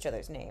say each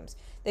other's names.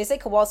 They say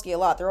Kowalski a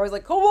lot. They're always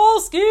like,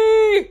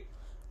 Kowalski!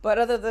 But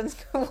other than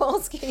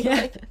Kowalski,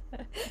 like,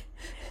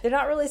 they're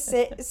not really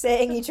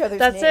saying each other's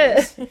names.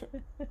 That's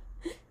it.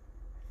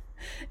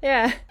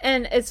 Yeah.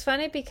 And it's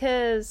funny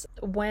because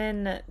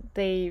when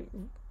they,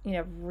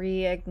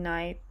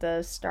 reignite the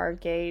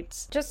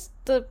Stargates, just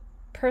the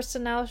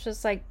personnel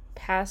just, like,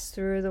 pass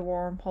through the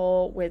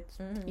wormhole with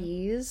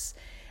ease.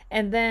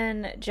 And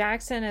then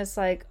Jackson is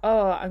like,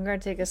 oh, I'm going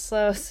to take it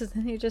slow. So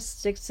then he just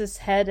sticks his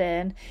head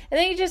in. And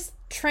then he just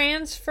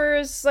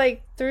transfers,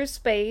 like, through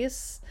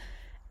space.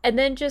 And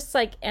then just,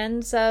 like,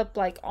 ends up,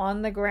 like,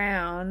 on the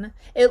ground.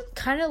 It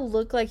kind of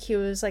looked like he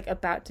was, like,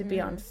 about to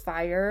be on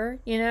fire,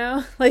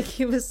 Like,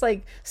 he was,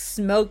 like,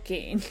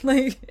 smoking.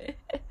 Like...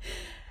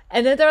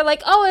 And then they're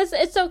like, oh,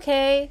 it's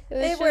okay.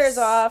 It wears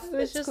off. It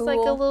was it's just cool. like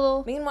a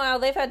little... Meanwhile,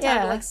 they've had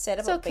time to, like, set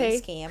up a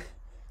base camp.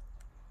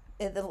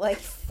 In the, like,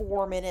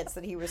 4 minutes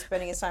that he was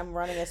spending his time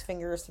running his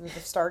fingers through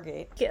the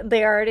Stargate.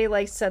 They already,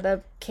 like, set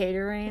up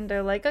catering.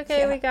 They're like,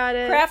 okay, we got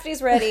it.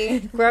 Crafty's ready.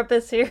 Grub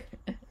is here.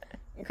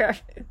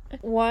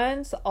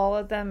 Once all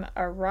of them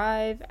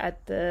arrive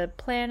at the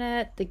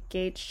planet, the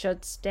gate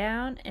shuts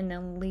down and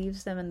then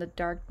leaves them in the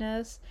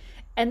darkness.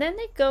 And then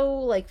they go,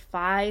 like,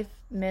 5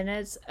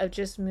 minutes of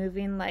just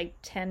moving, like,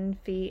 10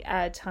 feet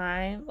at a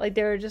time. Like,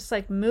 they were just,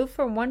 like, move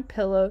from one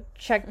pillow,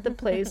 check the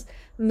place,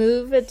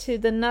 move it to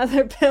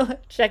another pillow,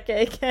 check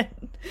it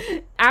again.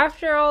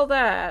 After all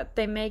that,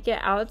 they make it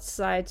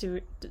outside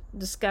to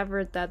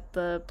discover that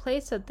the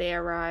place that they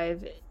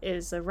arrive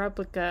is a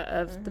replica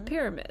of the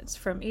pyramids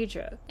from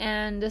Egypt.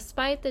 And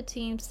despite the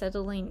team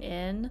settling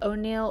in,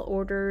 O'Neill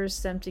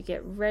orders them to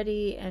get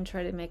ready and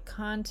try to make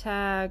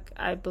contact,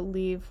 I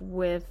believe,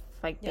 with,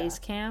 like, base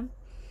camp,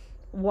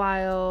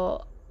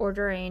 while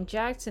ordering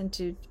Jackson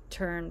to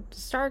turn the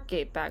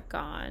Stargate back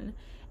on.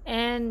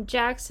 And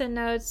Jackson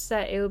notes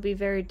that it will be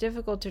very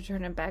difficult to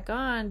turn it back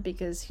on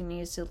because he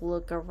needs to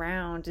look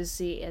around to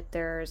see if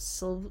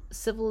there's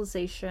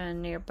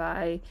civilization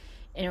nearby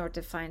in order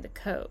to find the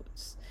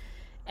codes.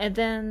 And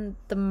then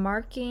the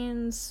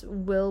markings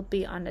will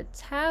be on a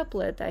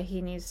tablet that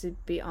he needs to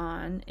be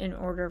on in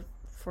order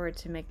for it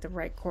to make the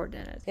right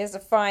coordinates. He has to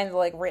find,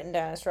 like, written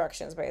down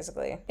instructions,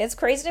 basically. It's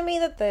crazy to me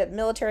that the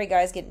military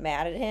guys get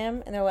mad at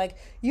him, and they're like,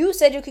 you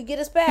said you could get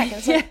us back. And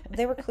it's like,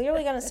 they were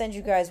clearly going to send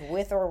you guys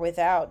with or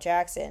without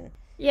Jackson.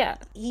 Yeah.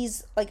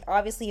 He's, like,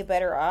 obviously a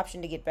better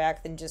option to get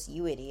back than just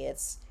you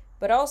idiots.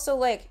 But also,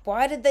 like,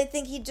 why did they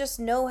think he'd just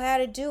know how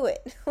to do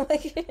it?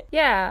 Like,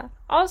 yeah.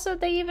 Also,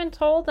 they even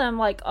told them,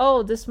 like,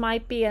 oh, this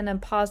might be an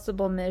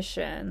impossible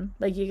mission.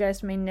 Like, you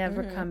guys may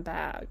never come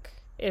back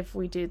if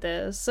we do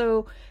this.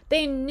 So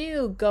they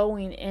knew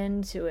going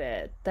into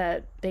it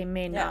that they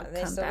may not come back.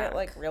 Yeah, they still get,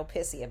 like, real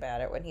pissy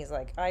about it when he's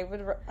like, I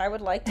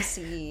would like to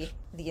see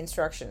the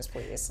instructions,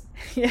 please.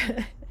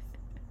 Yeah.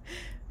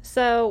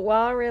 So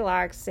while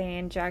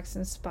relaxing,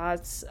 Jackson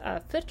spots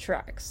foot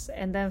tracks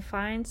and then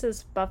finds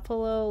this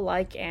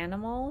buffalo-like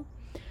animal.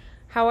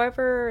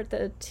 However,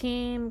 the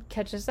team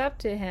catches up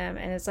to him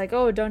and it's like,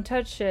 oh, don't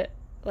touch it.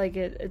 Like,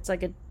 it's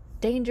like a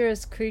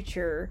dangerous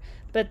creature.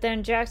 But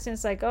then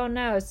Jackson's like, oh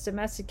no, it's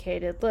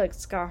domesticated. Look,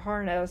 it's got a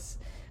harness.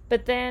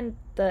 But then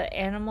the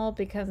animal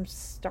becomes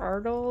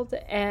startled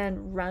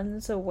and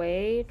runs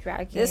away,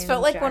 dragging This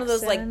felt like Jackson. one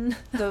of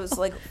those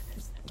like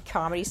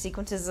comedy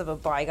sequences of a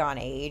bygone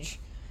age,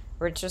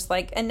 where it's just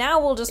like, and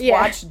now we'll just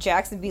watch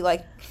Jackson be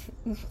like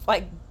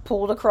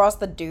pulled across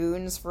the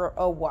dunes for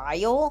a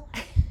while.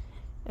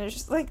 And it's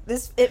just like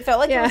this. It felt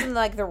like it was in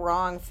like the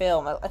wrong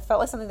film. It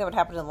felt like something that would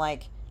happen in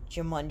like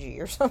Jumanji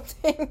or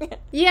something.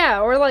 Yeah,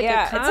 or like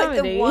a comedy. It's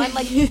like the one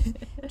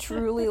like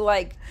truly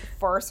like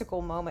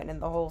farcical moment in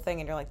the whole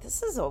thing, and you're like,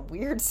 this is a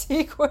weird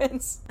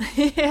sequence.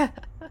 Yeah.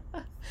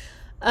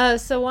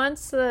 So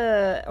once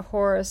the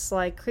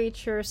Horus-like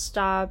creature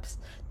stops,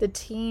 the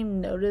team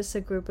notice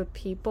a group of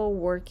people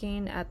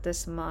working at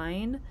this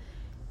mine,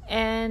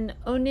 and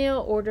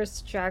O'Neill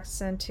orders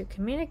Jackson to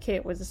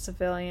communicate with the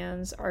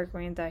civilians,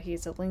 arguing that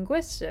he's a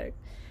linguistic.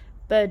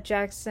 But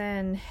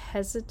Jackson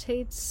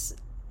hesitates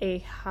a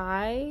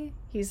hi.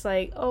 He's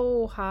like,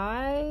 oh,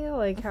 hi,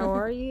 like, how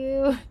are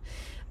you?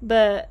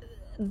 But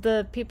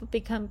the people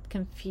become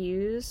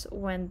confused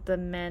when the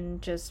men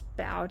just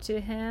bow to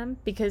him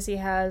because he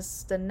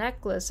has the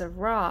necklace of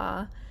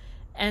Ra.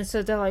 And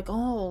so they're like,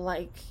 oh,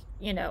 like,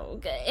 you know,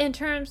 in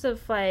terms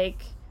of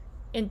like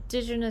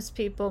indigenous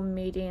people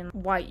meeting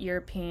white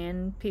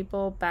European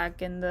people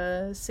back in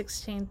the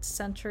 16th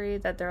century,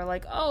 that they're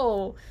like,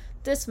 oh,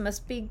 this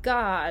must be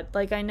God.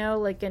 Like, I know,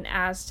 like, in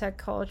Aztec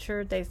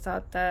culture, they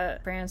thought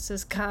that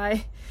Francis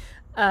guy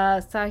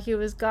thought he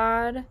was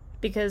God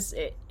because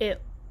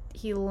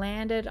he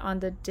landed on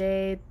the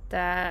day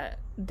that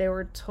they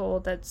were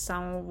told that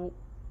some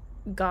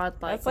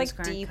godlike was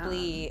going to come. That's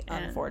deeply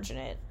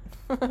unfortunate.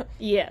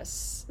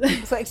 Yes.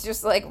 It's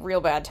just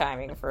real bad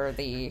timing for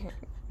the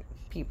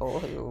people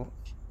who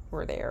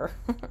were there.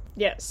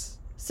 Yes.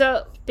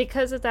 So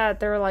because of that,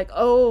 they were like,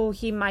 oh,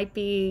 he might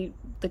be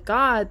the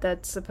god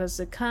that's supposed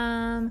to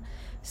come.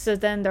 So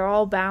then they're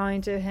all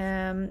bowing to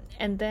him.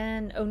 And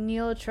then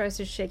O'Neill tries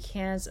to shake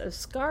hands of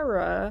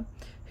Skara,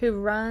 who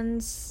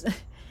runs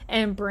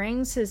and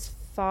brings his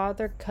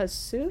father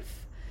Kasuf.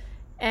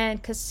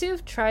 And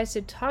Kasuf tries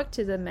to talk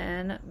to the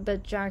men,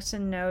 but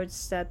Jackson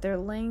notes that their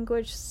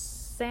language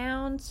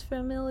sounds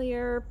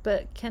familiar,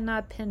 but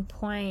cannot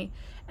pinpoint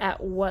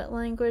at what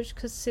language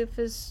Kasuf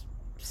is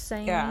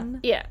saying.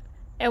 Yeah.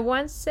 And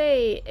once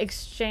they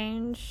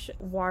exchange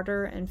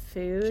water and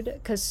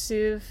food,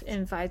 Kasuf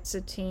invites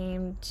the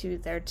team to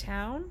their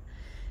town.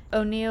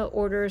 O'Neill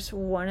orders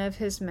one of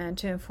his men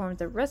to inform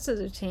the rest of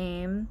the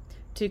team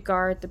to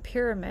guard the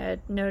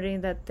pyramid,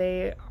 noting that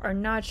they are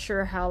not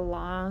sure how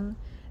long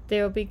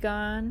they will be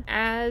gone.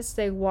 As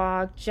they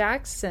walk,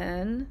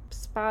 Jackson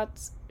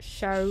spots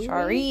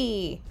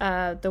Shari.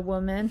 The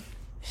woman.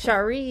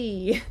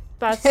 Shari.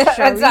 Spots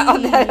Shari.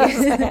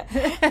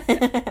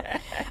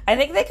 I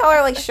think they call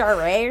her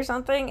Shari or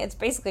something. It's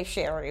basically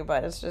Sherry,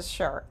 but it's just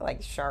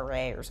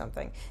Shari or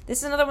something. This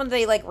is another one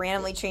they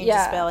randomly changed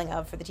the spelling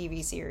of for the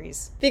TV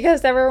series.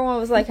 Because everyone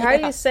was like, how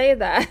do you say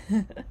that?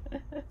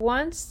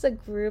 Once the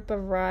group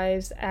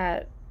arrives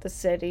at the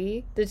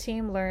city, the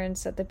team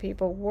learns that the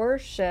people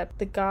worship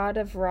the god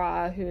of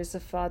Ra, who is the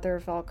father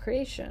of all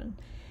creation.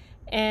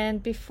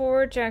 And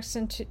before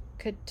Jackson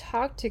could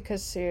talk to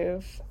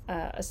Kasuf,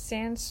 a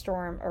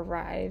sandstorm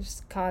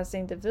arrives,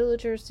 causing the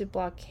villagers to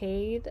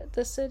blockade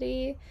the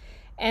city.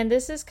 And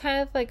this is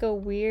kind of a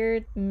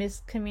weird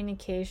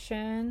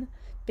miscommunication,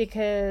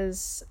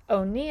 because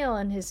O'Neill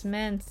and his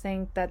men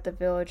think that the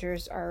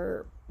villagers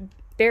are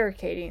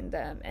barricading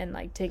them and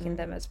taking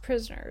them as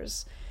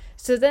prisoners.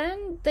 So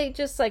then they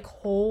just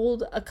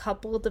hold a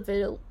couple of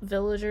the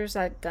villagers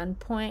at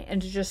gunpoint and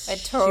just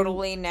a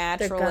totally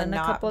natural and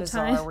not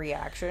bizarre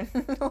reaction.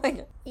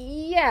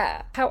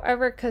 Yeah.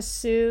 However,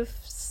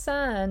 Kasuf's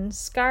son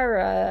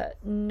Skara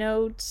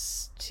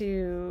notes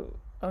to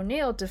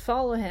O'Neill to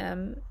follow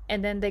him,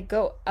 and then they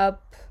go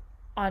up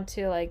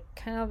onto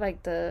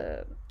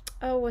the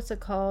what's it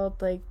called?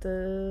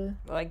 The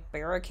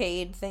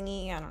barricade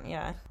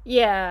thingy?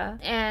 Yeah.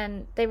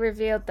 And they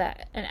revealed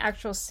that an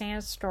actual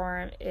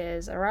sandstorm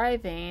is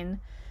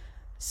arriving.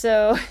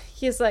 So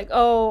he's like,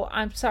 oh,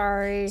 I'm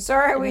sorry.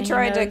 Sorry, we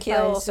tried to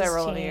kill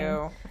several of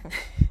you.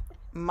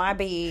 My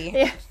bee.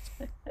 Yeah.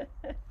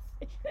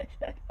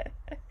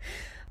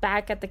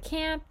 Back at the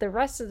camp, the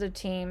rest of the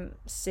team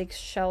seeks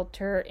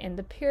shelter in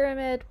the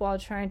pyramid while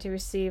trying to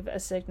receive a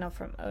signal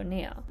from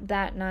O'Neill.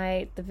 That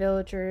night, the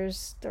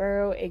villagers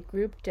throw a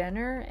group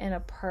dinner and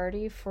a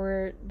party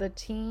for the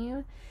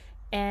team,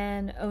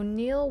 and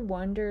O'Neill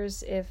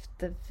wonders if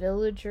the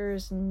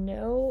villagers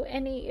know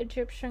any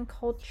Egyptian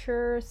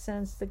culture,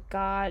 since the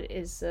god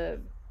is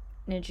an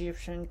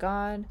Egyptian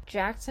god.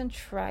 Jackson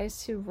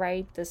tries to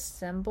write the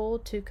symbol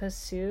to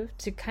Kasuf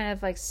to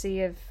kind of see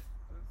if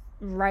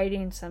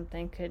writing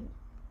something could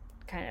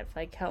kind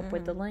of help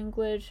with the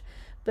language,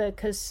 but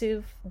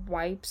Kasuf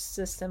wipes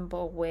the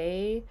symbol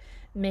away,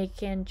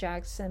 making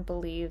Jackson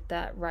believe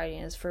that writing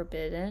is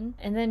forbidden.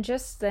 And then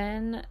just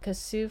then,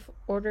 Kasuf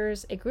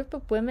orders a group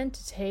of women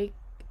to take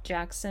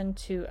Jackson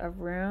to a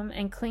room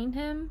and clean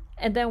him.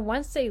 And then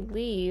once they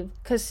leave,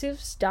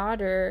 Kasuf's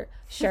daughter,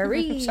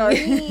 Shari,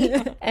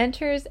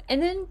 enters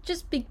and then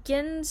just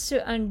begins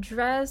to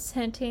undress,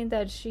 hinting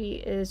that she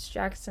is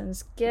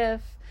Jackson's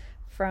gift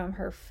from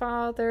her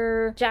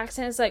father.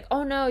 Jackson is like,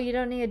 oh no, you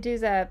don't need to do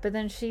that. But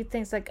then she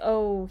thinks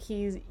oh,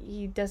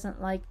 he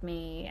doesn't like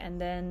me. And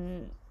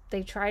then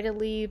they try to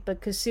leave, but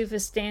Kasuf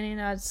is standing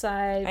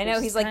outside. I know,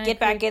 he's like, get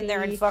back in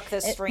there and fuck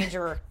this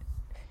stranger.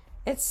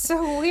 It's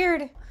so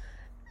weird.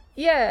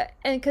 Yeah,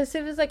 and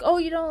Kasuf is like, oh,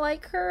 you don't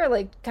like her?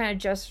 Kind of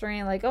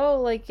gesturing,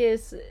 oh,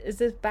 is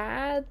this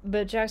bad?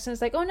 But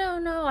Jackson's like, oh,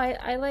 no,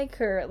 I like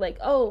her.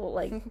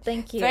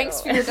 Thank you.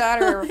 Thanks for your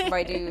daughter,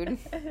 my dude.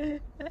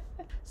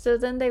 So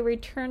then they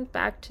return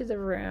back to the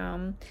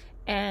room,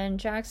 and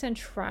Jackson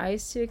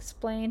tries to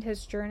explain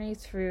his journey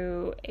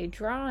through a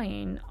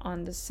drawing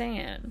on the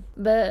sand.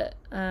 But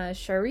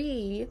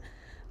Shari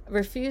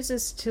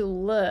refuses to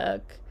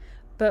look.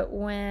 But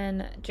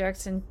when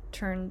Jackson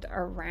turned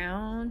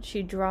around,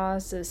 she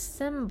draws a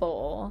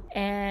symbol,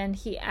 and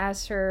he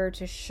asks her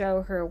to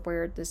show her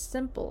where the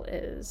symbol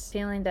is,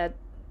 feeling that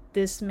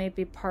this may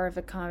be part of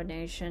a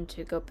combination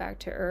to go back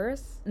to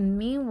Earth.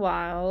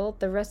 Meanwhile,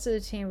 the rest of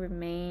the team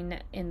remain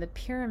in the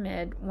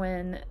pyramid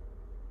when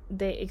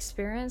they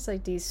experience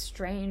these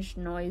strange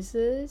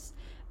noises,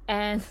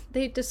 And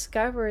they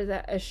discover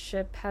that a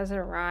ship has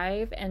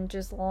arrived and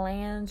just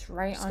lands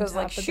right on top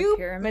of the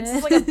pyramid.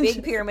 It's like a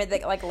big pyramid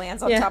that like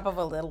lands on top of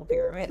a little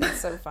pyramid.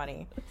 It's so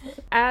funny.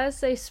 As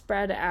they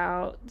spread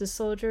out, the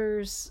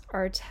soldiers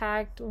are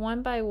attacked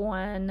one by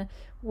one,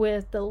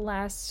 with the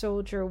last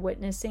soldier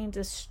witnessing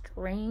this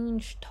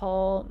strange,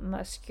 tall,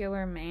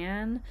 muscular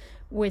man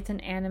with an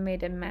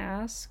animated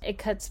mask. It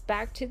cuts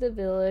back to the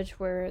village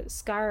where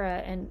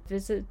Skara and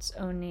visits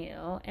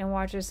O'Neill and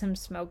watches him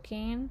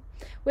smoking,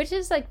 which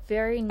is like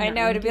very 90s. I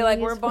know, to be like,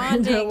 we're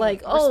bonding,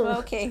 like, we're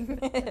smoking.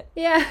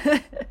 Yeah.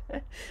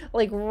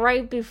 Like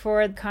right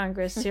before the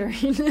Congress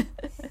hearing.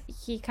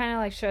 He kind of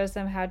like shows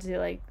them how to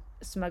like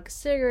smoke a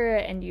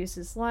cigarette and use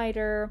his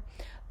lighter.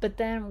 But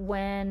then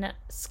when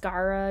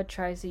Skara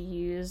tries to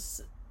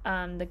use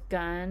the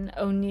gun,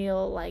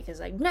 O'Neill like is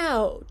like,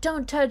 no,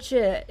 don't touch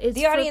it. It's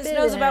the audience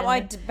forbidden. knows about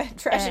my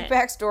tragic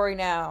backstory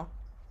now.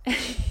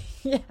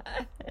 Yeah.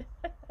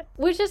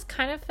 Which is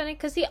kind of funny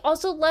because he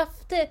also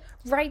left it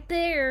right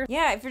there.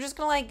 Yeah, if you're just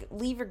gonna like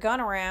leave your gun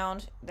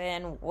around,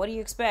 then what do you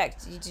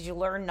expect? Did you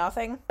learn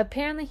nothing?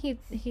 Apparently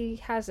he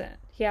hasn't.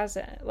 He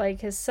hasn't.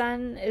 Like, his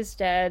son is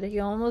dead. He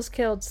almost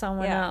killed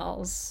someone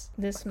else.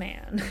 This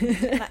man.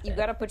 You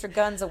gotta put your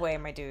guns away,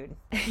 my dude.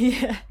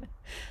 Yeah.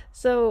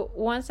 So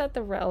once at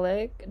the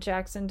relic,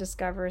 Jackson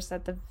discovers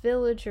that the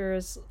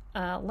villagers'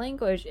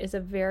 language is a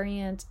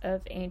variant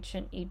of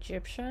ancient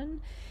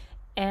Egyptian,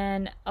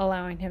 and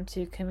allowing him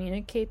to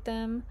communicate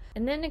them.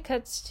 And then it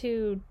cuts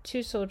to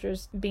two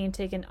soldiers being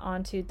taken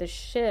onto the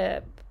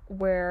ship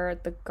where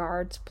the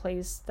guards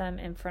place them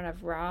in front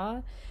of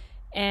Ra.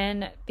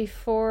 And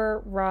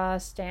before Ra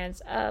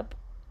stands up,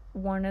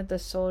 one of the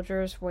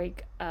soldiers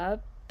wake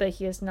up, but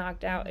he is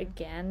knocked out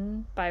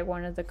again by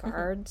one of the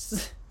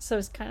guards. So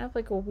it's kind of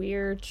like a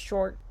weird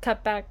short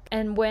cutback.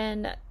 And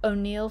when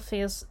O'Neill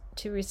fails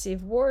to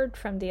receive word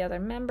from the other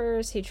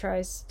members, he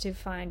tries to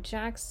find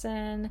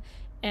Jackson.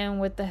 And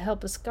with the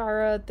help of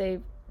Skara, they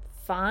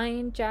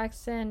find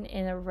Jackson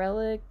in a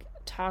relic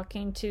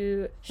talking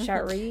to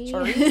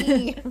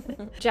Shari.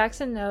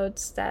 Jackson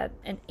notes that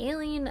an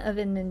alien of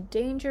an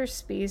endangered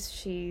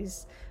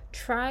species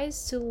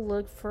tries to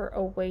look for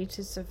a way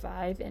to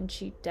survive and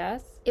cheat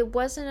death. It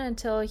wasn't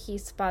until he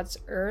spots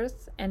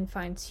Earth and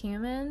finds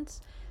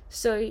humans,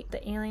 so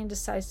the alien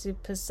decides to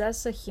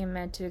possess a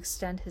human to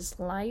extend his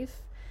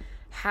life.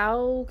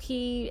 How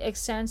he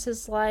extends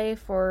his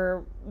life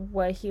or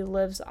what he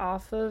lives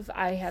off of,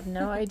 I have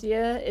no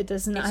idea. It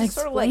does not explain. It's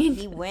sort of like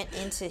he went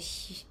into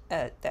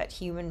that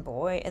human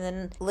boy, and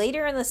then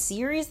later in the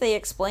series they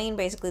explain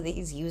basically that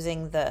he's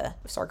using the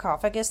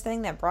sarcophagus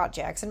thing that brought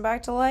Jackson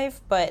back to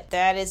life, but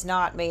that is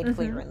not made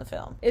clear in the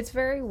film. It's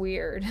very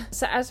weird.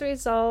 So as a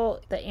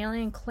result, the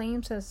alien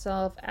claims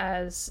himself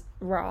as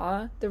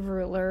Ra, the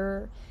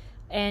ruler,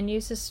 and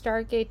uses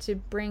Stargate to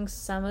bring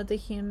some of the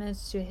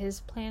humans to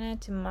his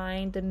planet to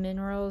mine the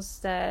minerals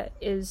that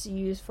is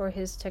used for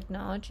his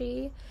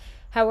technology.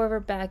 However,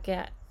 back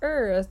at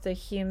Earth, the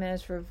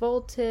humans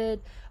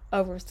revolted,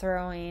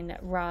 overthrowing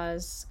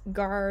Ra's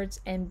guards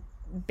and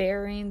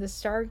burying the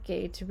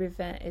Stargate to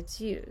prevent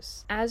its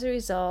use. As a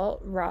result,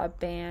 Ra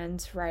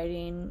bans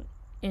writing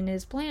in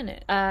his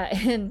planet.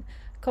 And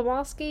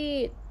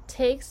Kowalski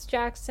takes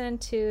Jackson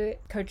to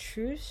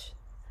Cartouche,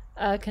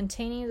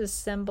 containing the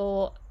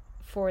symbol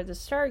for the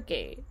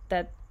Stargate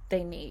that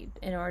they need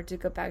in order to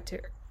go back to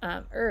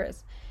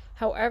Earth.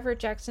 However,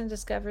 Jackson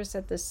discovers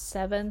that the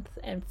seventh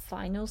and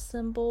final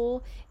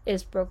symbol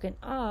is broken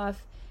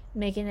off,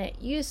 making it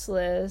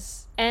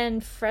useless,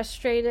 and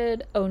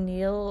frustrated,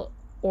 O'Neill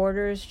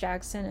orders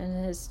Jackson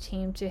and his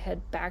team to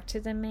head back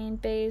to the main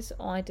base,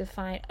 only to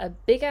find a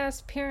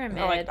big-ass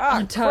pyramid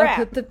on top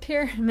of the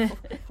pyramid.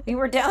 We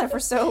were down there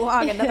for so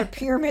long, another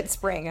pyramid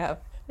sprang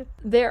up.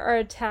 They are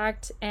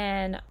attacked,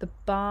 and the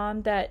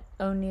bomb that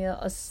O'Neill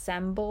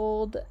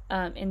assembled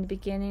in the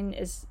beginning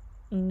is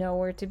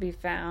nowhere to be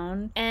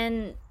found.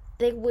 And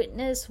they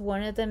witness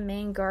one of the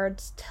main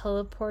guards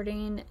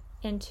teleporting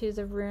into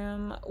the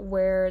room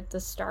where the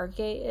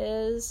Stargate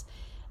is,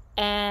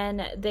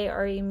 and they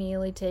are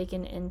immediately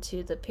taken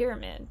into the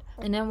pyramid.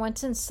 And then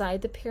once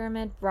inside the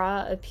pyramid,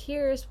 Ra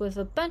appears with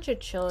a bunch of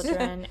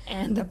children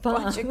and the bomb. A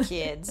bunch of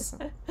kids.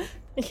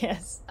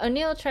 Yes.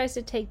 O'Neill tries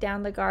to take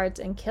down the guards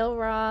and kill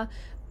Ra,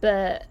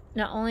 but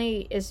not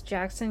only is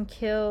Jackson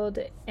killed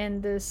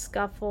in this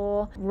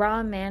scuffle,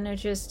 Ra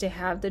manages to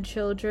have the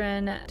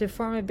children to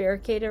form a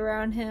barricade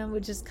around him,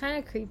 which is kind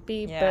of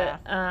creepy. Yeah.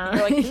 But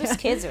you're like, whose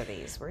kids are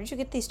these? Where did you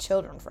get these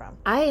children from?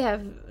 I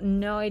have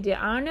no idea.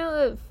 I don't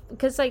know if,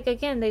 because like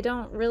again, they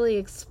don't really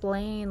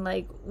explain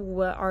like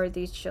what are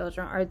these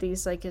children. Are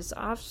these like his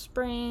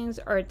offsprings?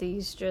 Are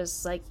these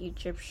just like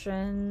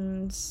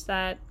Egyptians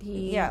that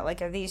he? Yeah,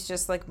 like are these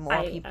just like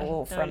more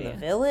people from the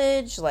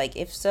village? Like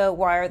if so,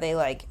 why are they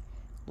like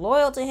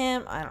loyal to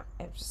him?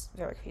 It's just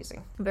very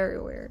confusing.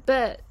 Very weird.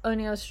 But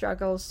O'Neill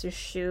struggles to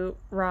shoot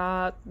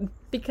Ra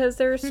because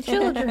there's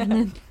children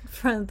in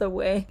from the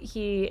way.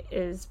 He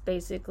is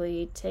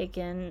basically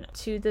taken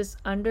to this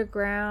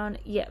underground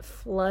yet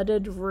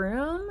flooded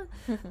room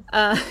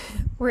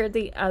where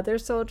the other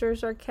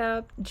soldiers are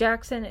kept.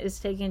 Jackson is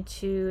taken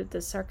to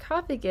the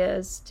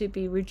sarcophagus to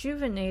be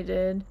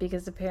rejuvenated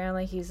because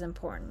apparently he's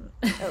important.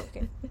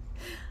 Okay.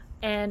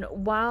 And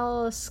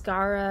while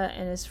Skara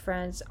and his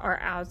friends are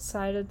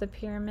outside of the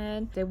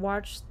pyramid, they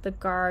watch the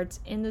guards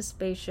in the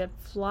spaceship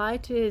fly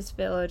to his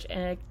village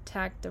and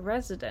attack the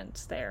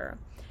residents there.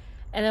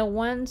 And then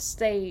once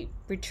they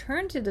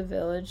return to the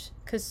village,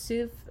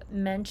 Kasuf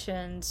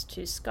mentions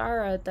to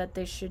Skara that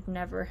they should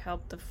never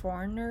help the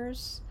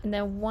foreigners. And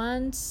then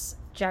once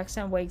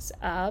Jackson wakes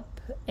up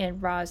in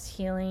Ra's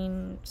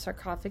healing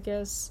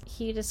sarcophagus,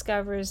 he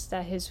discovers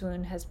that his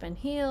wound has been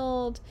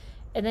healed.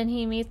 And then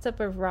he meets up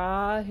with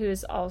Ra, who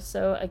is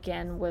also,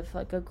 again, with,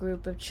 like, a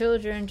group of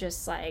children,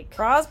 just, like...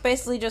 Ra's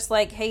basically just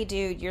like, hey,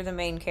 dude, you're the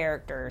main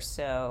character,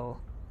 so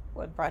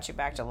what brought you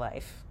back to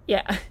life?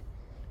 Yeah.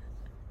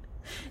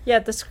 Yeah,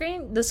 the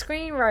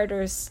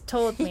screenwriters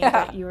told me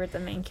that you were the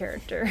main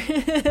character.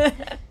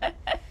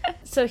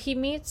 So he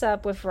meets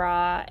up with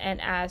Ra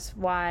and asks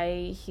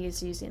why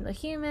he's using the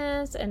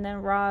humans, and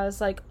then Ra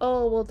is like,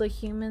 oh, well, the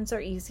humans are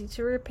easy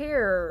to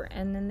repair,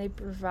 and then they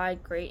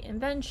provide great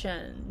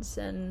inventions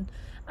and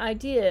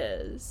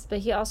ideas. But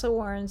he also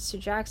warns to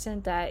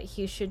Jackson that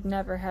he should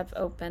never have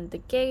opened the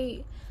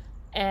gate,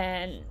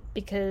 and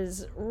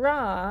because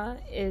Ra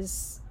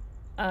is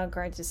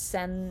going to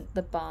send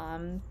the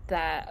bomb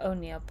that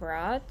O'Neill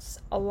brought,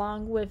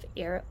 along with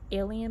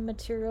alien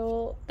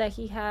material that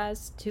he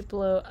has to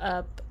blow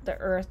up the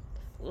Earth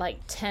like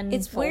tenfold.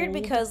 It's weird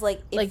because,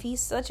 like, if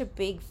he's such a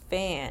big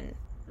fan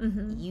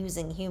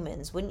using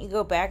humans, wouldn't you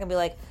go back and be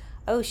like,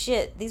 oh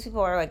shit, these people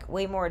are like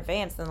way more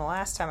advanced than the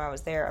last time I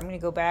was there. I'm going to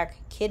go back,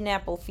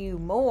 kidnap a few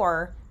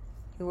more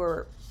who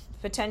are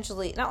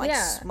potentially, not like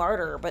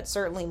smarter, but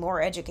certainly more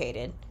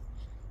educated.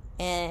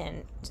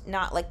 And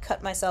not, like,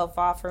 cut myself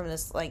off from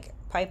this, like,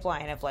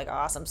 pipeline of, like,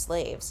 awesome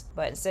slaves.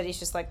 But instead he's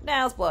just like,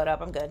 nah, let's blow it up.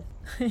 I'm good.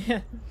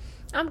 Yeah,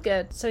 I'm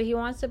good. So he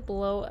wants to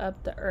blow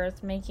up the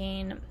Earth,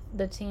 making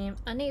the team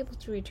unable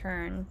to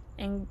return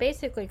and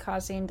basically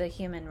causing the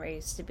human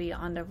race to be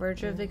on the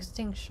verge of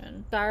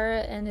extinction.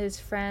 Skara and his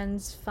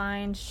friends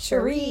find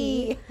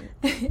Cherie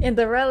in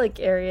the relic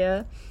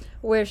area,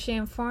 where she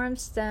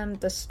informs them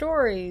the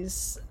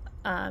stories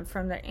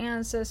from their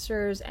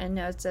ancestors and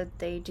notes that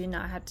they do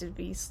not have to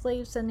be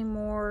slaves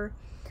anymore.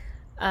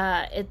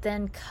 It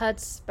then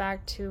cuts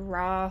back to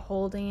Ra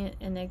holding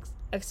an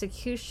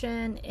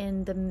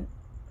execution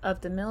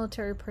of the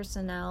military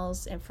personnel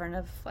in front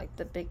of, like,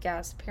 the big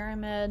ass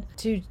pyramid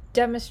to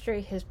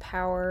demonstrate his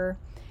power,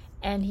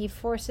 and he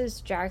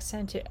forces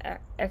Jackson to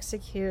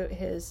execute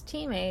his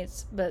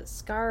teammates, but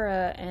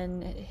Skara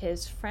and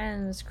his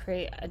friends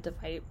create a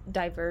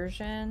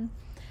diversion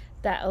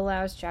that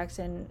allows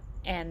Jackson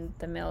and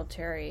the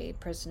military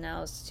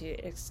personnel to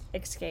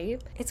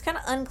escape. It's kind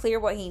of unclear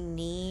what he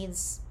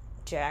needs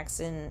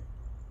Jackson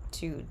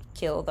to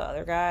kill the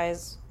other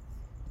guys.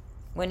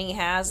 When he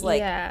has,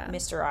 like,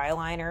 Mr.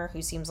 Eyeliner,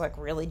 who seems like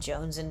really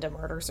jonesing to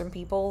murder some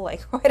people,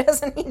 like, why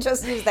doesn't he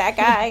just use that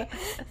guy?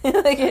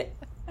 Like,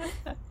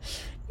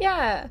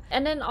 yeah.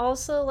 And then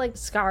also, like,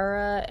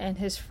 Skara and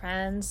his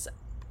friends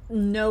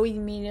know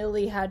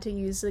immediately how to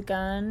use a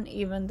gun,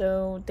 even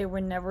though they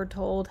were never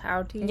told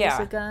how to use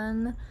a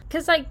gun.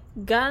 Because, like,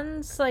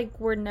 guns, like,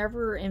 were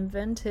never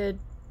invented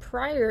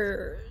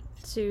prior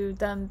to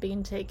them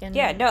being taken.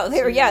 Yeah, no,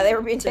 they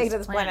were being taken to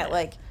this planet,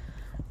 like,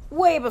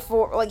 way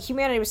before, like,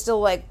 humanity was still,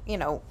 like, you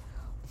know,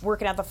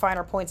 working out the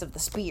finer points of the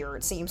spear,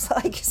 it seems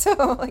like. So,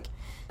 like,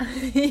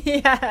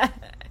 yeah,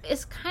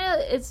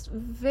 it's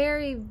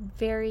very,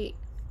 very,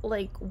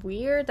 like,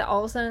 weird that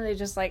all of a sudden they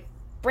just, like,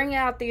 bring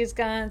out these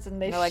guns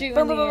and they shoot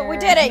in the air. We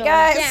did it,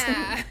 guys!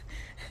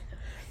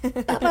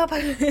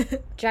 Yeah.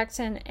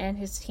 Jackson and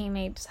his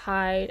teammates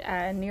hide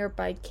at a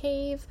nearby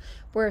cave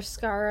where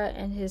Skara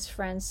and his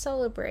friends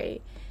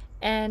celebrate.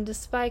 And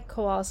despite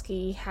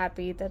Kowalski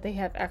happy that they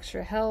have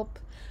extra help,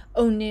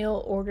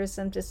 O'Neill orders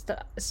them to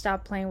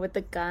stop playing with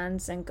the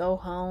guns and go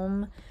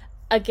home.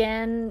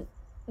 Again,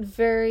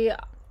 very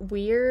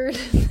weird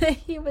that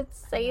he would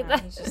say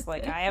that. He's just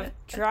like, I have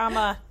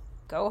drama.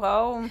 Go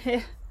home.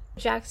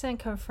 Jackson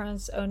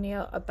confronts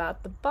O'Neill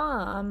about the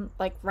bomb,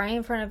 like, right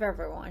in front of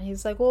everyone.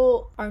 He's like,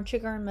 well, aren't you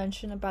going to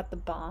mention about the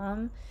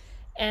bomb?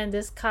 And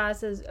this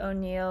causes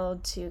O'Neill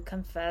to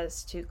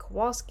confess to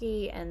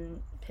Kowalski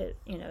and,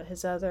 you know,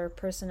 his other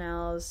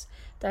personnels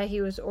that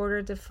he was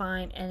ordered to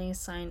find any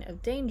sign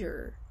of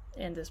danger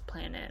in this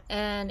planet.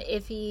 And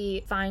if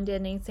he find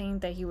anything,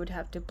 that he would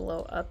have to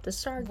blow up the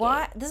Stargate.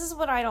 What? This is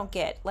what I don't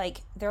get.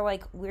 Like, they're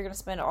like, we're going to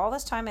spend all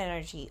this time and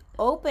energy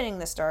opening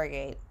the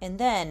Stargate, and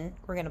then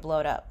we're going to blow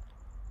it up.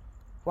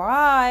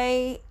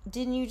 Why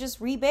didn't you just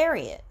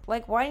rebury it?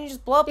 Like, why didn't you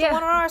just blow up the one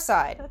on our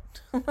side?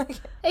 Like,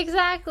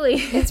 exactly.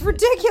 It's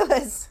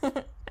ridiculous.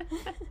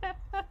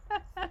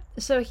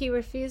 So he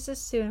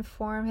refuses to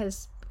inform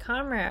his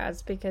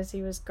comrades because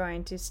he was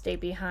going to stay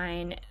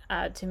behind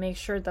to make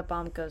sure the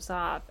bomb goes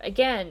off.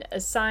 Again, a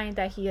sign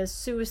that he is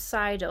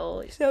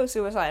suicidal. So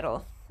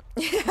suicidal.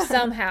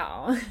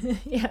 Somehow.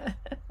 Yeah.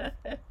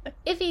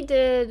 If he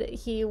did,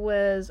 he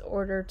was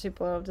ordered to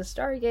blow up the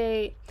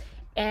Stargate.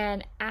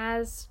 And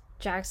as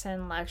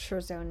Jackson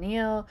lectures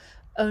O'Neill,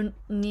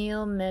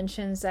 O'Neill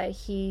mentions that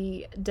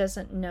he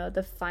doesn't know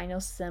the final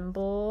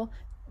symbol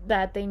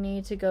that they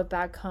need to go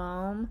back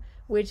home,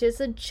 which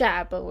is a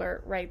jab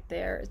alert right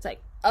there. It's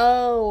like,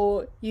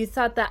 oh, you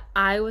thought that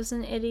I was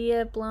an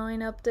idiot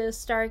blowing up the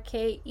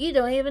Stargate? You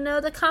don't even know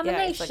the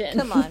combination. Yeah, it's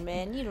like, come on,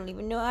 man. You don't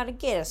even know how to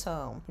get us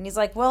home. And he's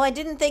like, well, I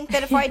didn't think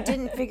that if I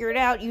didn't figure it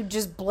out, you'd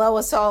just blow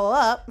us all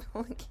up.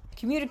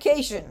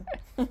 Communication.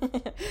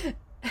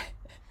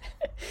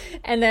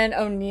 And then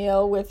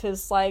O'Neill with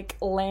his like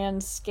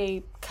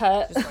landscape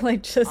cut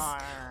just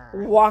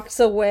walks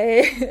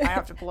away. I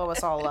have to blow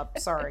us all up.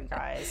 Sorry,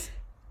 guys.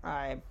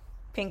 I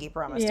pinky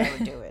promised I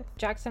would do it.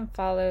 Jackson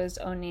follows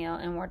O'Neill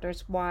and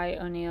wonders why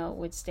O'Neill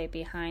would stay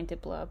behind to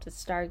blow up the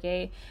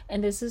Stargate.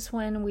 And this is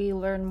when we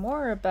learn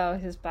more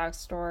about his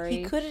backstory.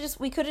 He could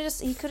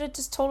have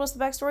just told us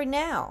the backstory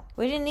now.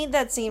 We didn't need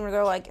that scene where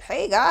they're like,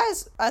 "Hey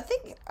guys, I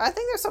think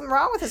there's something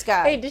wrong with this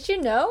guy. Hey, did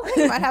you know? I think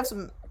he might have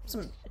some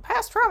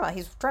past trauma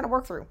he's trying to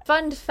work through."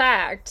 Fun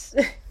fact,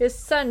 his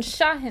son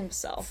shot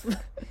himself.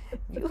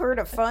 You heard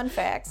of fun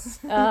facts?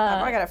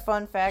 I got a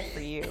fun fact for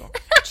you.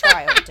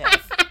 Child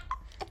death.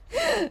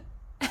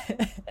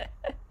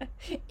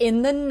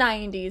 In the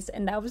 90s,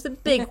 and that was a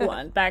big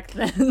one back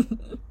then.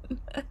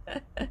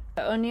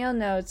 O'Neill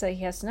notes that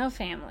he has no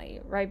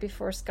family right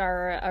before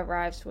Skara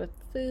arrives with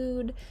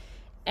food.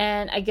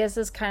 And I guess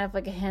it's kind of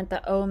like a hint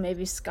that, oh,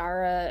 maybe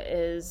Skara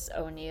is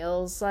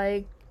O'Neill's,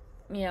 like,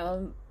 you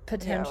know,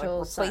 potential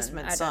like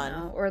replacement son. I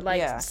don't know. Or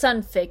like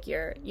son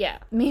figure. Yeah.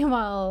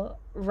 Meanwhile,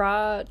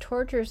 Ra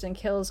tortures and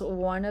kills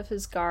one of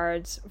his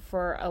guards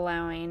for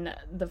allowing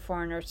the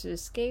foreigners to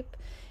escape.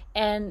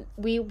 And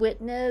we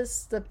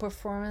witnessed the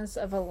performance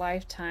of a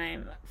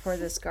lifetime for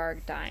this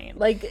guard dying.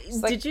 Like,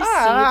 did you see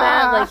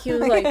that? Like, he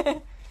was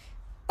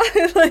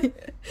like...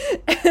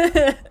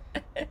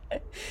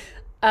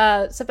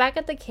 So back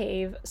at the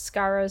cave,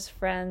 Skara's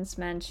friends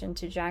mentioned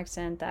to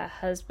Jackson that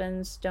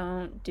husbands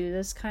don't do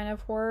this kind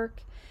of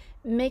work,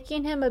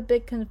 making him a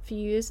bit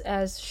confused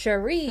as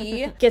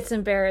Cherie gets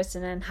embarrassed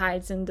and then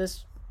hides in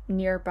this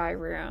nearby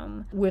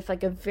room with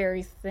like a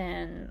very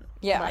thin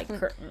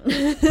curtain.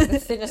 The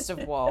thinnest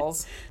of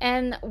walls.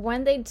 And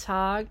when they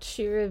talked,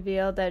 she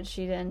revealed that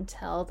she didn't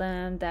tell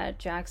them that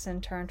Jackson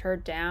turned her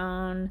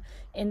down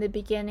in the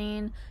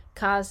beginning,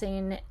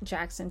 causing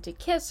Jackson to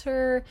kiss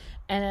her,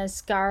 and then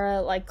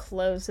Skara like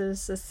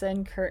closes the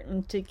thin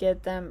curtain to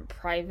give them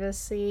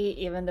privacy,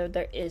 even though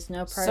there is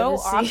no privacy. So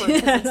awkward,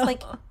 because it's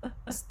like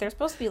they're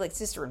supposed to be like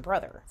sister and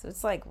brother, so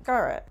it's like,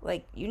 Skara,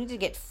 like, you need to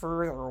get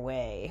further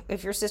away.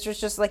 If your sister's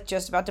just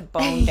about to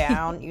bone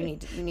down, you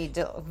need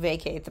to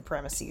vacate the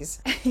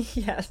premises.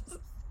 Yes.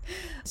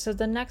 So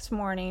the next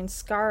morning,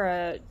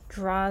 Skara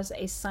draws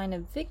a sign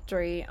of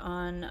victory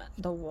on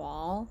the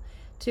wall,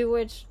 to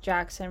which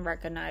Jackson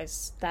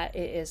recognized that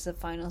it is the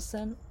final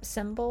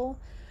symbol.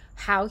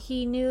 How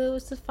he knew it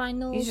was the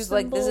final He's just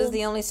symbol? like, this is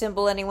the only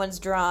symbol anyone's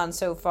drawn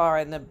so far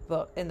in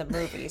the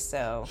movie,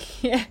 so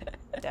yeah.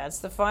 That's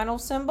the final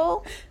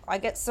symbol? I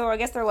guess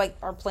they're like,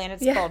 our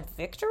planet's called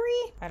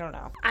Victory? I don't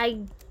know.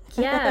 I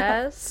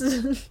guess.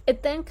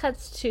 It then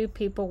cuts to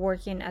people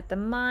working at the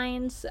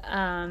mines,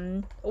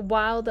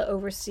 while the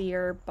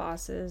overseer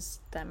bosses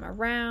them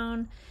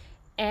around.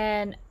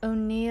 And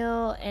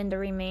O'Neill and the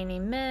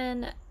remaining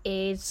men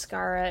aid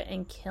Skara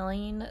in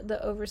killing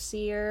the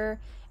overseer.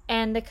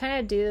 And they kind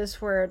of do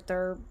this where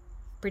they're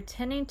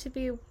pretending to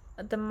be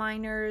the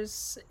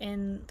miners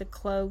in the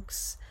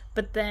cloaks,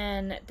 but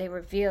then they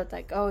revealed,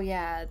 like, oh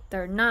yeah,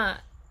 they're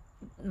not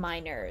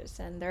miners,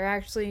 and they're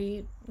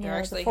actually,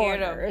 the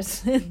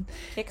foreigners. Here to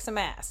kick some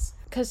ass.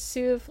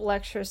 Kasuf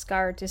lectures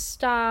Skara to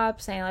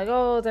stop, saying like,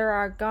 oh, they're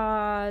our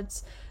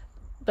gods.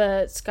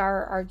 But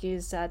Skara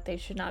argues that they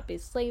should not be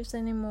slaves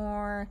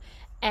anymore.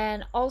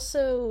 And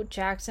also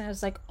Jackson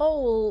is like,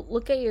 oh,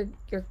 look at your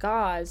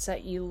gods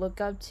that you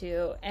look up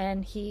to.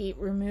 And he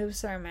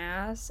removes their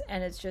masks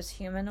and it's just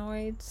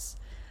humanoids.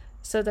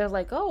 So they're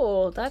like,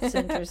 oh, that's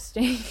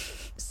interesting.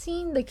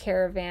 Seeing the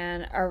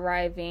caravan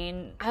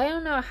arriving, I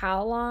don't know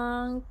how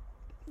long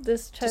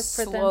this took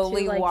for them to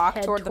like walk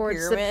head towards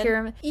the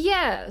pyramid.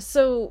 Yeah,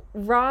 so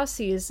Ra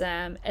sees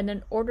them and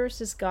then orders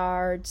his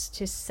guards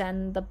to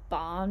send the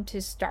bomb to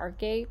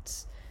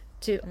Stargate,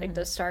 to like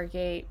the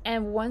Stargate.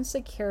 And once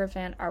the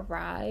caravan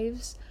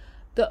arrives,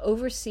 the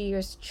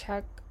overseers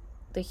check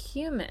the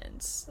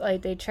humans.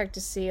 Like, they check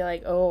to see,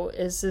 like, oh,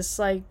 is this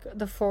like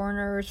the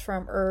foreigners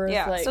from Earth?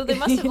 Yeah, like, so they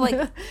must have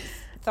like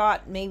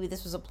thought maybe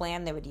this was a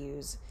plan they would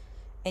use,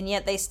 and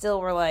yet they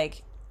still were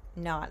like,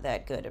 not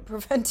that good at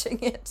preventing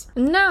it.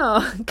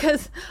 No,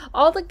 because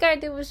all the guy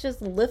did was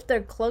just lift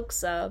their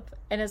cloaks up,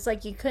 and it's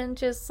like you couldn't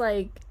just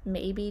like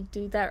maybe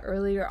do that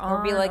earlier on,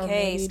 Or be like, or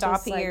hey, maybe stop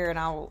just, here, like,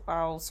 and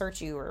I'll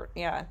search you, or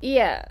yeah.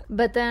 Yeah,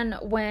 but then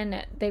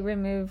when they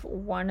remove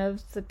one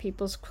of the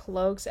people's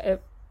cloaks,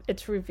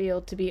 it's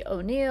revealed to be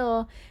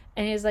O'Neill,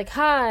 and he's like,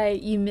 hi,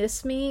 you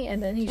miss me?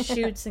 And then he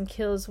shoots and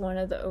kills one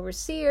of the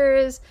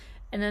overseers,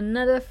 and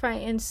another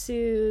fight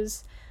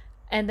ensues,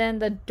 and then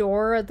the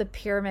door of the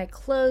pyramid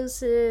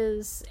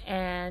closes,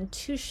 and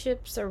 2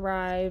 ships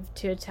arrive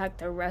to attack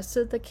the rest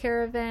of the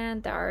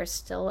caravan that are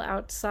still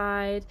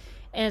outside.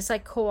 And it's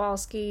like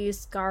Kowalski,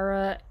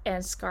 Skara,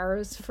 and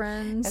Skara's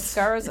friends. And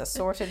Skara's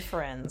assorted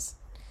friends.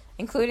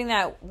 Including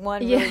that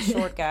one really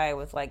short guy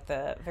with, like,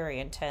 the very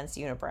intense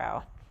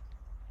unibrow.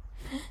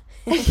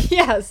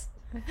 Yes.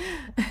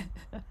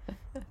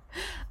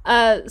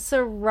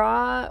 So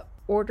Ra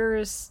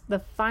orders the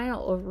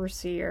final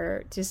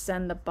overseer to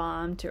send the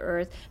bomb to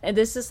Earth. And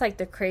this is, like,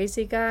 the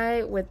crazy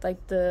guy with,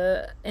 like,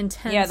 the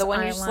intense Yeah, the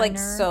one who's, like,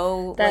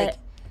 so, like...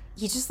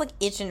 He's just, like,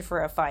 itching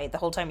for a fight the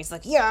whole time. He's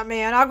like, yeah,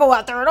 man, I'll go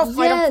out there and I'll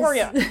fight him for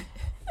you.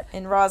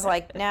 And Ra's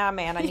like, nah,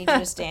 man, I need you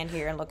to stand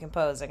here and look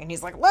imposing. And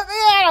he's like, let me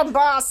at him,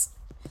 boss!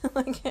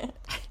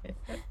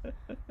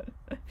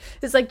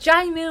 It's like,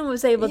 Johnny Moon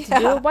was able to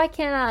do it. Why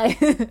can't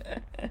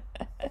I?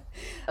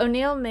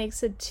 O'Neill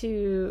makes it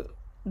to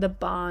the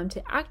bomb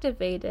to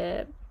activate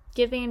it,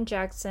 giving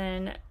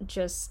Jackson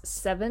just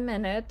 7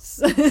 minutes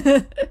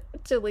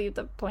to leave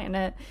the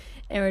planet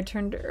and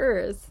return to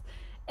Earth.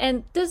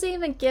 And doesn't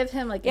even give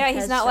him, like, a head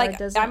he's not start,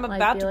 like, I'm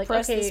about to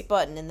press okay, this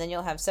button and then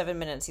you'll have 7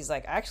 minutes. He's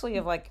like, actually, you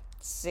have, like,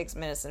 6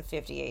 minutes and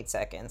 58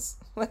 seconds.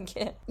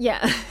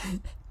 Yeah.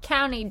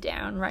 Counting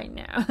down right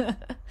now.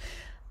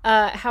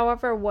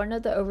 However, one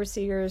of the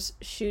overseers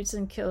shoots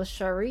and kills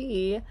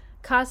Shari,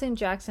 causing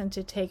Jackson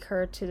to take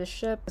her to the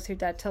ship through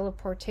that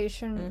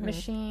teleportation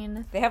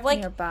machine. They have, like,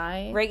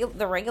 nearby.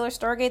 The regular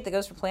Stargate that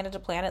goes from planet to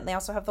planet, and they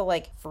also have the,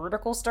 like,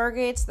 vertical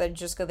Stargates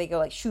that they go,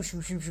 like, shoo,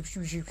 shoo, shoo, shoo,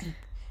 shoo, shoo, shoo.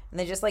 And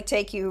they just, like,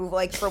 take you,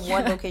 like, from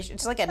one location.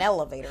 It's like an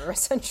elevator,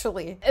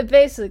 essentially.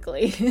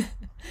 Basically.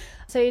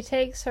 So he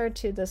takes her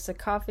to the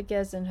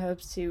sarcophagus in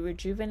hopes to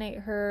rejuvenate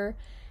her.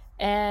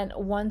 And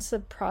once the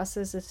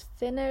process is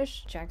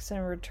finished,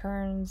 Jackson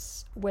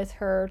returns with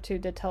her to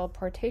the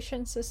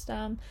teleportation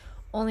system,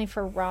 only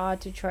for Ra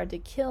to try to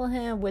kill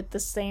him with the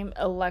same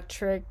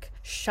electric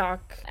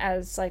shock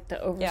as, like, the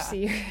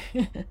overseer.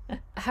 Yeah.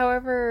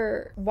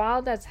 However,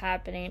 while that's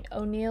happening,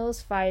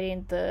 O'Neill's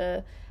fighting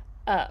the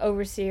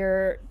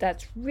overseer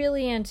that's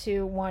really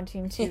into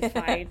wanting to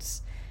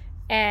fight.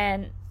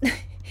 And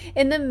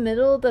in the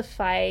middle of the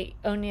fight,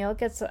 O'Neill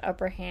gets the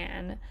upper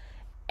hand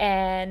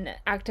and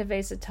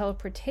activates the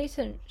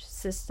teleportation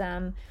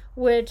system,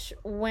 which,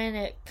 when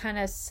it kind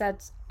of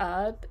sets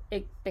up,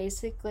 it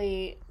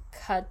basically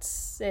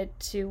cuts it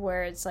to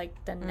where it's,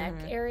 like, the neck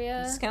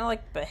area. It's kind of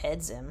like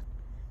beheads him.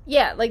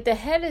 Yeah, like, the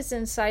head is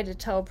inside the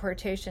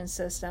teleportation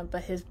system,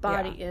 but his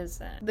body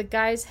isn't. The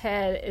guy's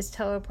head is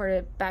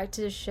teleported back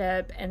to the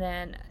ship, and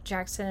then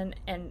Jackson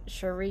and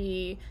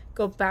Shari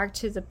go back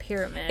to the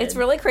pyramid. It's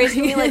really crazy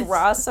to me, like,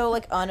 Ra's so,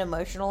 like,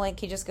 unemotional. Like,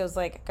 he just goes,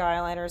 like,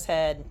 Guy Liner's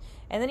head,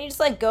 and then he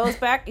just, like, goes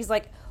back. He's,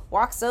 like,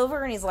 walks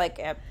over, and he's, like...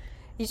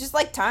 He's just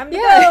like, time to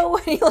go.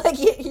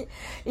 And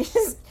he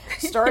just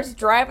starts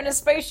driving his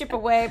spaceship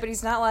away, but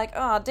he's not like,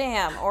 oh,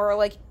 damn. Or,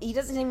 like, he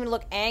doesn't even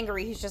look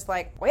angry. He's just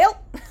like,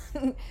 well,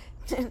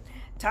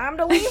 time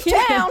to leave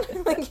town.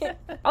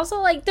 Also,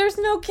 like, there's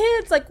no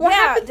kids. Like, what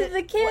happened to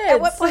the kids? At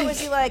what point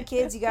was he like,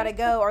 kids, you gotta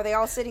go? Are they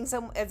all sitting is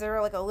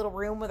there, like, a little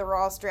room where they're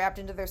all strapped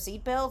into their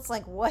seatbelts?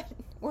 Like, what?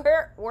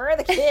 Where are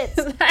the kids?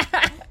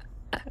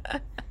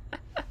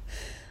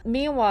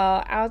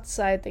 Meanwhile,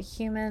 outside, the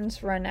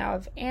humans run out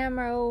of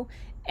ammo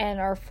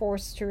and are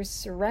forced to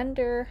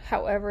surrender.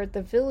 However,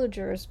 the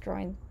villagers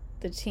join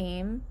the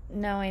team,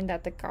 knowing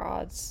that the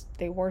gods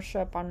they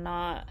worship are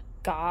not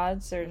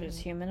gods, they're just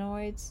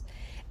humanoids,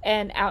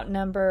 and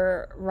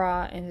outnumber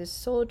Ra and his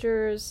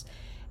soldiers.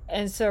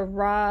 And so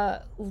Ra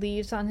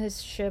leaves on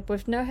his ship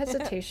with no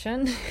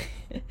hesitation.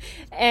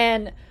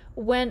 And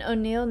when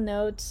O'Neill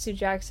notes to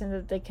Jackson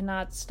that they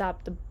cannot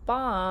stop the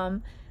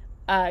bomb,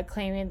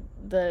 claiming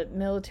the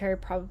military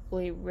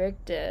probably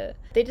rigged it,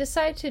 they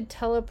decide to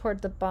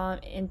teleport the bomb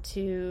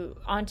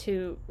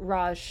onto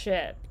Ra's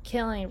ship,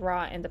 killing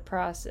Ra in the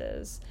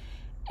process.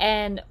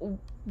 And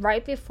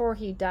right before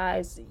he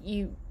dies,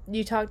 you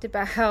talked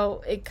about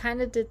how it kind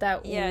of did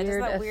that weird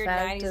weird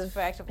 90s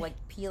effect of, like,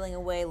 peeling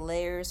away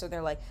layers, so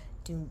they're like,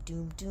 doom,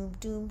 doom, doom,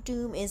 doom,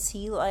 doom. Is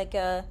he, like,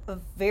 a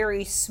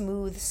very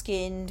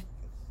smooth-skinned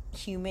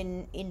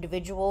human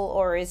individual,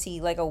 or is he,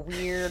 like, a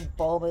weird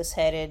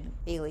bulbous-headed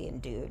alien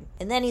dude?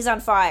 And then he's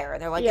on fire,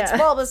 and they're like, it's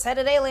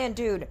bulbous-headed alien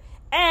dude,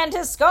 and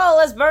his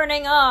skull is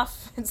burning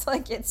off. It's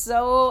like, it's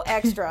so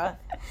extra.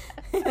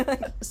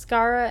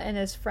 Skara and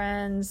his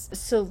friends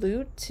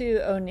salute to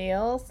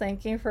O'Neill,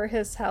 thanking for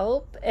his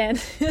help, and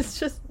it's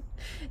just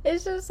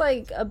It's just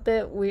like a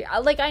bit weird.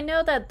 Like, I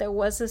know that there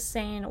was a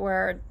scene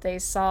where they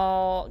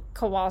saw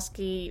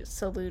Kowalski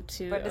salute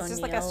to But it's O'Neill,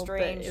 just like a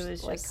strange, but it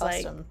was like, just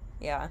custom.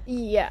 Yeah.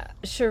 yeah.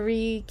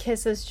 Cherie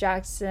kisses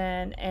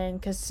Jackson,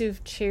 and Kasuf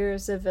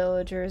cheers the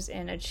villagers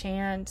in a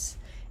chant.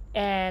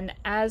 And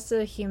as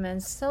the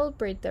humans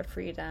celebrate their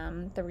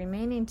freedom, the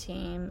remaining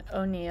team,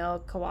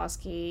 O'Neill,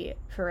 Kowalski,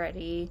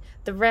 Ferretti,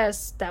 the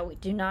rest that we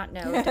do not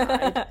know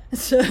died,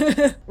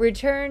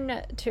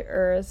 return to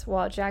Earth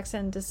while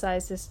Jackson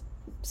decides to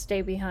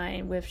stay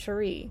behind with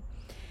Cherie.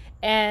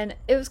 And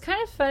it was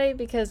kind of funny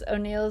because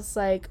O'Neill's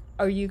like,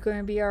 "Are you going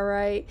to be all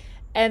right?"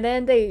 And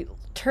then they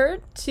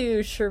turn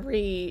to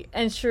Cherie,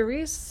 and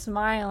Cherie's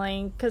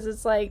smiling because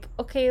it's like,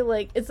 okay,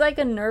 like, it's like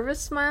a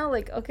nervous smile,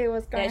 like, okay,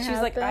 what's going to Yeah, she's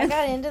happen? like, I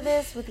got into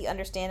this with the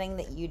understanding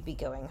that you'd be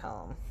going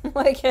home.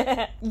 Like,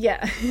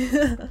 yeah.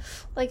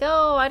 Like,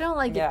 oh, I don't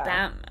like Yeah. it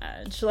that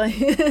much.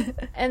 Like,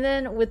 and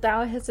then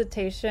without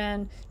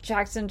hesitation,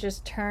 Jackson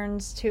just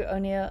turns to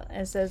O'Neill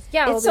and says,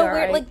 yeah, we'll it's be so all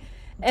weird. right. Like,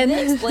 And did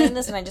they explain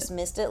this and I just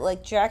missed it?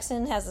 Like,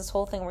 Jackson has this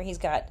whole thing where he's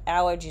got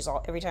allergies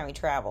every time he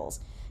travels.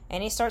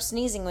 And he starts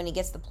sneezing when he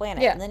gets to the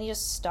planet. Yeah. And then he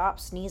just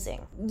stops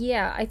sneezing.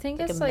 yeah, I think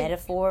Like it's a like,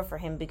 metaphor for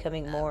him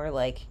becoming more,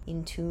 like,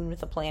 in tune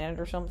with the planet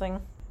or something.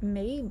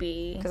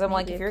 maybe. Because I'm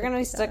like, Maybe if it you're could going to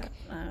be be stuck that.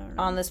 I don't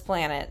know. on this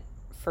planet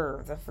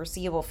for the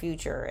foreseeable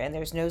future and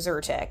there's no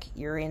Zyrtec,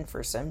 you're in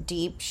for some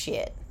deep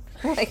shit.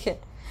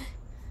 Like,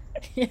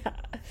 Yeah.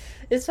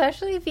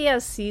 Especially if he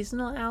has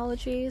seasonal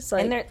allergies.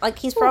 Like, and they're like,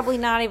 he's probably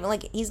not even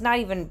like, he's not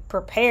even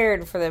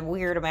prepared for the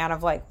weird amount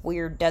of like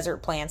weird desert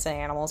plants and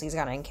animals he's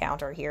gonna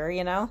encounter here,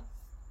 you know?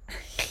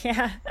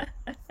 yeah.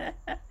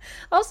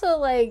 Also,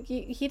 like,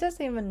 he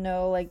doesn't even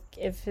know, like,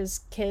 if his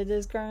kid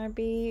is gonna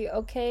be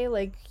okay.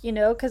 Like, you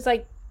know, because,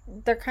 like,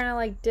 they're kind of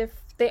like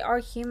they are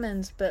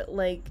humans, but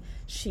like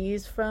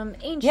she's from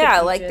ancient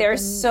Yeah, like Egypt they're and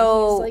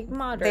so he's, like,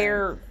 modern.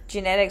 their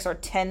genetics are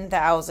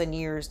 10,000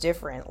 years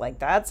different. Like,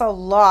 that's a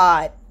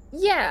lot.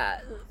 Yeah,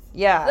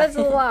 Yeah, that's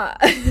a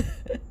lot.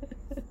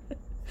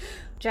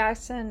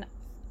 Jackson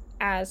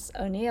asks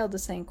O'Neill the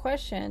same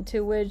question,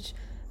 to which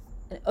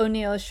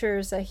O'Neill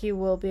assures that he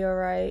will be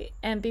alright.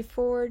 And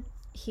before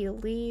he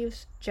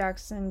leaves,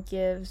 Jackson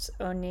gives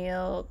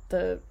O'Neill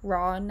the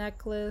Ra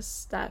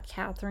necklace that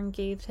Catherine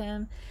gave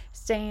him,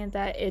 saying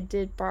that it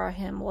did bring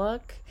him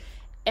luck.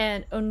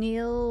 And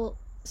O'Neill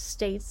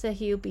states that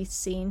he'll be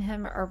seeing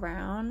him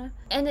around.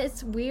 And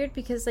it's weird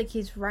because, like,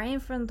 he's right in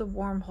front of the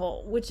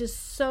wormhole, which is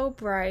so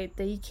bright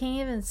that you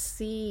can't even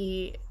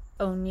see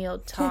O'Neill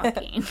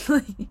talking.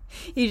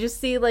 You just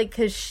see, like,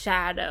 his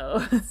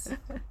shadow.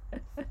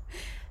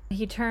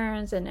 He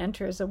turns and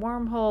enters a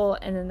wormhole,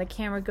 and then the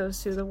camera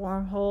goes through the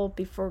wormhole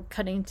before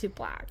cutting to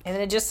black. and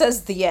then it just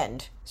says the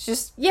end. It's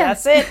just, Yeah.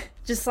 that's it.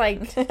 Just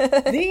like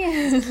the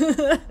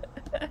end.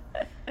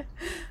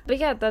 But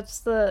yeah,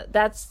 that's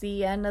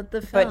the end of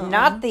the film. But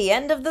not the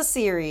end of the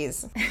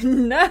series.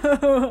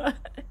 No.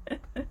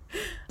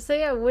 So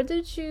yeah, what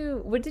did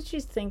you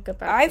think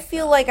about I the feel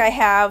film? like I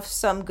have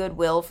some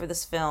goodwill for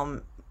this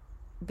film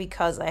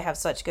because I have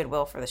such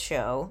goodwill for the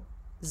show.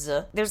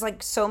 There's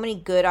like so many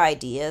good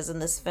ideas in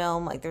this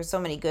film. Like, there's so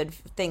many good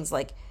things,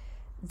 like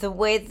the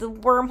way the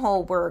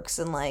wormhole works,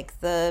 and like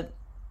the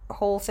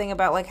whole thing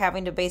about like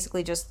having to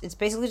it's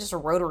basically just a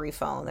rotary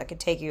phone that could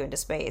take you into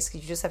space,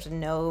 because you just have to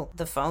know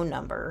the phone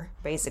number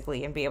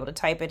basically and be able to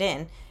type it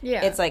in.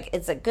 Yeah. It's like,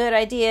 it's a good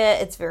idea.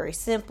 It's very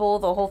simple.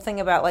 The whole thing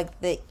about like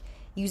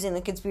using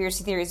the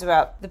conspiracy theories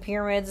about the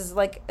pyramids is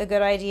like a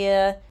good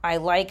idea. I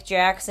like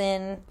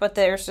Jackson, but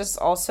there's just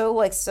also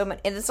like so many,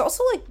 and it's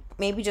also like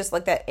maybe just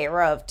like that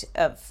era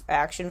of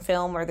action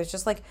film where there's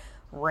just like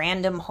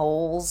random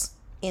holes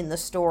in the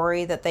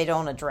story that they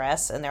don't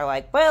address, and they're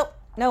like, well,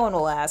 no one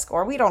will ask,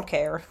 or we don't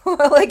care.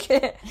 Like,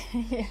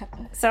 Yeah.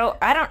 so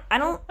I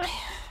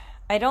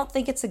don't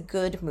think it's a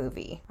good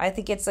movie. I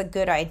think it's a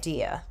good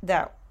idea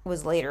that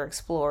was later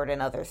explored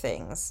in other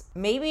things.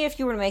 Maybe if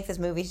you were to make this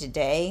movie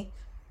today,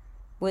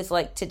 with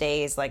like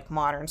today's like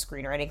modern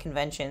screenwriting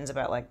conventions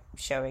about like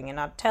showing and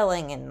not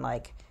telling, and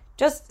like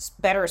just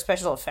better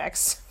special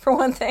effects for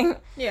one thing,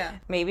 Yeah.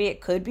 maybe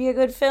it could be a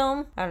good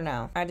film. I don't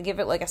know. I'd give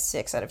it like a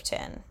 6 out of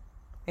 10.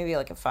 Maybe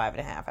like a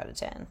 5.5 out of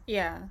 10.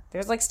 Yeah.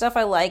 There's like stuff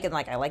I like, and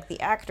like I like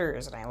the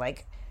actors, and I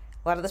like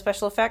a lot of the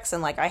special effects,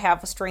 and like I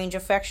have a strange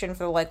affection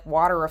for like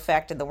water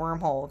effect in the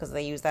wormhole because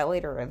they use that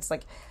later, and it's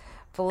like,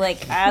 but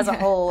like as a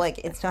whole, like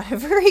it's not a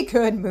very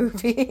good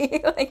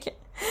movie. Like,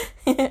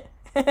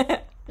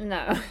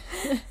 No.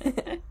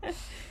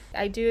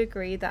 I do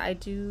agree that I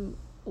do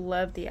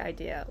love the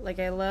idea. Like,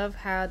 I love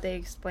how they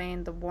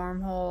explain the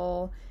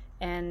wormhole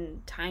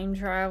and time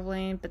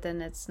traveling, but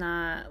then it's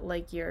not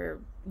like you're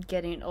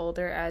getting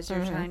older as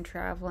you're time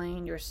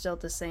traveling. You're still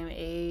the same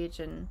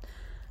age.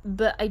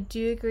 But I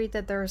do agree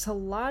that there's a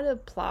lot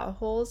of plot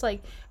holes.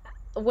 Like,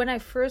 when I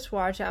first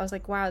watched it, I was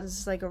like, wow, this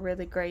is like a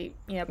really great,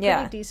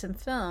 pretty decent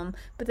film.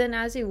 But then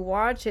as you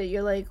watch it,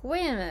 you're like,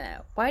 wait a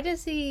minute, why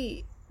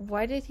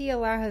did he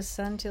allow his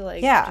son to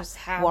like just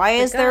have why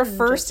the is their gun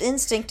first just-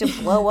 instinct to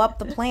blow up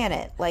the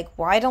planet? Like,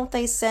 why don't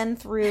they send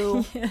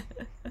through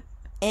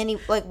any,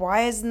 like,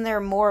 why isn't there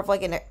more of,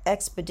 like, an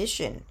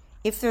expedition?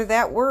 If they're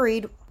that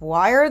worried,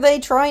 why are they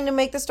trying to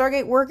make the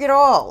Stargate work at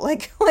all?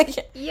 Like,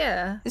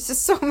 yeah. It's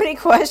just so many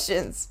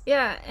questions.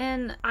 Yeah,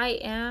 and I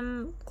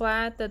am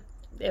glad that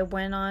it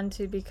went on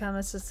to become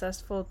a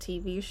successful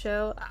TV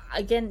show.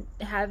 Again,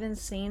 haven't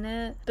seen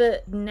it,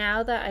 but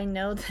now that I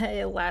know that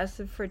it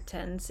lasted for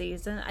 10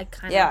 seasons, I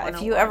kind of want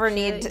to if you ever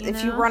need to,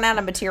 if you run out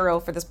of material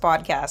for this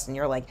podcast and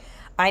you're like,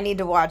 I need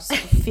to watch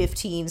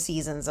 15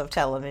 seasons of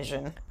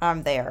television,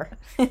 I'm there.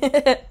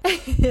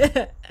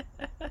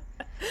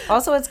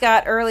 Also, it's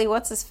got early,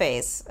 what's his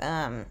face?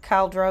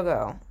 Khal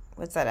Drogo.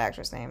 What's that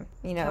actor's name?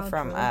 You know,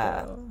 from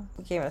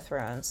Game of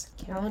Thrones.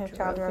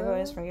 Khal Drogo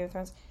is from Game of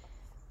Thrones.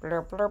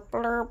 Blurp, blurp,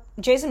 blurp.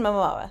 Jason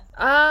Momoa.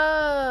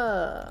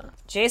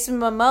 Jason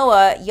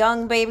Momoa,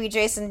 young baby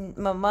Jason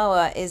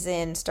Momoa, is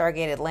in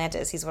Stargate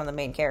Atlantis. He's one of the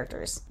main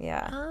characters.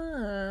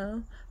 Yeah.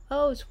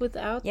 Oh, it's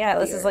without. Yeah,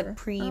 this is like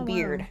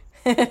pre-beard.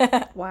 Oh,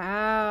 wow.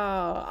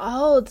 Wow.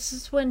 Oh, this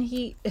is when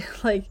he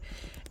like.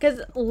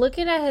 Because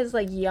looking at his,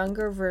 like,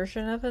 younger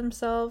version of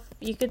himself,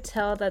 you could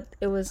tell that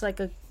it was,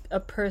 like, a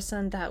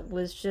person that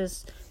was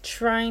just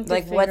trying to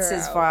figure what's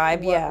his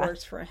vibe? What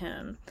works for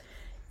him.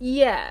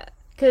 Yeah,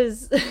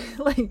 because,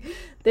 like,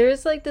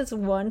 there's, like, this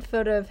one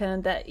photo of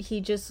him that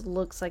he just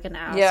looks like an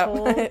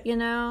asshole, you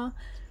know?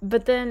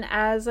 But then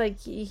as, like,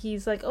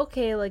 he's like,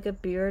 okay, like, a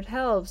beard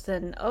helps,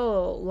 and,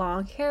 oh,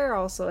 long hair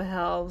also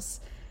helps.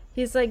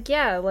 He's like,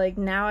 yeah, like,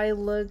 now I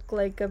look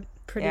like a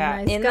pretty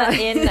nice guy.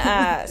 In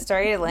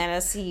Stargate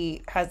Atlantis,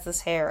 he has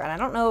this hair, and I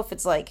don't know if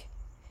it's like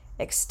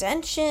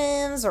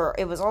extensions or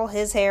it was all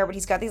his hair, but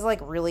he's got these like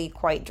really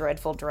quite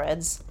dreadful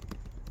dreads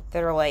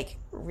that are like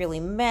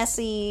really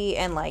messy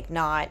and like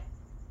not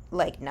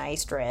like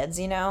nice dreads,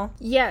 you know?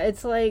 Yeah,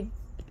 it's like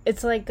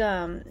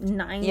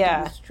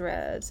 90s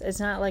dreads.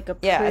 It's not like a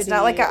pretty, it's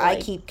not like I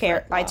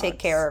I take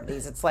care of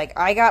these. It's like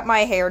I got my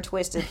hair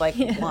twisted like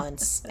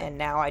once, and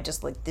now I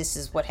just like this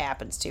is what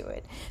happens to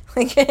it.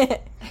 Like.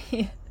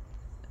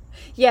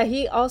 Yeah,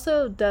 he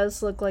also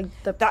does look like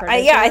the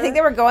Predator. I think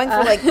they were going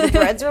for, like, the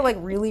dreads are, like,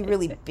 really,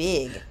 really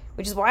big.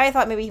 Which is why I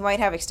thought maybe he might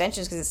have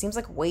extensions, because it seems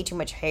like way too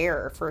much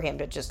hair for him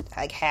to just,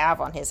 like,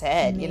 have on his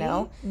head, you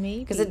know?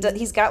 Maybe. Because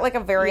he's got, like, a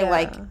very,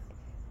 like,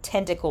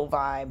 tentacle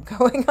vibe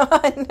going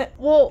on.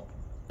 Well,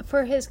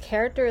 for his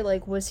character,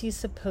 like, was he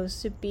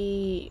supposed to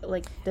be,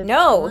 like, the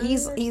No,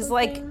 he's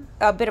like,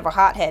 a bit of a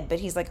hothead, but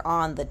he's, like,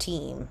 on the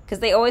team. Because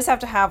they always have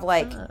to have,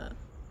 like,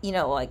 you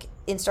know, like,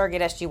 in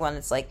Stargate SG-1,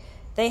 it's like,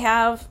 they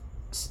have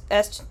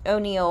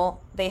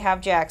O'Neill, they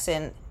have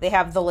Jackson, they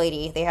have the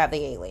lady, they have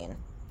the alien.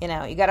 You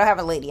know, you gotta have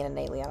a lady and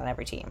an alien on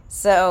every team.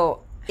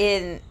 So,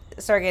 in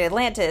Stargate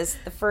Atlantis,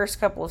 the first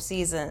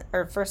season,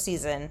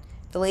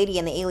 the lady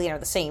and the alien are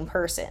the same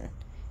person.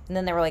 And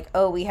then they were like,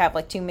 oh, we have,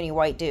 like, too many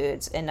white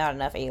dudes and not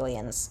enough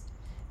aliens.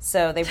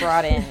 So they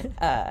brought in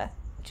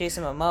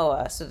Jason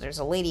Momoa, so there's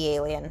a lady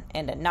alien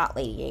and a not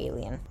lady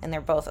alien, and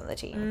they're both on the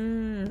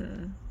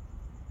team.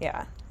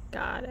 Yeah.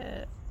 Got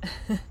it.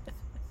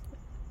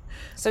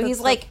 So That's he's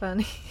so like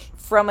funny.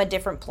 From a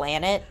different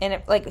planet,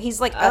 and he's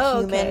like a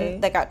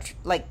human that got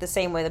like the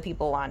same way the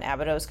people on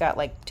Abydos got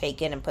like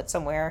taken and put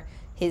somewhere.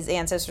 His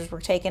ancestors were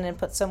taken and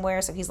put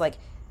somewhere, so he's like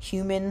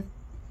human,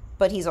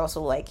 but he's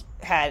also like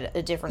had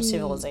a different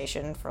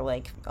civilization for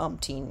like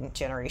umpteen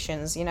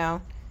generations, you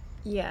know?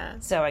 Yeah.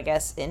 So I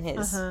guess in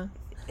his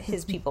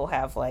his people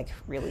have like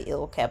really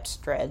ill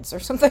kept dreads or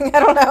something. I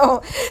don't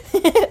know.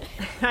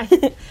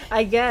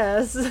 I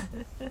guess.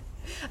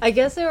 I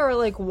guess they were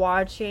like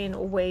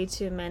watching way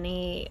too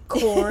many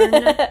Korn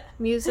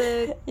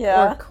music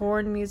or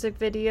Korn music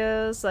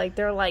videos. Like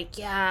they're like,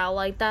 yeah,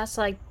 like that's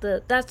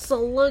the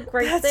look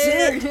right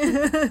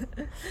there.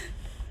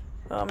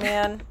 Oh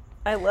man,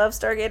 I love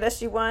Stargate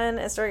SG-1 and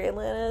Stargate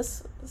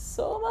Atlantis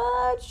so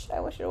much. I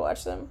wish you'd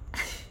watch them.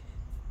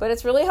 But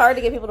it's really hard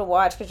to get people to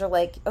watch because you're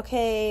like,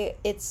 okay,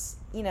 it's,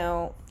 you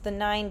know, the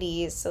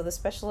 90s, so the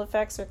special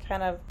effects are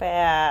kind of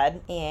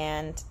bad.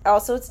 And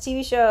also it's a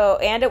TV show,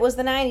 and it was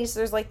the 90s, so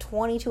there's like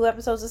 22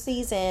 episodes a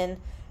season.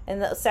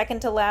 And the second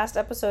to last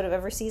episode of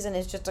every season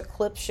is just a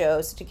clip show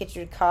so to get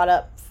you caught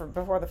up for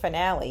before the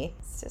finale.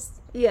 It's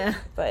just... Yeah.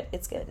 But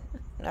it's good.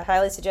 I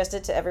highly suggest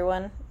it to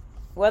everyone.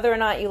 Whether or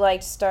not you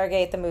liked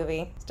Stargate the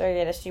movie,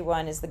 Stargate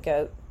SG-1 is the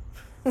GOAT.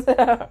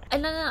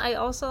 And then I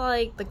also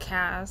like the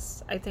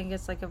cast. I think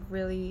it's like a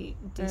really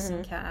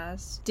decent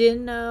cast.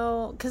 Didn't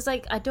know, because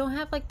like I don't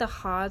have like the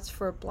hots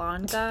for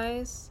blonde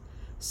guys,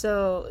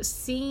 so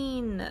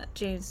seeing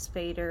James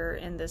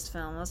Spader in this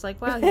film, I was like,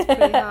 wow, he's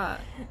pretty hot.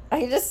 I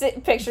can just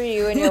picture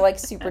you in your like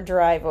super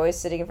dry voice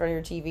sitting in front of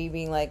your TV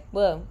being like,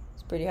 whoa,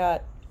 it's pretty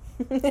hot.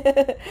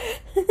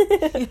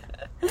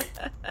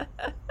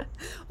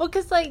 Well,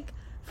 because like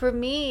for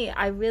me,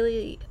 I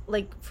really,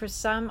 like, for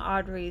some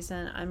odd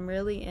reason, I'm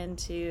really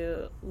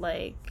into,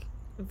 like,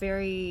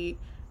 very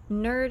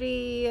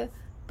nerdy,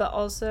 but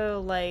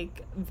also,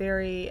 like,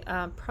 very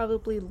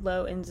probably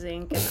low in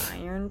zinc and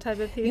iron type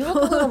of people. You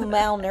look a little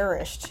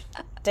malnourished.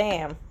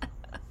 Damn.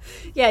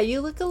 Yeah,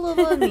 you look a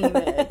little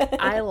anemic.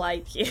 I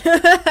like you.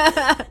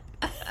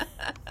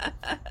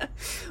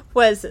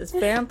 What is this,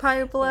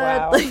 vampire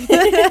blood? Wow.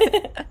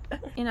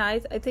 You know, I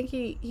think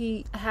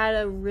he had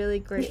a really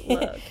great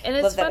look. And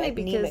it's funny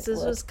because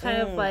this was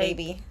kind of like...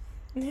 Baby.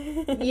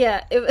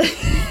 Yeah.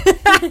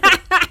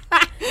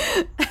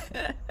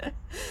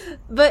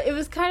 But it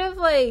was kind of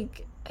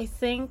like, I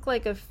think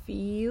like a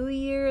few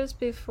years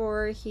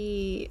before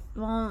he...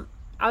 Well,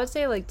 I would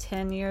say like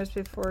 10 years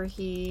before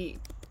he...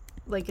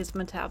 Like his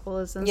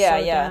metabolism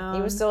slowed down.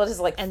 He was still at his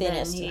like And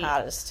thinnest then and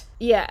hottest.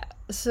 Yeah,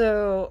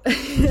 so...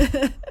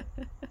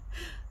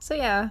 So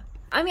yeah.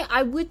 I mean,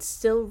 I would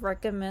still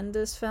recommend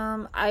this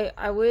film.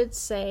 I would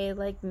say,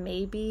 like,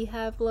 maybe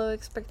have low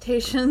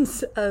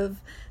expectations of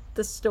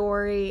the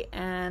story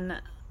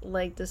and,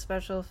 like, the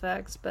special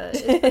effects, but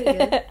it's pretty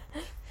good.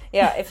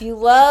 Yeah, if you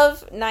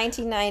love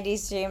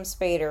 1990s James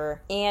Spader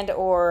and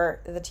or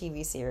the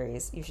TV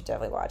series, you should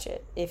definitely watch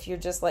it. If you're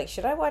just like,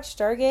 should I watch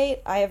Stargate?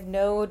 I have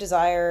no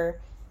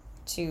desire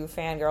to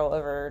fangirl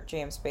over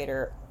James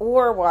Spader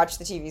or watch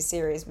the TV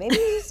series. Maybe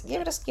just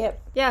give it a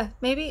skip. Yeah,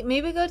 maybe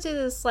go to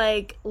this,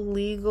 like,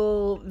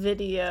 legal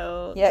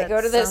video. Yeah,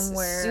 go to this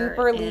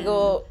super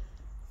legal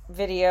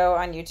video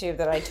on YouTube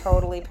that I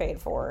totally paid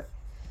for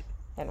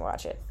and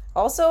watch it.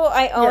 Also,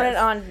 I own it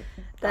on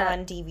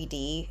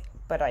DVD,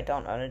 but I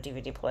don't own a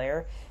DVD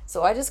player.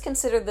 So I just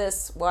consider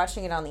this,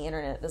 watching it on the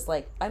internet, as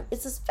like,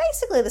 it's just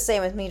basically the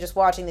same as me just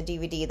watching the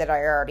DVD that I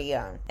already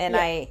own. And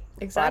I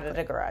bought it at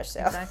a garage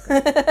sale.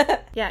 Exactly.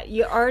 Yeah,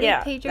 you already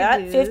paid your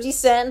dues. 50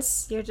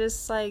 cents You're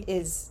just like...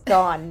 is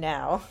gone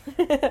now.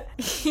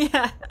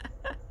 Yeah.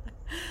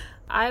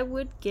 I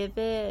would give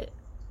it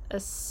a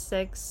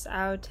 6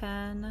 out of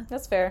 10.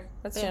 That's fair.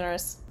 That's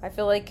generous. I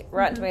feel like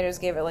Rotten Tomatoes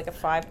gave it like a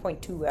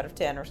 5.2 out of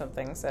 10 or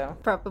something, so.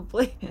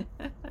 Probably.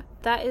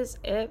 That is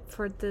it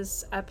for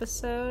this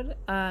episode.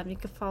 You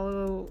can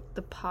follow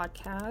the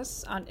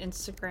podcast on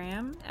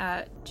Instagram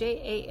at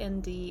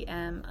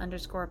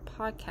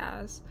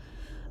JANDM_podcast.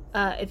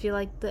 If you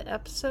like the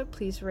episode,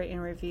 please rate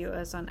and review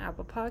us on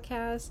Apple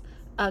Podcasts.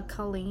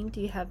 Colleen, do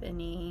you have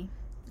any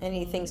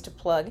things to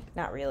plug?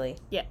 Not really.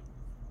 Yeah.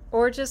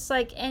 Or just,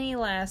 like, any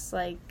last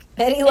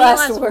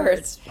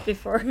words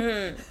before.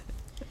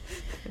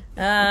 Watch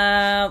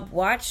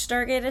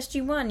Stargate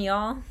SG-1,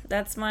 y'all.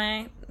 That's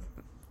my...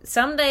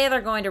 Someday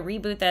they're going to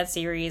reboot that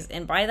series,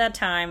 and by that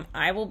time,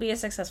 I will be a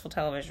successful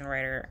television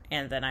writer,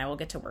 and then I will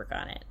get to work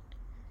on it.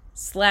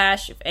 /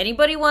 if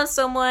anybody wants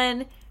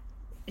someone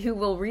who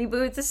will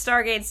reboot the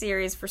Stargate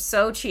series for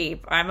so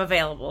cheap, I'm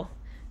available.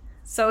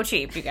 So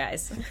cheap, you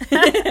guys.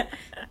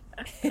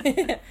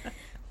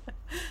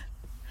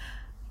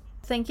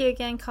 Thank you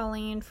again,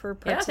 Colleen, for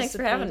participating. Yeah, thanks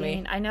for having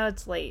me. I know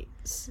it's late.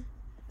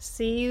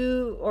 See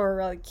you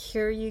or like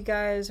hear you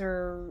guys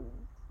or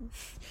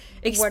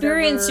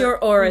experience your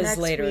auras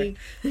later.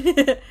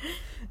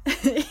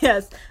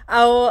 Yes,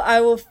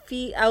 I will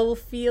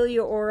feel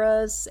your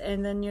auras,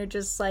 and then you're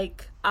just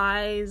like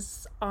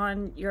eyes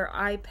on your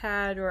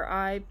iPad or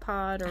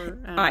iPod or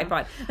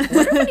iPod. I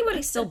wonder if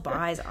anybody still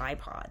buys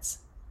iPods.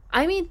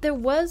 I mean, there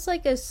was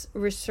like a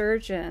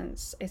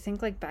resurgence, I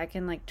think like back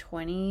in like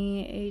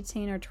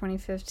 2018 or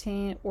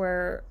 2015,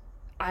 where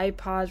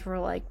iPods were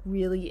like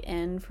really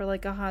in for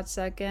like a hot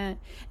second,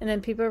 and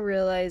then people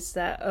realized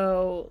that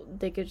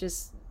they could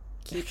just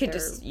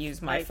just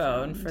use my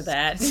phone for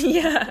that.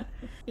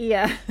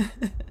 Yeah.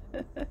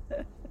 All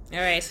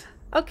right.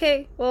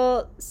 Okay.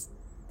 Well,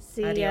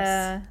 see Adios.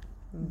 ya.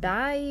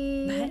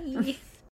 Bye. Bye.